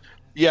 but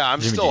yeah, I'm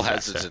Jimmy still G's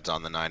hesitant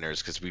on the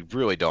Niners because we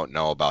really don't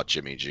know about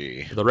Jimmy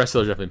G. The rest of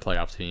those are definitely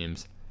playoff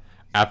teams.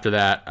 After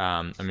that,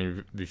 I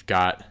mean, we've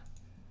got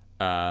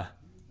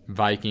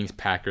Vikings,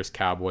 Packers,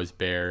 Cowboys,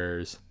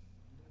 Bears,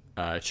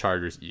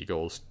 Chargers,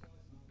 Eagles.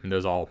 And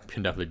those all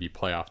can definitely be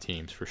playoff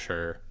teams for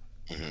sure.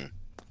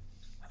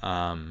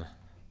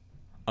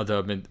 Although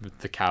I mean, with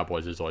the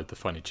Cowboys, there's always the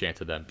funny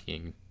chance of them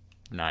being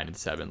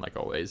 9-7, like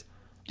always.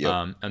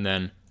 Yep. And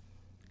then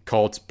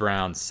Colts,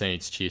 Browns,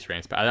 Saints, Chiefs,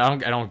 Rams. But I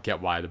don't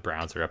get why the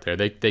Browns are up there.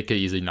 They could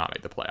easily not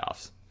make the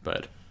playoffs,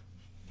 but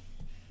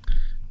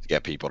to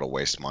get people to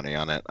waste money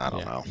on it, I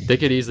don't know. They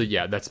could easily,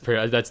 that's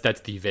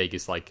the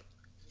Vegas like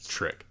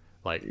trick.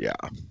 Like, yeah,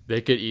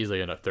 they could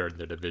easily end up third in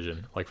the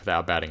division, like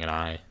without batting an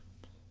eye.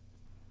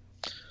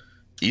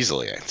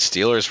 Easily.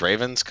 Steelers,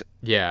 Ravens.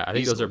 Yeah, I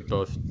think those are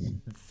both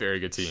very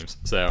good teams.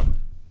 So,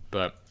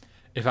 but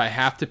if I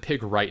have to pick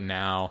right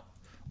now,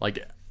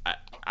 like,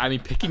 I mean,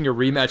 picking a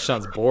rematch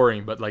sounds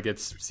boring, but like it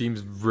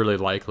seems really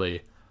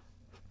likely.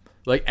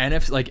 Like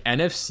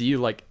NFC,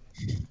 like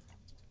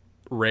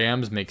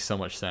Rams make so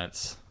much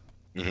sense.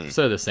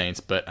 So the Saints,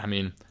 but I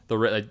mean,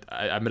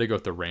 I'm gonna go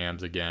with the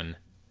Rams again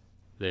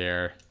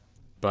there,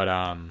 but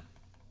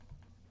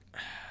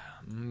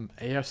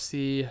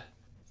AFC.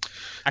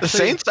 The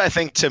Saints, I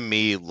think, to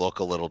me, look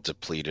a little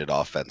depleted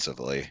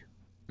offensively.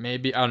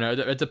 Maybe, I don't know.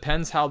 It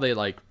depends how they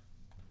like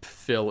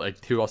feel,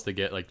 like who else they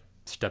get like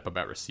step up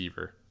at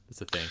receiver. That's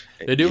the thing.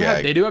 They do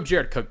have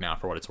Jared Cook now,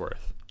 for what it's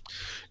worth.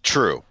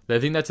 True. I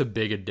think that's a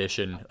big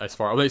addition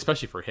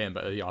especially for him,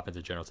 but the offense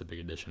in general is a big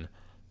addition.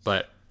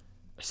 But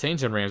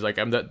Saints and Rams, like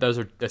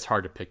that's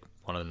hard to pick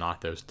one of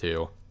not those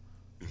two.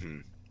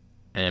 And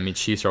I mean,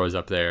 Chiefs are always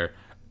up there.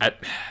 I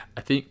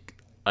think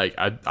like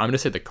I'm gonna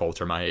say the Colts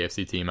are my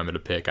AFC team. I'm gonna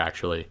pick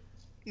actually.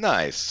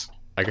 Nice.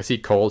 I can see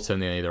Colts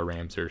and then either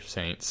Rams or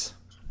Saints.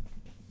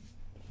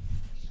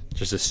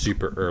 Just a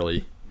super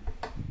early.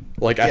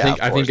 Like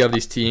I think of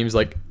these teams,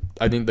 like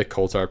I think the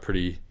Colts are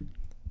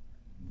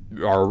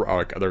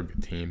like other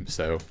good teams.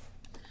 So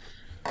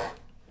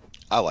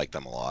I like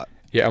them a lot.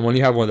 Yeah, and when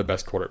you have one of the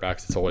best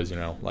quarterbacks, it's always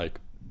like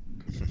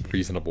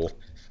reasonable.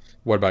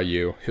 What about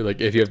you? Like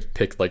if you have to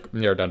pick like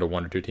narrow down to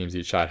one or two teams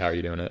each shot, how are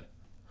you doing it?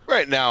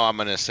 Right now, I'm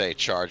gonna say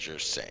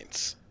Chargers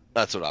Saints.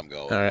 That's what I'm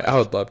going. All right, I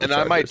would love to. And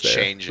I might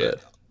change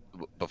it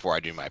before I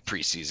do my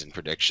preseason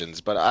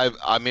predictions. But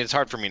I mean, it's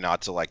hard for me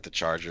not to like the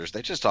Chargers.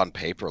 They just on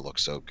paper look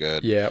so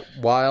good. Yeah,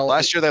 while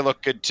last year they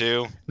looked good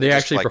too. They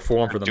actually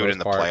performed for the most part. Do it in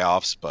the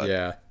playoffs, but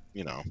yeah,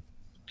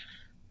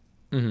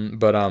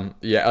 But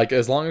yeah, like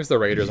as long as the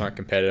Raiders aren't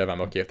competitive,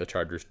 I'm okay with the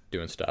Chargers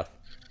doing stuff.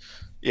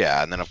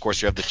 Yeah, and then of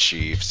course you have the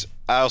Chiefs.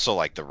 I also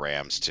like the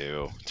Rams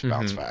too to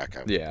bounce back.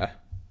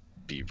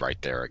 Be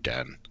right there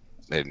again.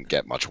 They didn't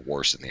get much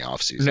worse in the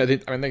offseason. No,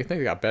 I think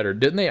they got better.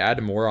 Didn't they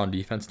add more on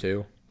defense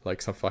too?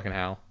 Like some fucking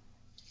how?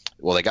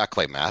 Well, they got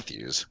Clay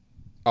Matthews.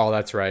 Oh,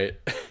 that's right.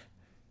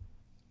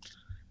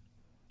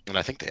 And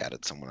I think they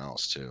added someone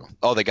else too.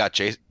 Oh, they got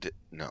Jason.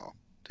 No,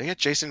 they got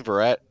Jason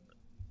Verrett.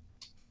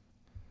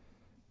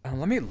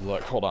 Let me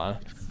look. Hold on.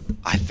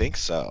 I think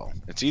so.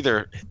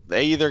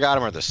 They either got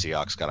him or the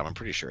Seahawks got him. I'm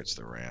pretty sure it's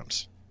the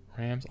Rams.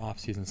 Rams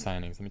offseason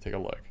signings. Let me take a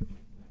look.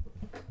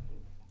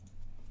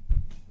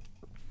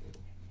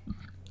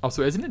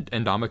 Also, isn't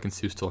Ndamukong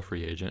Suh still a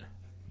free agent?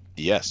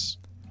 Yes.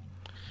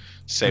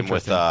 Same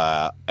with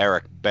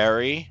Eric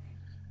Berry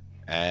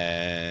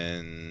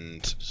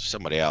and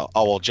somebody else.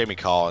 Oh, well, Jamie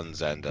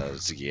Collins and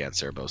Ziggy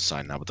Ansah are both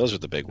signed now, but those are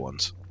the big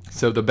ones.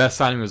 So the best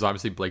signing was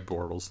obviously Blake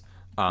Bortles.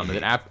 And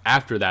then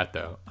after that,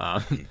 though,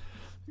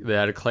 they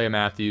had a Clay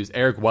Matthews,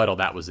 Eric Weddle.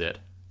 That was it.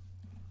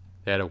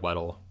 They had a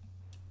Weddle,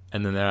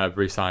 and then they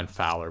re-signed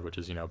Fowler, which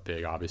is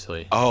big,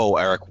 obviously. Oh,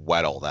 Eric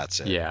Weddle. That's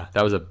it. Yeah,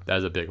 that was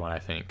a big one, I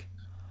think.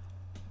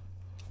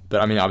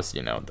 But I mean, obviously,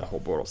 the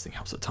whole Bortles thing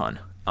helps a ton.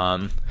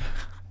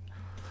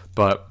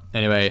 But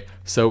anyway,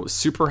 so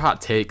super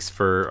hot takes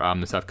for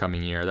this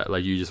upcoming year that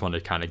like you just wanted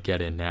to kind of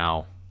get in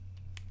now.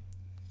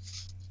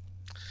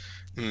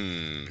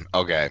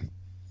 Okay.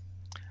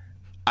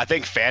 I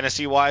think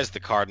fantasy-wise, the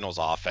Cardinals'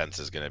 offense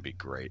is going to be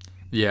great.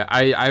 Yeah,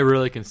 I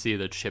really can see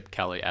the Chip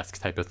Kelly-esque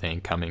type of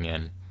thing coming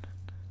in.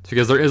 It's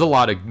because there is a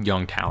lot of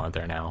young talent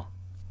there now.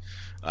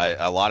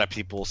 A lot of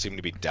people seem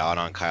to be down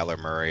on Kyler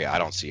Murray. I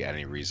don't see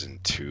any reason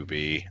to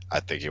be. I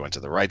think he went to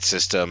the right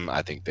system.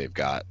 I think they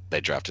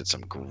drafted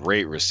some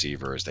great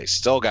receivers. They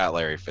still got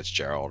Larry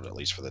Fitzgerald, at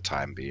least for the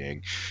time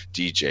being.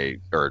 DJ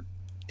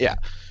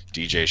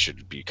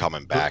should be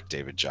coming back.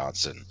 David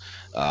Johnson.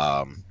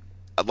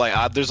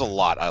 There's a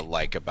lot I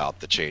like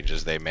about the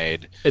changes they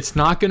made. It's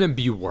not going to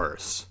be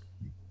worse.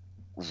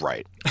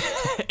 Right.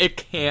 It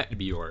can't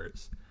be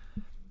worse.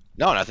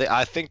 No, and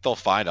I think they'll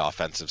find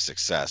offensive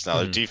success. Now,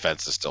 their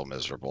defense is still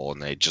miserable,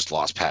 and they just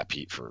lost Pat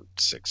Pete for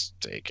 6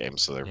 to 8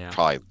 games, so they're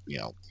probably,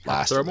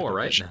 last. There are more,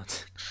 right?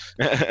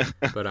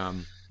 But,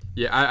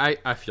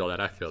 I feel that.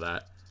 I feel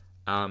that.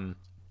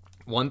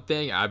 One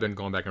thing I've been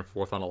going back and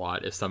forth on a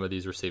lot is some of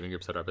these receiving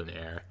groups that are up in the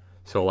air.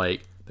 So,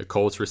 like, the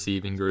Colts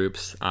receiving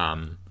groups,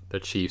 the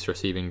Chiefs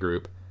receiving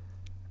group,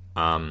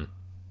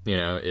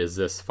 is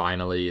this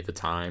finally the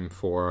time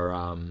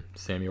for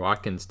Sammy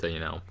Watkins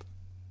to,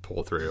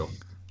 pull through?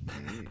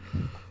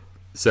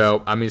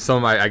 So, I mean, some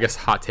of my, I guess,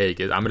 hot take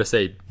is I'm gonna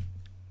say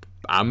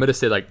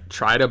like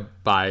try to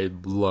buy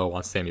low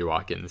on Sammy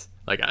Watkins.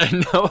 Like I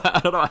don't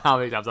know how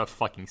many times I've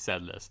fucking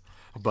said this,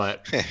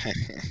 but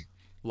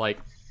like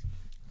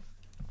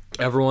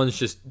everyone's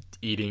just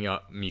eating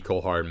up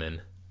Mecole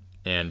Hardman,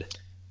 and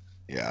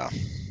yeah.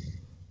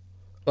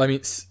 I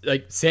mean,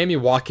 like Sammy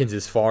Watkins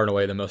is far and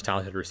away the most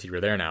talented receiver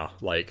there now.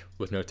 Like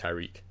with no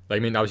Tyreek. Like, I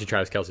mean, obviously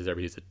Travis Kelce's there,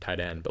 but he's a tight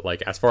end. But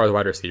like as far as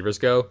wide receivers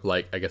go,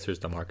 like I guess there's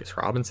Demarcus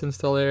Robinson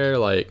still there.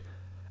 Like,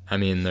 I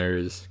mean,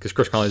 because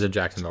Chris Conley's in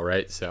Jacksonville,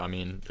 right? So I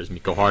mean, there's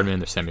Mecole Hardman,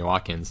 there's Sammy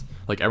Watkins.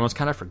 Like everyone's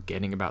kind of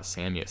forgetting about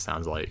Sammy. It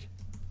sounds like.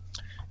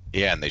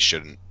 Yeah, and they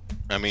shouldn't.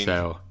 I mean,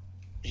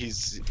 he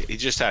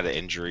just had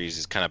injuries.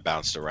 He's kind of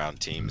bounced around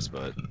teams,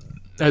 but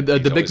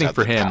the big thing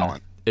for him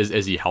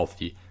is he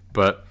healthy?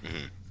 But.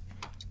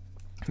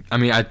 I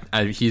mean,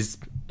 he's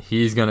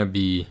gonna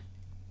be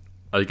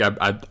like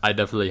I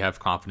definitely have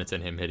confidence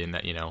in him hitting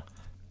that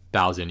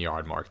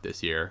 1,000-yard mark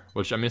this year,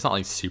 which, I mean, it's not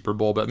like Super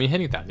Bowl, but I mean,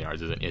 hitting 1,000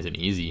 yards isn't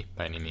easy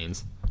by any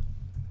means.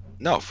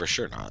 No, for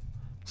sure not.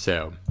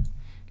 So,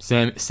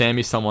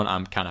 Sammy's someone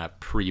I'm kind of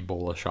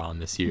pre-bullish on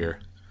this year.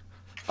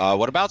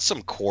 What about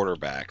some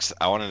quarterbacks?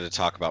 I wanted to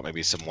talk about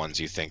maybe some ones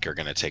you think are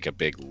going to take a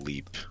big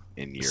leap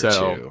in year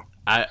two.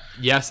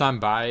 Yes, I'm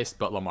biased,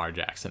 but Lamar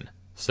Jackson.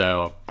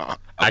 So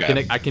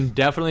okay. I can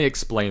definitely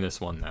explain this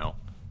one though.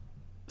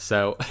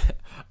 So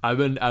I've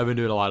been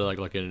doing a lot of like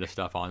looking into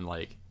stuff on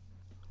like,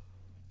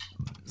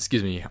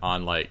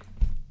 on like,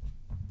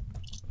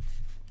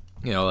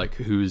 you know, like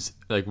who's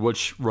like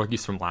which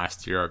rookies from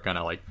last year are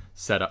gonna like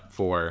set up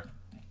for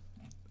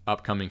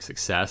upcoming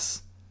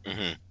success.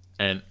 Mm-hmm.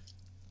 And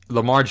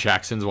Lamar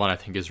Jackson's one I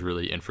think is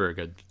really in for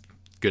a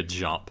good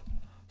jump.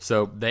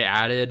 So they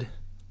added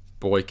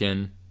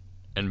Boykin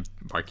and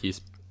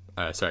Marquise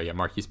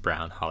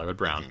Brown, Hollywood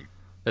Brown. Mm-hmm.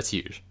 That's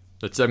huge.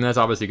 That's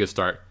obviously a good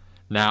start.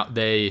 Now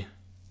they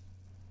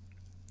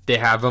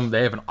have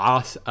an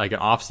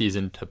off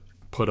season to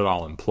put it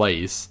all in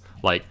place.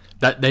 Like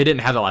that they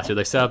didn't have that last year.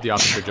 They set up the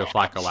offense for Joe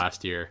Flacco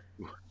last year,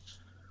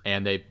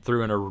 and they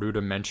threw in a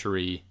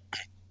rudimentary,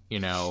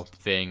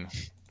 thing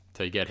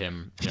to get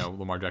him,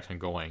 Lamar Jackson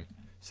going.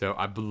 So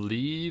I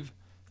believe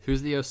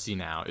who's the OC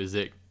now? Is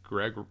it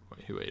Greg?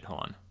 Wait,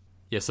 hold on.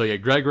 Yeah, so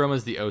Greg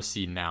Roman's the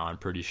OC now, I'm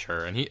pretty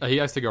sure, and he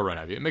has to go run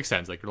heavy. It makes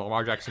sense. Like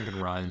Lamar Jackson can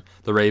run.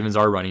 The Ravens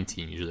are a running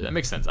team usually. That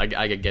makes sense. I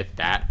get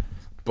that,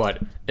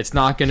 but it's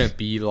not gonna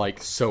be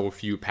like so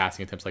few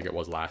passing attempts like it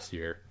was last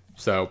year.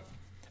 So,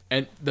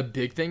 and the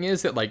big thing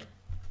is that like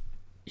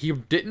he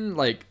didn't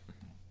like.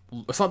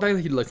 It's not like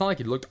he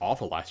looked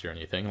awful last year or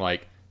anything.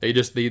 Like they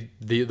just the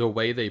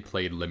way they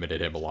played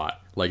limited him a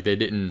lot. Like they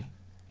didn't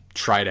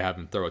try to have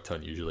him throw a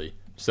ton usually.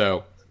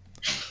 So.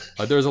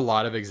 There's a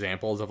lot of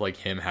examples of like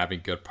him having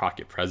good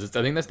pocket presence.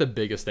 I think that's the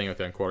biggest thing with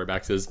young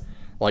quarterbacks is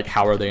like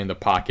how are they in the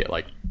pocket?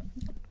 Like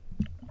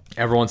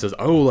everyone says,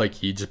 oh, like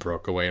he just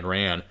broke away and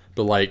ran,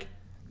 but like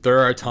there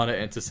are a ton of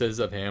instances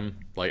of him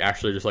like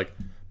actually just like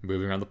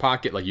moving around the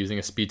pocket, like using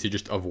his speed to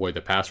just avoid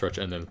the pass rush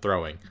and then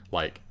throwing.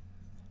 Like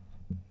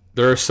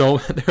there are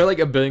like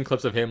a billion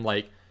clips of him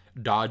like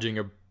dodging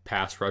a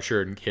pass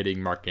rusher and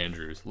hitting Mark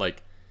Andrews.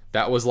 Like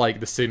that was like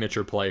the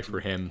signature play for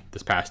him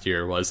this past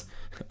year was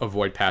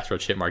avoid pass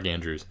rush, hit Mark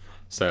Andrews.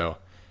 So,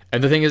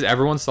 and the thing is,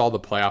 everyone saw the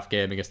playoff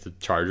game against the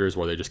Chargers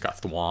where they just got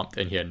swamped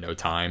and he had no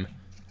time.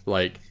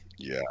 Like,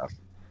 yeah,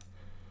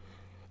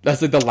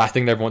 that's like the last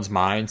thing in everyone's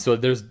mind. So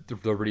there's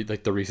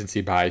the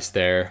recency bias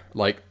there.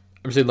 Like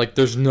I'm saying, like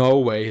there's no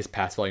way his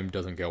pass volume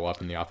doesn't go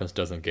up and the offense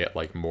doesn't get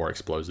like more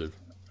explosive.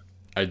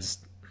 I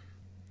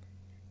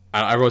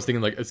was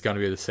thinking like it's gonna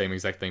be the same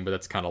exact thing, but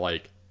that's kind of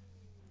like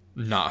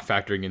not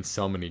factoring in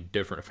so many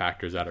different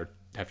factors that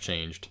have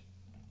changed.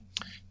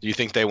 Do you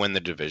think they win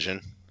the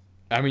division?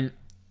 I mean,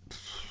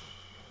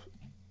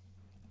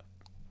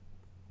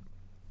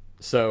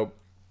 so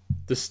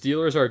the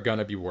Steelers are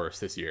gonna be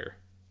worse this year.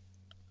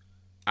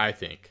 I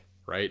think,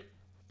 right?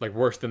 Like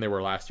worse than they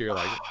were last year.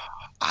 Like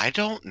I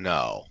don't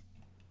know.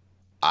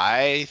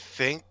 I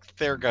think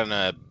they're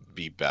gonna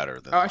be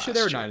better than. Actually,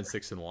 they were year.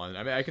 9-6-1.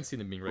 I mean, I can see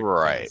them being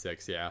right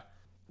 10-6. Yeah.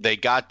 They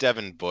got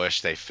Devin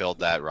Bush. They filled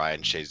that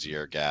Ryan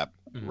Shazier gap.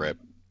 Mm-hmm. Rip.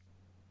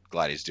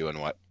 Glad he's doing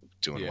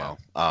Yeah.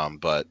 well.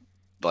 But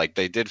like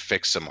they did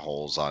fix some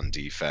holes on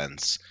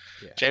defense.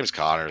 Yeah. James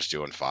Conner's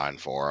doing fine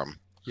for them.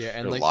 Yeah,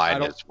 and their like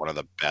line is one of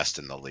the best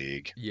in the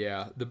league.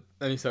 Yeah.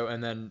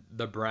 And then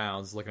the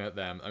Browns, looking at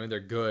them, I mean they're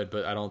good,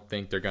 but I don't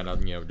think they're gonna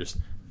just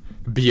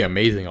be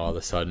amazing all of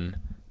a sudden.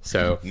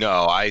 So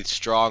no, I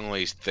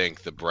strongly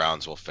think the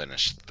Browns will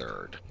finish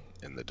third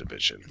in the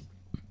division.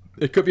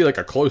 It could be like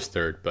a close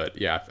third,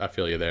 but yeah, I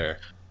feel you there.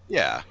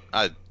 Yeah,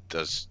 I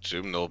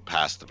assume they'll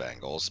pass the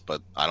Bengals,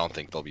 but I don't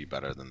think they'll be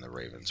better than the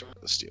Ravens or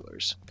the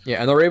Steelers.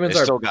 Yeah, and the Ravens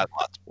still got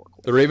lots more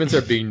goals. The Ravens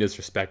are being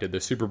disrespected. The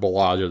Super Bowl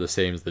odds are the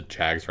same as the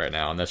Jags right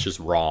now, and that's just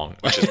wrong.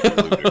 Which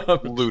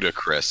is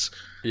ludicrous.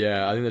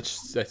 Yeah, I think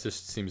that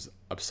just seems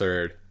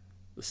absurd.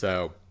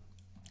 So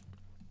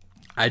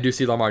I do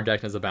see Lamar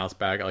Jackson as a bounce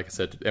back. Like I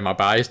said, am I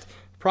biased?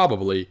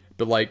 Probably,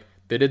 but like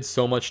they did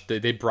so much.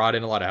 They brought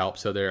in a lot of help,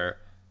 so they're.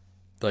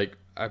 Like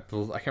I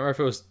can't remember if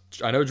it was.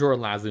 I know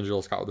Jordan Lasley and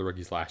Jill Scott were the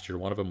rookies last year.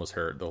 One of them was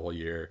hurt the whole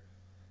year,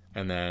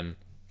 and then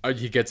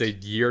he gets a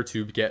year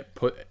to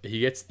He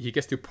gets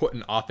to put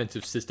an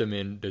offensive system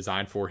in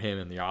designed for him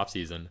in the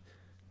offseason.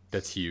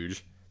 That's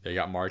huge. They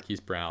got Marquise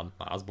Brown,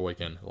 Miles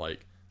Boykin,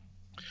 like.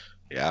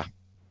 Yeah,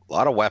 a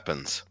lot of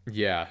weapons.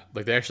 Yeah,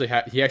 like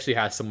he actually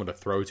has someone to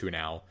throw to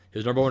now.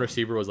 His number one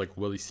receiver was like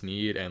Willie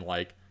Snead and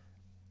like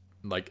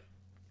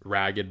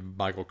ragged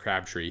Michael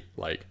Crabtree,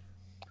 like.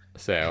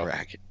 So.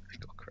 Ragged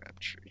Michael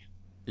Crabtree.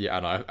 Yeah, I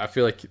know. I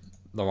feel like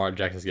Lamar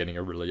Jackson's getting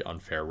a really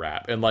unfair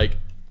rap. And, like,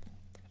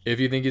 if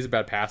you think he's a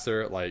bad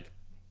passer, like,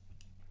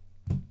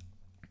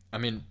 I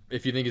mean,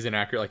 if you think he's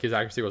inaccurate, like, his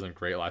accuracy wasn't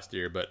great last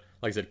year. But,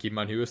 like I said, keep in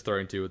mind who he was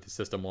throwing to, what the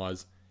system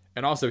was.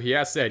 And also, he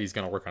has said he's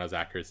going to work on his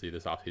accuracy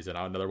this offseason.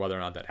 I don't know whether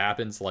or not that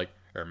happens, like,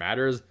 or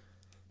matters.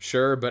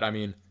 Sure, but, I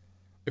mean,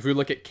 if we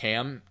look at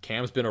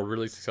Cam's been a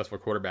really successful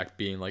quarterback,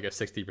 being like a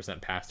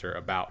 60% passer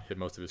about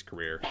most of his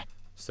career.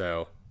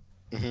 So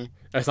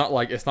it's not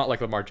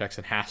like Lamar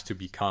Jackson has to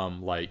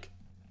become like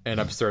an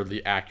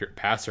absurdly accurate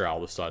passer all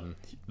of a sudden,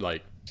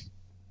 like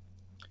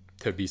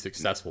to be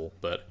successful.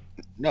 But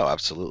no,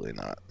 absolutely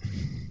not.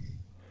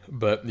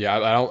 But yeah,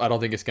 I don't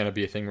think it's going to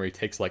be a thing where he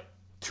takes like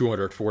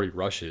 240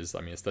 rushes.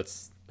 I mean, that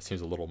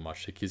seems a little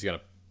much. Like he's going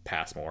to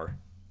pass more.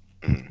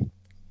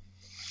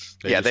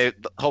 They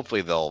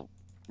hopefully they'll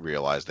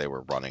realize they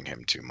were running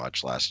him too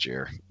much last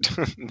year.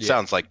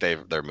 Sounds like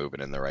they're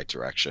moving in the right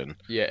direction.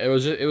 Yeah, it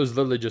was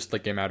literally just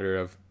like a matter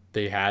of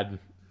they had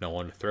no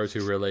one to throw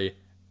to really,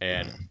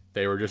 and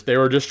they were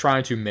just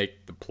trying to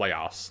make the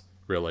playoffs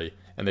really,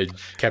 and they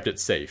kept it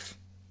safe.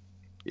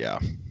 Yeah.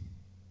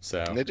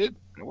 So and they did.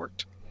 It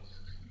worked.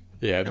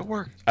 Yeah, it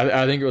worked.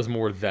 I think it was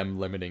more them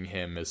limiting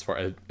him as far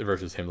as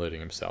versus him limiting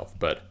himself.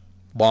 But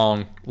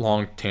long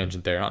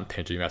tangent there. Not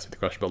tangent. You asked me the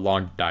question, but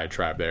long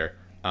diatribe there.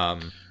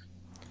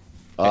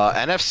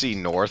 NFC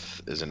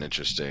North is an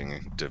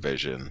interesting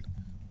division.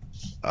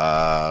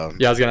 I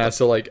was gonna ask.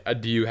 So, like,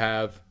 do you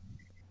have?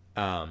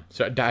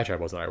 So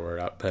diatribe wasn't the right word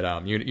up,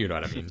 but you know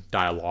what I mean.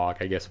 Dialogue,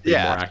 I guess, would be more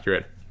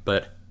accurate.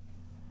 But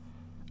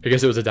I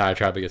guess it was a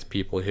diatribe against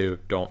people who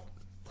don't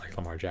like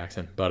Lamar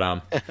Jackson.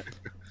 But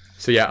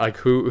so yeah, like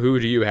who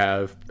do you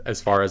have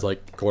as far as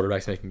like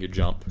quarterbacks making a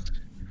jump?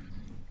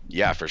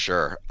 Yeah, for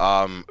sure.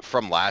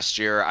 From last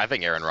year, I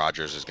think Aaron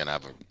Rodgers is gonna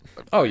have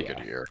a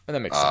good year. And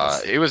that makes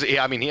sense. He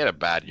had a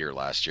bad year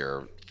last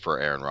year for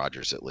Aaron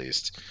Rodgers at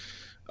least.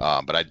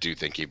 But I do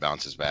think he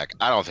bounces back.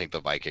 I don't think the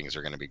Vikings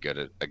are going to be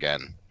good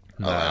again.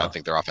 No. I don't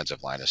think their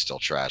offensive line is still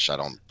trash. I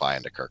don't buy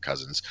into Kirk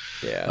Cousins.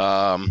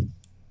 Yeah.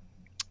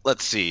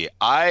 Let's see.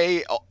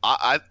 I'm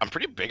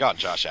pretty big on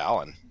Josh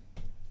Allen.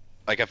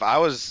 Like if I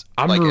was,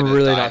 I'm like,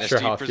 really not sure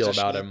how I feel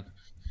about him.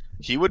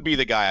 He would be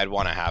the guy I'd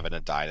want to have in a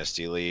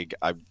dynasty league.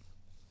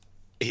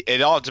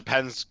 It all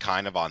depends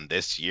kind of on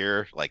this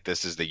year. Like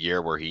this is the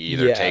year where he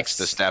either takes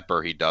the step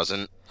or he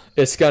doesn't.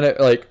 It's gonna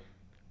like.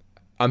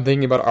 I'm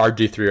thinking about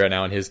RG3 right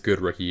now in his good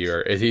rookie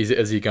year. Is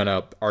he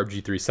gonna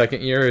RG3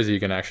 second year? Or is he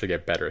gonna actually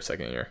get better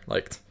second year?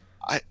 Like,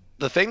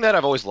 the thing that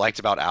I've always liked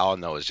about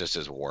Allen though is just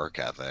his work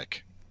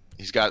ethic.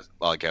 He's got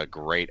like a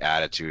great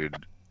attitude.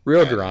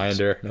 Real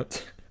grinder.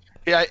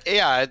 Yeah.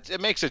 It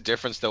makes a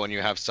difference though when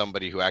you have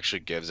somebody who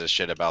actually gives a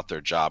shit about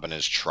their job and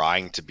is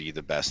trying to be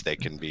the best they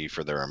can be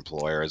for their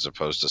employer, as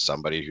opposed to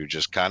somebody who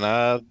just kind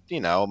of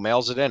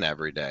mails it in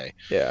every day.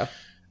 Yeah.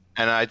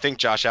 And I think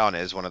Josh Allen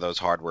is one of those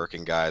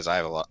hardworking guys. I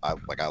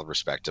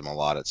respect him a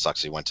lot. It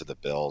sucks he went to the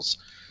Bills,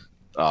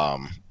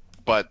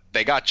 but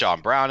they got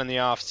John Brown in the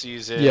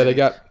offseason. Yeah, they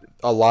got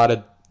a lot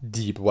of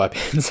deep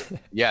weapons.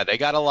 Yeah, they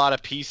got a lot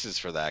of pieces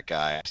for that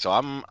guy. So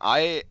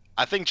I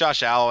think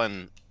Josh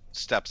Allen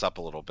steps up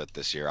a little bit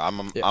this year. I'm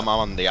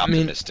on the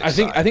optimistic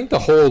side. I think the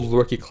whole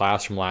rookie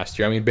class from last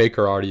year. I mean,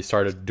 Baker already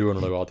started doing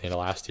really well at the end of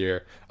last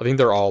year. I think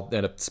they're all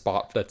in a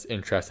spot that's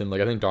interesting.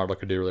 Like I think Darnold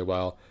could do really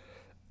well.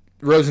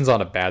 Rosen's on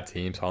a bad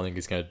team, so I don't think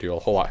he's going to do a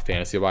whole lot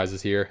fantasy-wise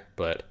this year.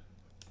 But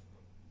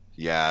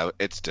yeah,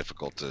 it's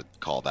difficult to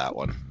call that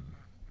one.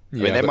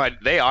 Yeah, I mean,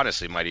 they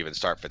honestly might even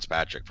start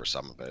Fitzpatrick for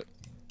some of it.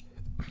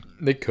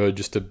 They could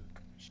just to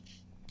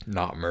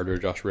not murder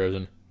Josh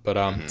Rosen. But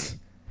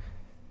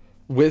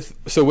with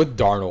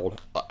Darnold,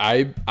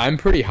 I'm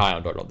pretty high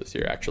on Darnold this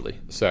year actually.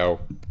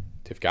 So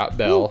they've got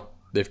Bell,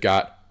 they've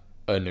got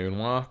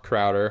Enunwa,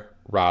 Crowder,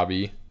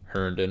 Robbie,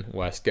 Herndon,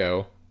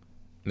 Wesco.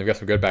 And they've got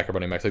some good backup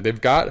running backs. Like they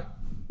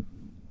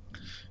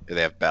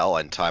have Bell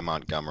and Ty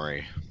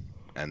Montgomery,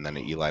 and then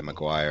Eli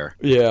McGuire.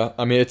 Yeah,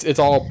 I mean it's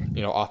all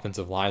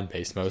offensive line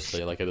based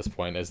mostly. Like at this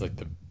point is like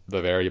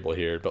the variable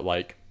here, but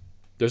like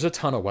there's a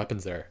ton of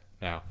weapons there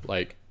now.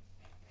 Like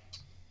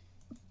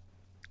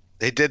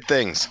they did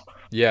things.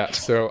 Yeah,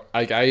 so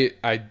I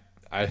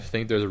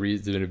think there's a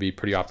reason to be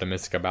pretty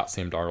optimistic about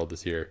Sam Darnold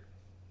this year.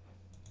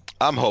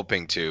 I'm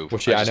hoping to.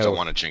 Which I just don't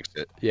want to jinx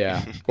it.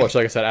 Yeah. Which,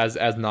 like I said,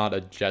 as not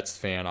a Jets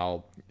fan,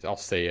 I'll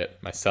say it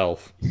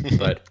myself.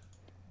 But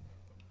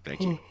thank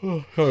you.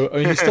 I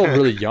mean, he's still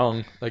really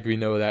young. Like we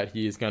know that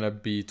he's gonna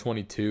be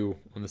 22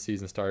 when the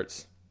season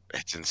starts.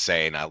 It's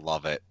insane. I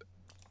love it.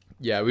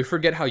 Yeah, we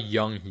forget how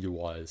young he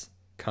was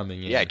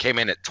coming in. Yeah, he came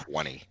in at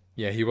 20.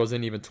 Yeah, he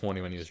wasn't even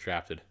 20 when he was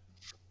drafted.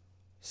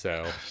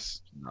 So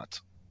it's nuts.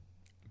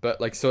 But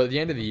like, so at the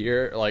end of the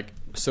year, like,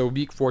 so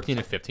week 14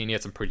 and 15, he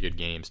had some pretty good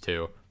games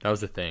too. That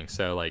was the thing.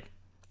 So like,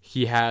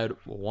 he had 2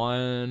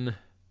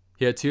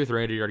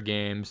 300-yard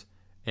games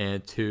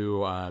and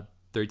 2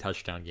 3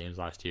 touchdown games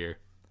last year.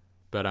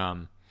 But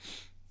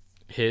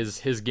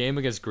his game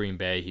against Green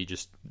Bay,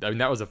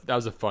 that was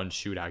a fun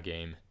shootout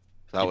game.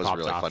 That was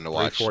really fun to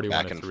watch,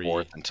 back and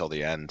forth until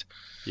the end.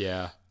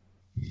 Yeah,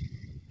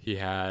 he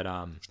had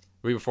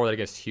week before that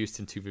against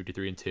Houston,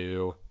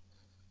 253-2.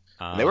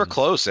 They were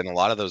close in a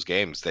lot of those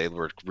games. They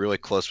were really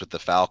close with the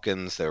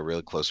Falcons. They were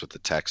really close with the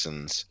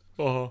Texans.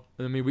 And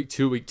I mean, week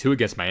two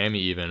against Miami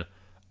even,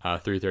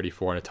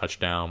 334 and a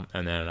touchdown,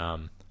 and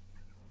then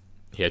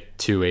he had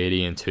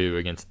 280 and 2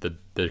 against the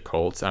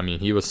Colts. I mean,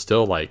 he was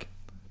still like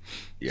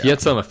he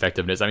had some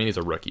effectiveness. I mean, he's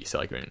a rookie, so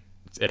like, I mean,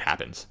 it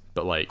happens.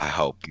 But like, I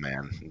hope,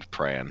 man. I'm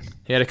praying.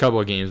 he had a couple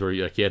of games where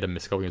he had to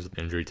miss a couple games with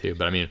injury too.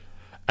 But I mean,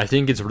 I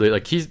think it's really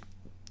like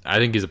I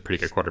think he's a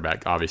pretty good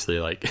quarterback. Obviously,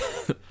 like,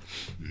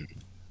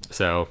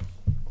 so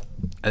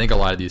I think a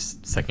lot of these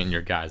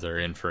second-year guys are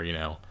in for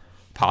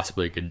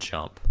possibly a good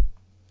jump.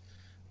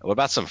 What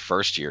about some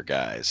first-year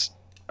guys?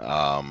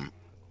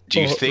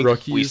 Do you think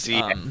rookies, we see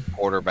a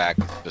quarterback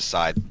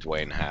besides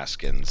Dwayne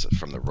Haskins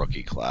from the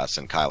rookie class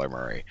and Kyler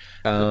Murray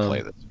who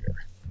play this year?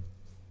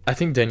 I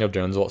think Daniel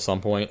Jones will at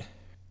some point.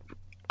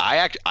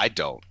 I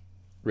don't.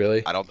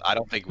 Really? I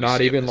don't think we not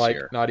see even him this like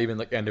year. not even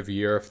like end of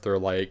year if they're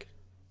like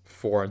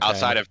 4-10.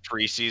 Outside of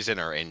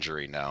preseason or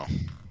injury, no.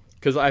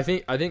 Because I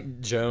think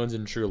Jones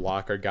and Drew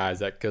Lock are guys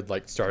that could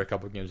like start a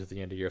couple games at the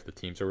end of the year if the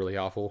teams are really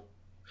awful.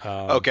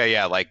 Okay,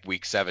 yeah, like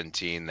week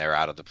 17, they're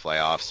out of the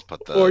playoffs.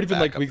 Or even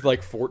like week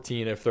like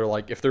 14 if they're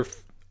like if they're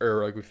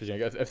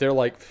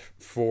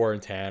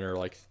 4-10 or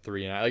like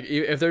 3-9, like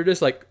if they're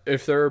just like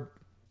if they're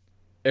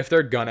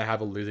gonna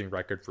have a losing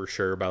record for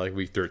sure by like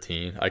week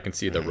 13, I can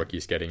see the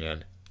rookies getting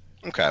in.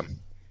 Okay,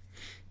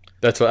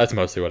 that's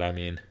mostly what I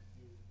mean.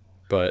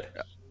 But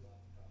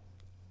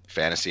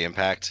fantasy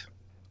impact.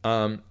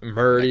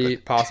 Murray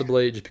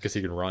possibly just because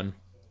he can run,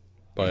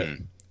 but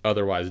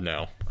otherwise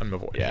no, I'm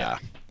avoiding it.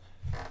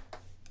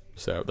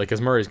 So like, because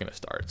Murray's gonna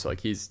start, so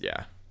like he's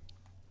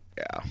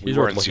We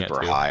weren't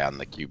super high on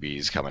the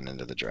QBs coming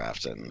into the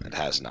draft, and it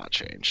has not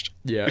changed.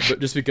 Yeah, but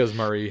just because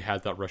Murray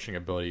has that rushing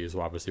ability is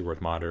obviously worth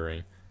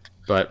monitoring.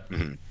 But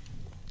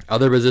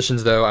other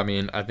positions, though, I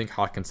mean, I think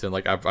Hawkinson,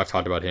 like I've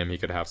talked about him, he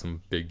could have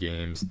some big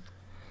games.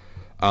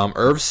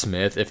 Irv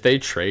Smith, if they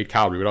trade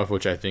Kyle Rudolph,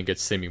 which I think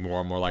it's seeming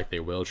more and more like they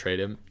will trade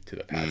him to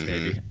the Pats,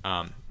 maybe.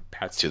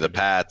 To the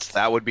Pats,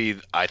 that would be,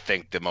 I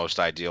think, the most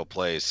ideal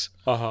place.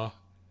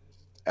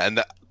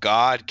 And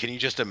God, can you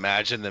just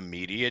imagine the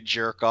media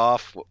jerk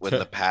off when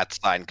the Pats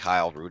signed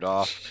Kyle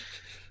Rudolph?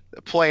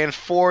 They're playing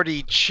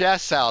 40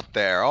 chess out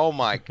there. Oh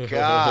my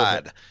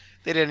God.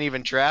 They didn't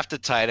even draft a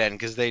tight end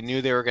because they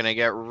knew they were going to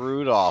get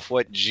Rudolph.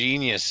 What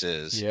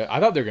geniuses. Yeah, I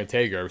thought they were going to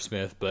take Irv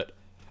Smith, but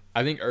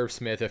I think Irv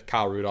Smith, if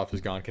Kyle Rudolph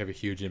is gone, can have a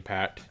huge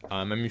impact.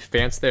 I mean,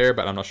 Fant's there,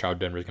 but I'm not sure how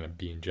Denver's going to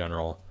be in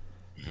general.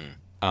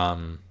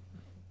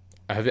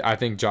 I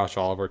think Josh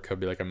Oliver could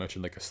be, like I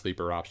mentioned, like a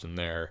sleeper option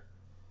there.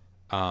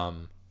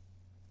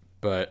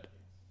 But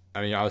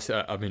I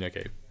mean,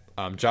 okay.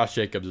 Josh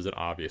Jacobs is an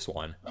obvious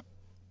one.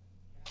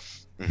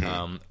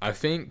 I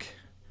think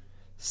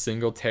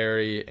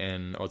Singletary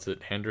and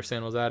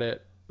Henderson was at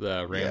it,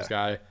 the Rams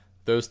guy.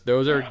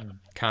 Those are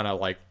kind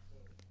of like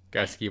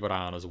guys to keep an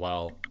eye on as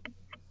well.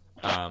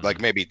 Like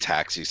maybe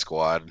taxi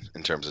squad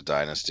in terms of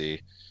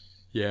dynasty.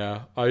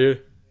 Yeah,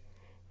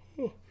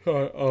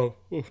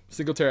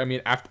 Singletary. I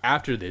mean,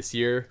 after this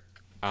year,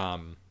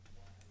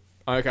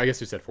 I guess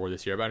we said for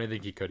this year, but I don't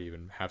think he could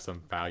even have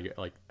some value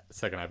like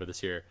second half of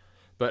this year.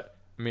 But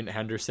I mean,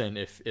 Henderson,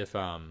 if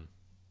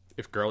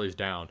Gurley's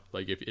down,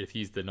 like if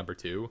he's the number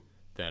 2,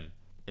 then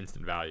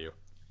instant value.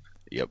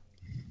 Yep.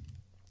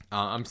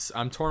 I'm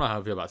torn on how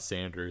I feel about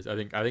Sanders. I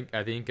think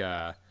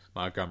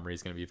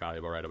Montgomery's going to be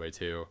valuable right away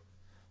too.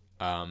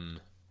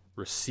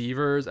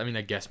 Receivers, I mean,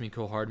 I guess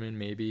Mecole Hardman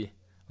maybe.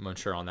 I'm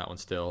unsure on that one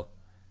still.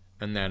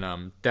 And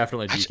then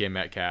definitely DK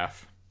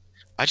Metcalf.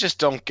 I just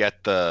don't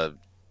get the.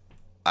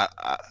 I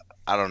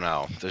don't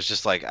know. There's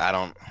just like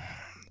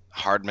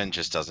Hardman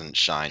just doesn't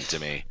shine to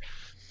me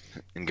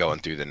in going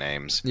through the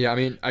names. Yeah, I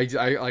mean, I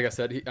like I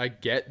said, I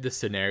get the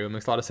scenario. It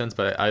makes a lot of sense,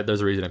 but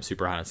there's a reason I'm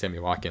super high on Sammy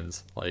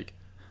Watkins. Like,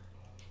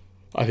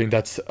 I think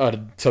that's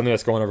something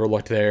that's going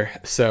overlooked there.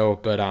 So,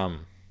 but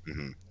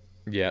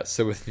yeah.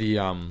 So with the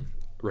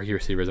rookie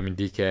receivers, I mean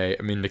DK,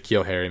 I mean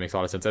N'Keal Harry makes a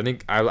lot of sense. I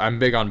think I'm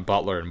big on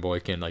Butler and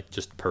Boykin, like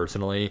just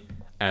personally,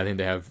 and I think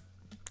they have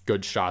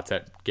good shots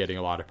at getting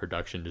a lot of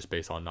production just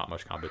based on not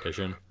much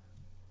competition.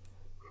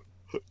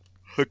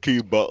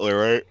 Hakeem Butler,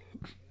 right?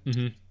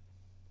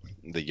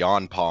 The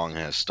yawn pong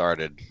has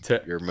started.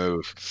 Your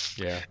move.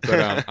 Yeah,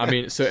 but I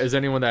mean, so is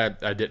anyone that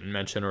I didn't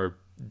mention or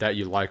that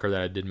you like or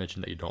that I did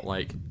mention that you don't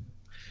like?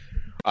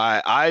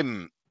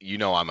 I'm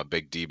a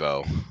big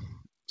Debo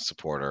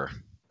supporter.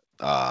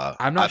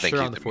 I'm not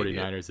sure on the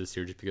 49ers this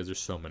year just because there's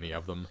so many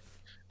of them.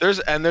 There's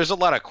a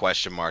lot of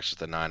question marks with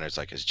the Niners.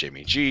 Like, is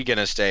Jimmy G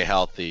gonna stay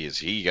healthy? Is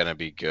he gonna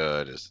be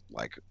good?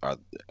 Are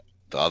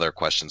the other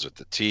questions with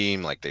the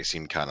team? Like, they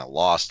seem kind of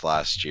lost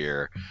last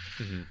year.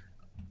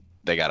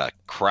 They got a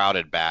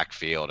crowded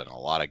backfield and a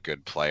lot of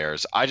good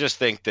players. I just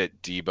think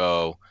that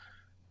Debo,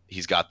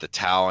 he's got the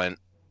talent,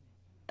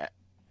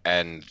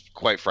 and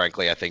quite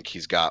frankly, I think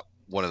he's got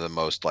one of the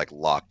most like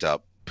locked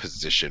up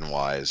position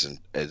wise and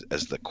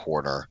as the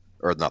corner,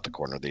 or not the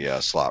corner,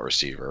 the slot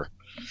receiver.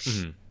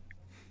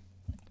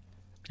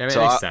 Yeah, I mean,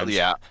 it makes sense.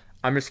 Yeah,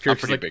 I'm just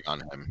curious. I'm pretty big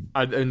on him.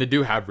 And they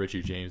do have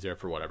Richie James there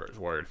for whatever it's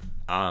worth.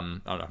 I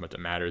don't know how much it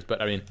matters,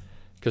 but I mean,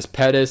 because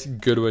Pettis,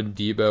 Goodwin,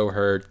 Debo,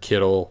 Hurd,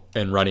 Kittle,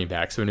 and running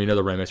backs. So we know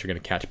the running backs are going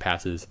to catch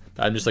passes.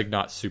 I'm just like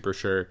not super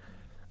sure.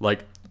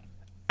 Like,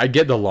 I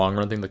get the long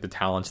run thing, like the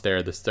talent's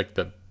there,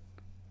 the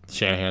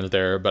Shanahan's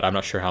there, but I'm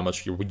not sure how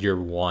much year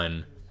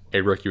one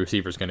a rookie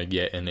receiver is going to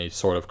get in a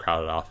sort of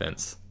crowded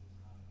offense.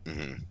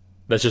 Mm-hmm.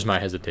 That's just my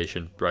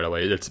hesitation right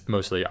away. It's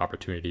mostly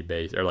opportunity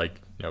based or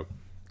like,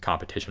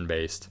 competition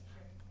based.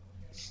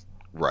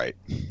 Right.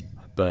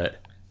 But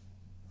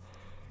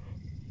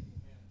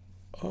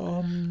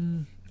I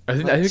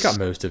think I got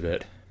most of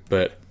it.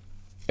 But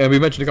and we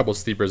mentioned a couple of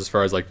sleepers as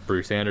far as like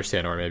Bruce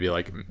Anderson or maybe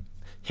like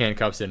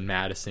handcuffs in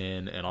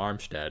Madison and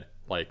Armstead.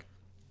 Like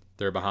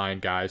they're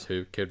behind guys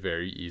who could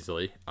very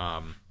easily.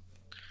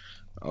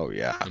 Oh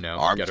yeah. Get her.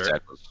 Armstead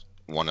was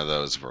one of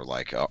those where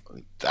like, oh,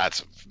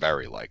 that's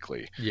very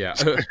likely. Yeah.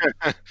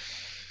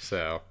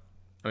 So,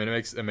 I mean,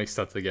 it makes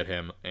sense to get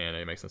him, and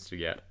it makes sense to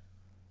get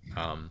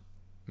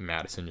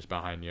Madison just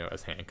behind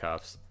as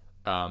handcuffs.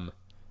 I'm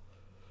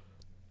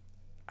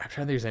trying to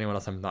think if there's anyone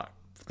else I'm not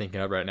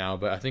thinking of right now,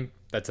 but I think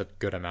that's a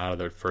good amount of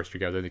the first year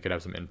guys. I think could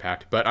have some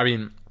impact. But I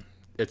mean,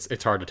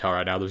 it's hard to tell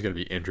right now. There's going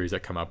to be injuries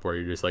that come up where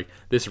you're just like,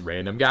 this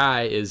random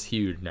guy is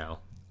huge now.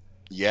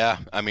 Yeah,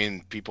 I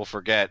mean, people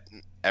forget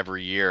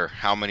every year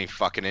how many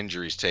fucking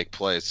injuries take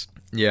place.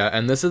 Yeah,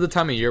 and this is the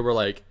time of year where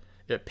like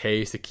it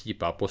pays to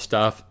keep up with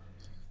stuff.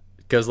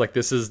 Because like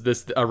this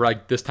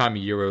time of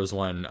year was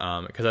when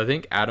because I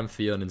think Adam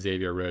Thielen and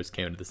Xavier Rhodes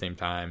came in at the same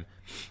time,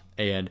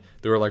 and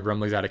there were like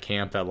rumblings out of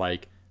camp that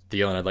like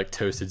Thielen had like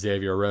toasted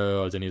Xavier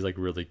Rhodes, and he's like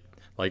really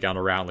like on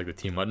around like the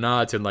team went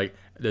nuts, and like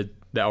the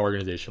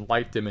organization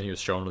liked him, and he was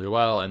showing really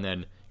well, and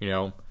then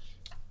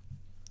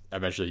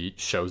eventually he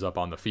shows up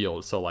on the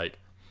field. So like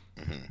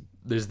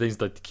there's things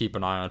to keep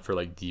an eye on for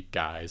like deep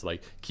guys.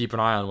 Like keep an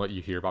eye on what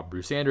you hear about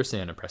Bruce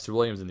Anderson and Preston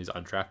Williams and these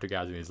undrafted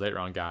guys and these late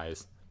round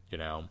guys.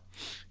 Yeah,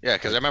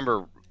 because I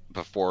remember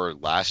before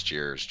last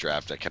year's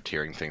draft, I kept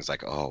hearing things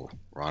like, "Oh,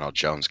 Ronald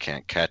Jones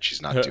can't catch; he's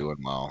not doing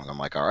well." And I'm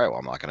like, "All right, well,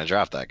 I'm not going to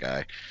draft that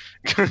guy."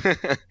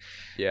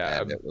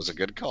 Yeah, and it was a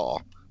good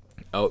call.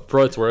 Oh, for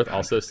what it's worth,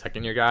 also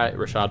second year guy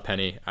Rashad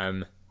Penny.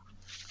 I'm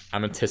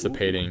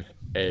anticipating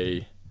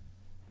a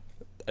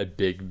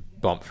big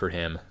bump for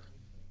him.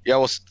 Yeah,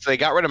 well, they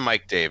got rid of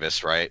Mike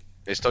Davis, right?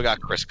 They still got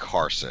Chris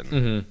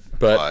Carson,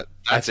 but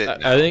that's it.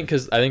 I think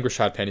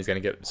Rashad Penny's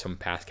going to get some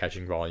pass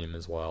catching volume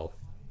as well.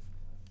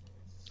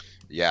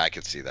 Yeah, I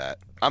could see that.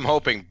 I'm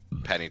hoping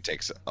Penny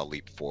takes a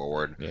leap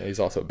forward. Yeah, he's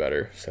also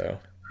better. So,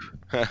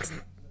 but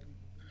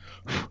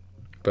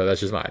that's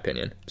just my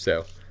opinion.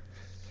 So,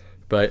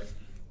 but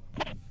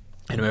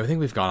anyway, I think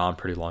we've gone on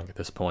pretty long at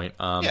this point.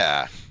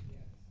 Yeah,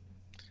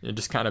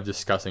 just kind of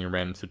discussing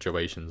random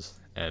situations,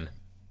 and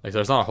like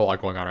there's not a whole lot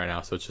going on right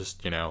now. So it's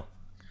just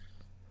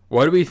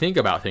what do we think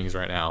about things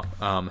right now?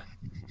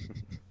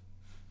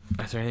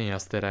 Is there anything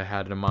else that I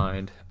had in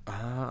mind?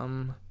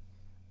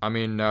 I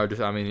mean, no, you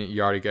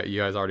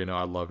guys already know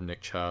I love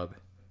Nick Chubb.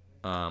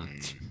 I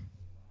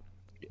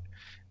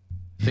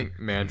think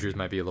Mandrews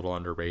might be a little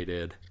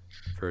underrated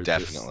for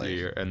this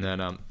year. And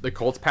then the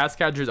Colts pass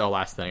catchers. Oh,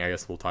 last thing I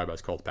guess we'll talk about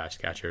is Colts pass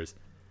catchers.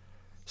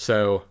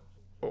 So,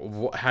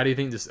 how do you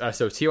think this?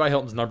 So T.Y.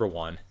 Hilton's number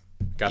one.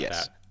 Got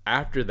that.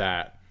 After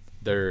that,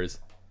 there's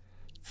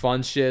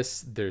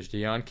Funchess, there's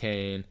Deion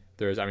Kane,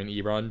 there's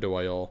Ebron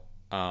Doyle.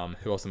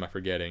 Who else am I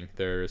forgetting?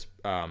 There's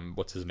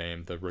what's his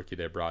name? The rookie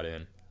they brought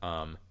in.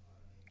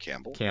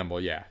 Campbell,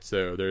 yeah.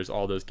 So there's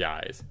all those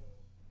guys.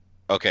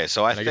 Okay,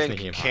 so I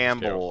think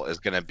Campbell is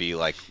going to be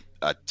like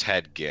a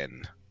Ted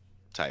Ginn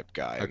type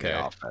guy in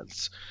the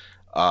offense.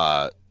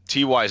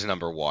 T.Y.'s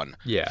number one.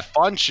 Yeah.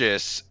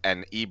 Funchess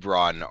and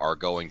Ebron are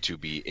going to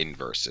be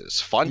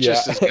inverses.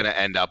 Funchess is going to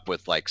end up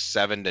with like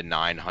 700 to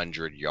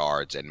 900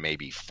 yards and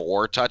maybe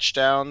 4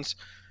 touchdowns,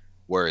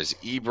 whereas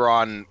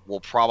Ebron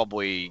will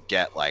probably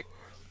get like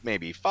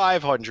maybe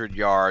 500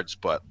 yards,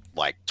 but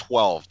like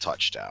 12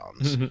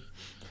 touchdowns.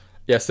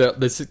 Yeah, so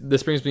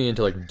this brings me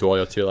into like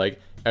Doyle too.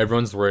 Like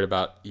everyone's worried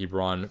about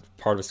Ebron.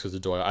 Part of it's because of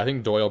Doyle. I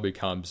think Doyle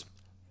becomes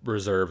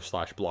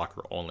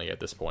reserve/blocker only at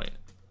this point.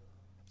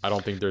 I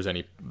don't think there's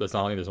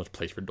much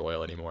place for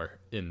Doyle anymore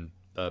in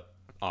the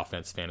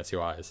offense fantasy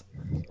wise.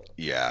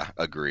 Yeah,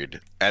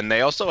 agreed. And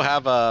they also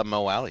have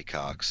Mo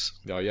Alley-Cox.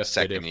 Oh yes,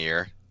 second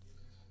year.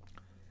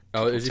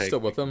 Oh, is he still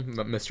with them,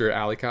 Mr.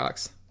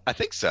 Alley-Cox? I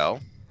think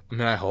so. I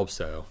mean, I hope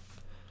so.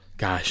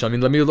 Gosh, let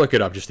me look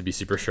it up just to be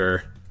super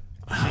sure.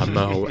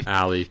 Mo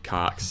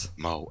Alley-Cox.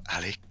 Mo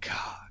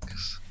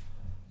Alley-Cox.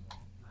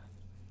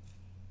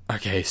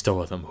 Okay, he's still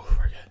with them. Ooh,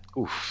 we're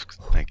good. Oof,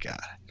 thank God.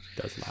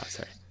 That's loud,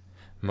 sorry.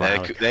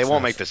 They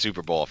won't make the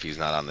Super Bowl if he's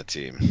not on the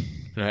team.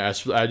 I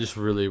just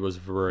really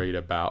was worried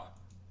about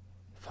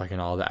fucking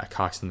all that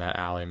Cox in that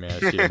alley, man.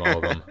 I see him all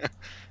of them.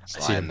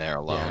 Lying there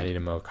alone. Yeah, I need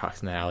to mow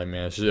Cox in the alley,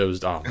 man. I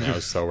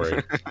was so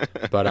worried.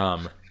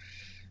 But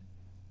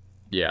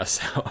yeah.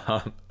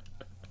 So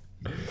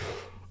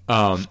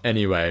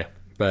anyway,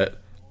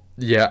 but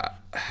yeah,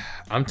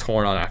 I'm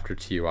torn on after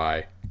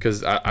Ty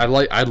because I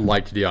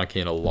liked Deion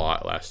Kane a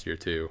lot last year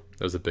too.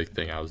 That was a big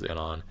thing I was in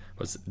on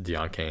was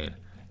Deion Kane.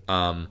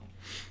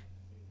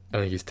 I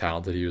think he's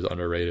talented. He was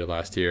underrated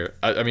last year.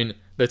 I mean,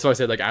 that's why I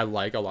said like I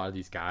like a lot of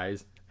these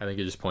guys. I think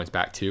it just points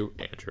back to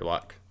Andrew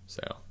Luck.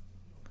 So,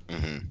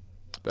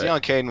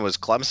 Deion Kane was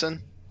Clemson.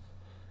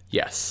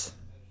 Yes,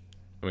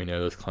 we know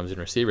those Clemson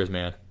receivers,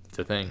 man. It's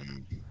a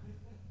thing.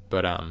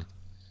 But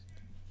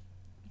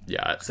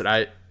yeah. So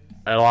I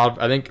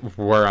think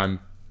where I'm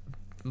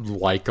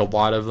like a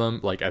lot of them,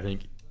 like I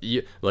think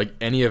like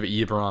any of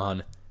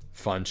Ebron,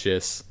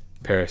 Funchess,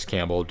 Paris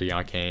Campbell,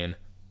 Deion Kane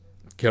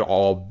could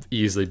all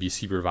easily be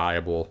super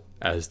valuable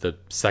as the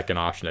second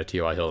option at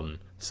T.Y. Hilton.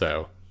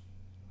 So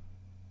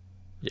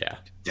yeah.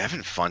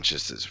 Devin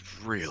Funchess is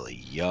really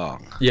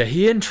young. Yeah,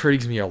 he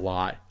intrigues me a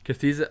lot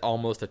because he's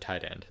almost a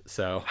tight end.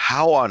 So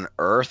how on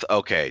earth?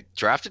 Okay,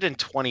 drafted in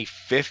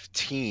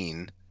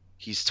 2015,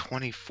 he's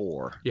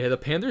 24. Yeah, the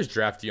Panthers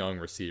draft young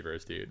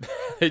receivers, dude.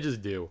 They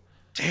just do.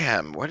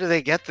 Damn, where do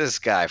they get this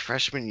guy?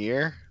 Freshman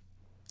year?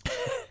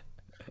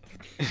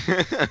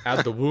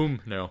 Out the womb,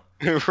 no.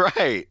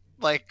 Right.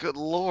 Like, good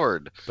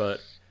lord.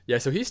 But yeah,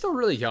 so he's still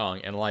really young,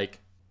 and like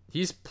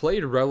he's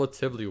played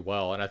relatively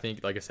well. And I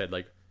think, like I said,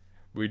 like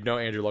we know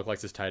Andrew Luck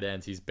likes his tight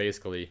ends. He's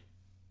basically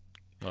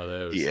one of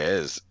those. He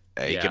is.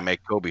 He can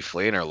make Kobe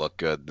Fleener look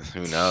good.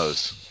 Who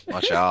knows?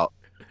 Watch out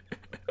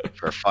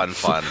for Fun.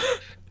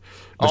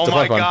 Oh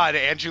my God!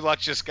 Andrew Luck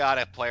just got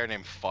a player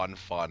named Fun.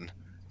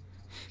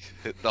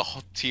 The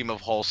whole team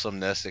of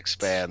wholesomeness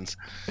expands.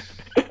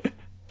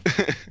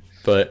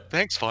 But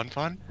thanks,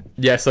 Fun.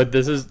 Yeah, so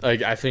this is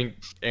like I think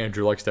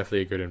Andrew Luck's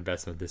definitely a good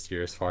investment this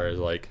year as far as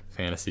like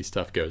fantasy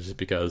stuff goes, just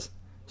because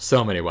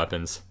so many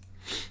weapons.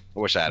 I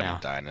wish I had him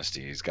in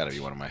Dynasty. He's got to be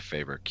one of my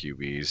favorite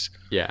QBs.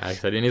 Yeah, I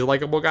said, and he's a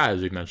likable guy, as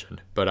we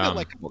mentioned. But a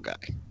likable guy.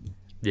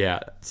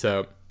 Yeah,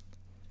 so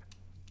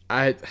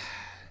I'm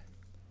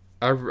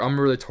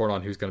really torn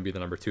on who's going to be the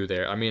number 2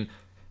 there. I mean,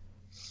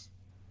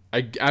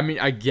 I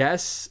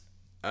guess,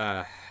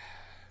 Funchess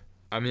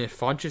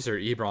or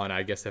Ebron.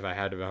 I guess if I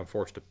had to, I'm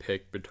forced to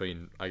pick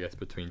between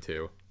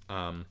two.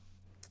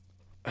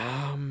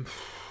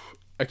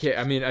 Okay,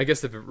 I mean, I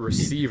guess if a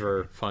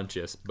receiver,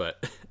 Funchess,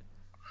 but.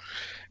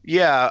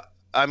 Yeah,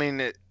 I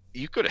mean,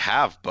 you could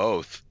have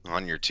both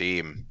on your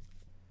team.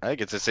 I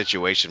think it's a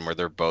situation where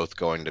they're both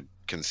going to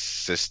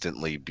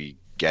consistently be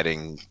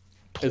getting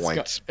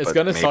points. It's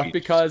going to suck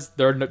because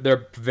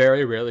they're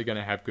very rarely going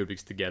to have good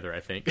weeks together. I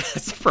think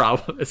that's the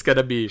problem. It's going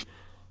to be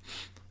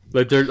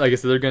like they're like I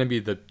said, they're going to be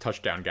the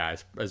touchdown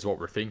guys, is what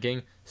we're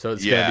thinking. So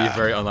it's going to be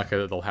very unlikely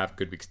that they'll have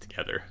good weeks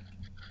together.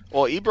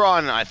 Well,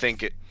 Ebron, I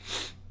think.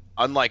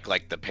 Unlike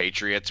like the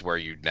Patriots, where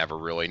you never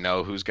really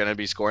know who's going to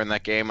be scoring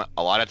that game,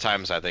 a lot of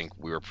times I think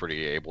we were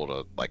pretty able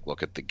to like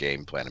look at the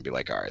game plan and be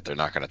like, all right, they're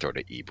not going to throw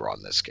to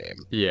Ebron this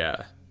game.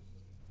 Yeah.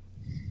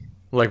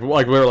 Like we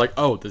were like,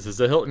 oh, this is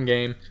a Hilton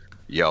game.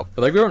 Yep.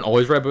 But like we weren't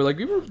always right, but like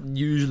we're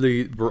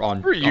usually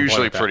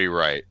pretty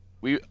right.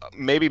 We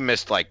maybe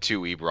missed like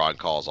 2 Ebron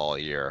calls all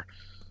year.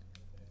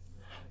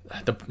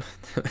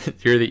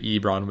 You're the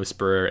Ebron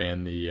whisperer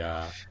and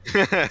the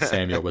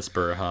Samuel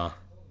whisperer, huh?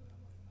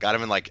 Got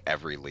him in like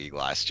every league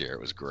last year. It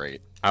was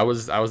great. I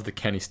was the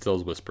Kenny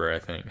Stills whisperer, I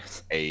think.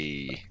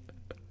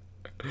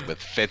 With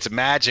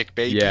Fitzmagic,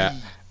 baby. Yeah,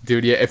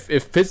 dude. Yeah, if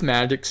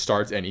Fitzmagic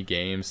starts any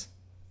games,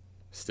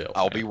 Stills.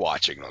 I'll be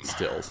watching them.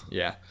 Stills.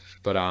 Yeah,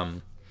 but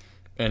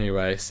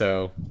anyway,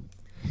 so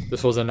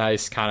this was a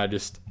nice kind of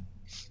just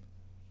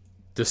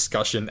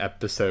discussion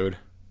episode.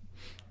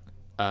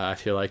 I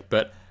feel like,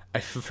 but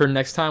for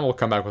next time we'll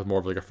come back with more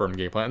of like a firm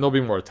game plan. And there'll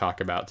be more to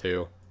talk about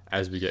too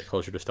as we get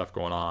closer to stuff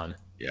going on.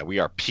 Yeah, we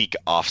are peak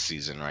off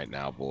season right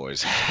now,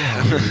 boys.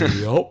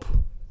 Yup.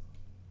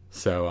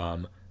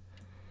 So,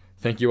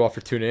 thank you all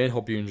for tuning in.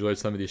 Hope you enjoyed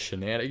some of these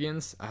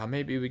shenanigans.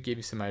 Maybe we gave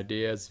you some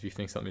ideas. If you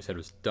think something we said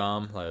was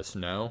dumb, let us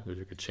know. There's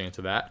a good chance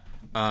of that.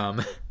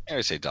 I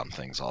always say dumb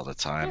things all the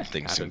time. Yeah,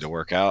 things seem to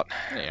work out.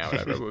 Yeah,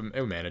 whatever.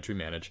 we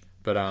manage.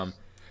 But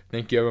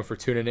thank you everyone for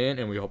tuning in,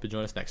 and we hope you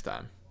join us next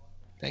time.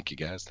 Thank you,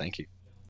 guys. Thank you.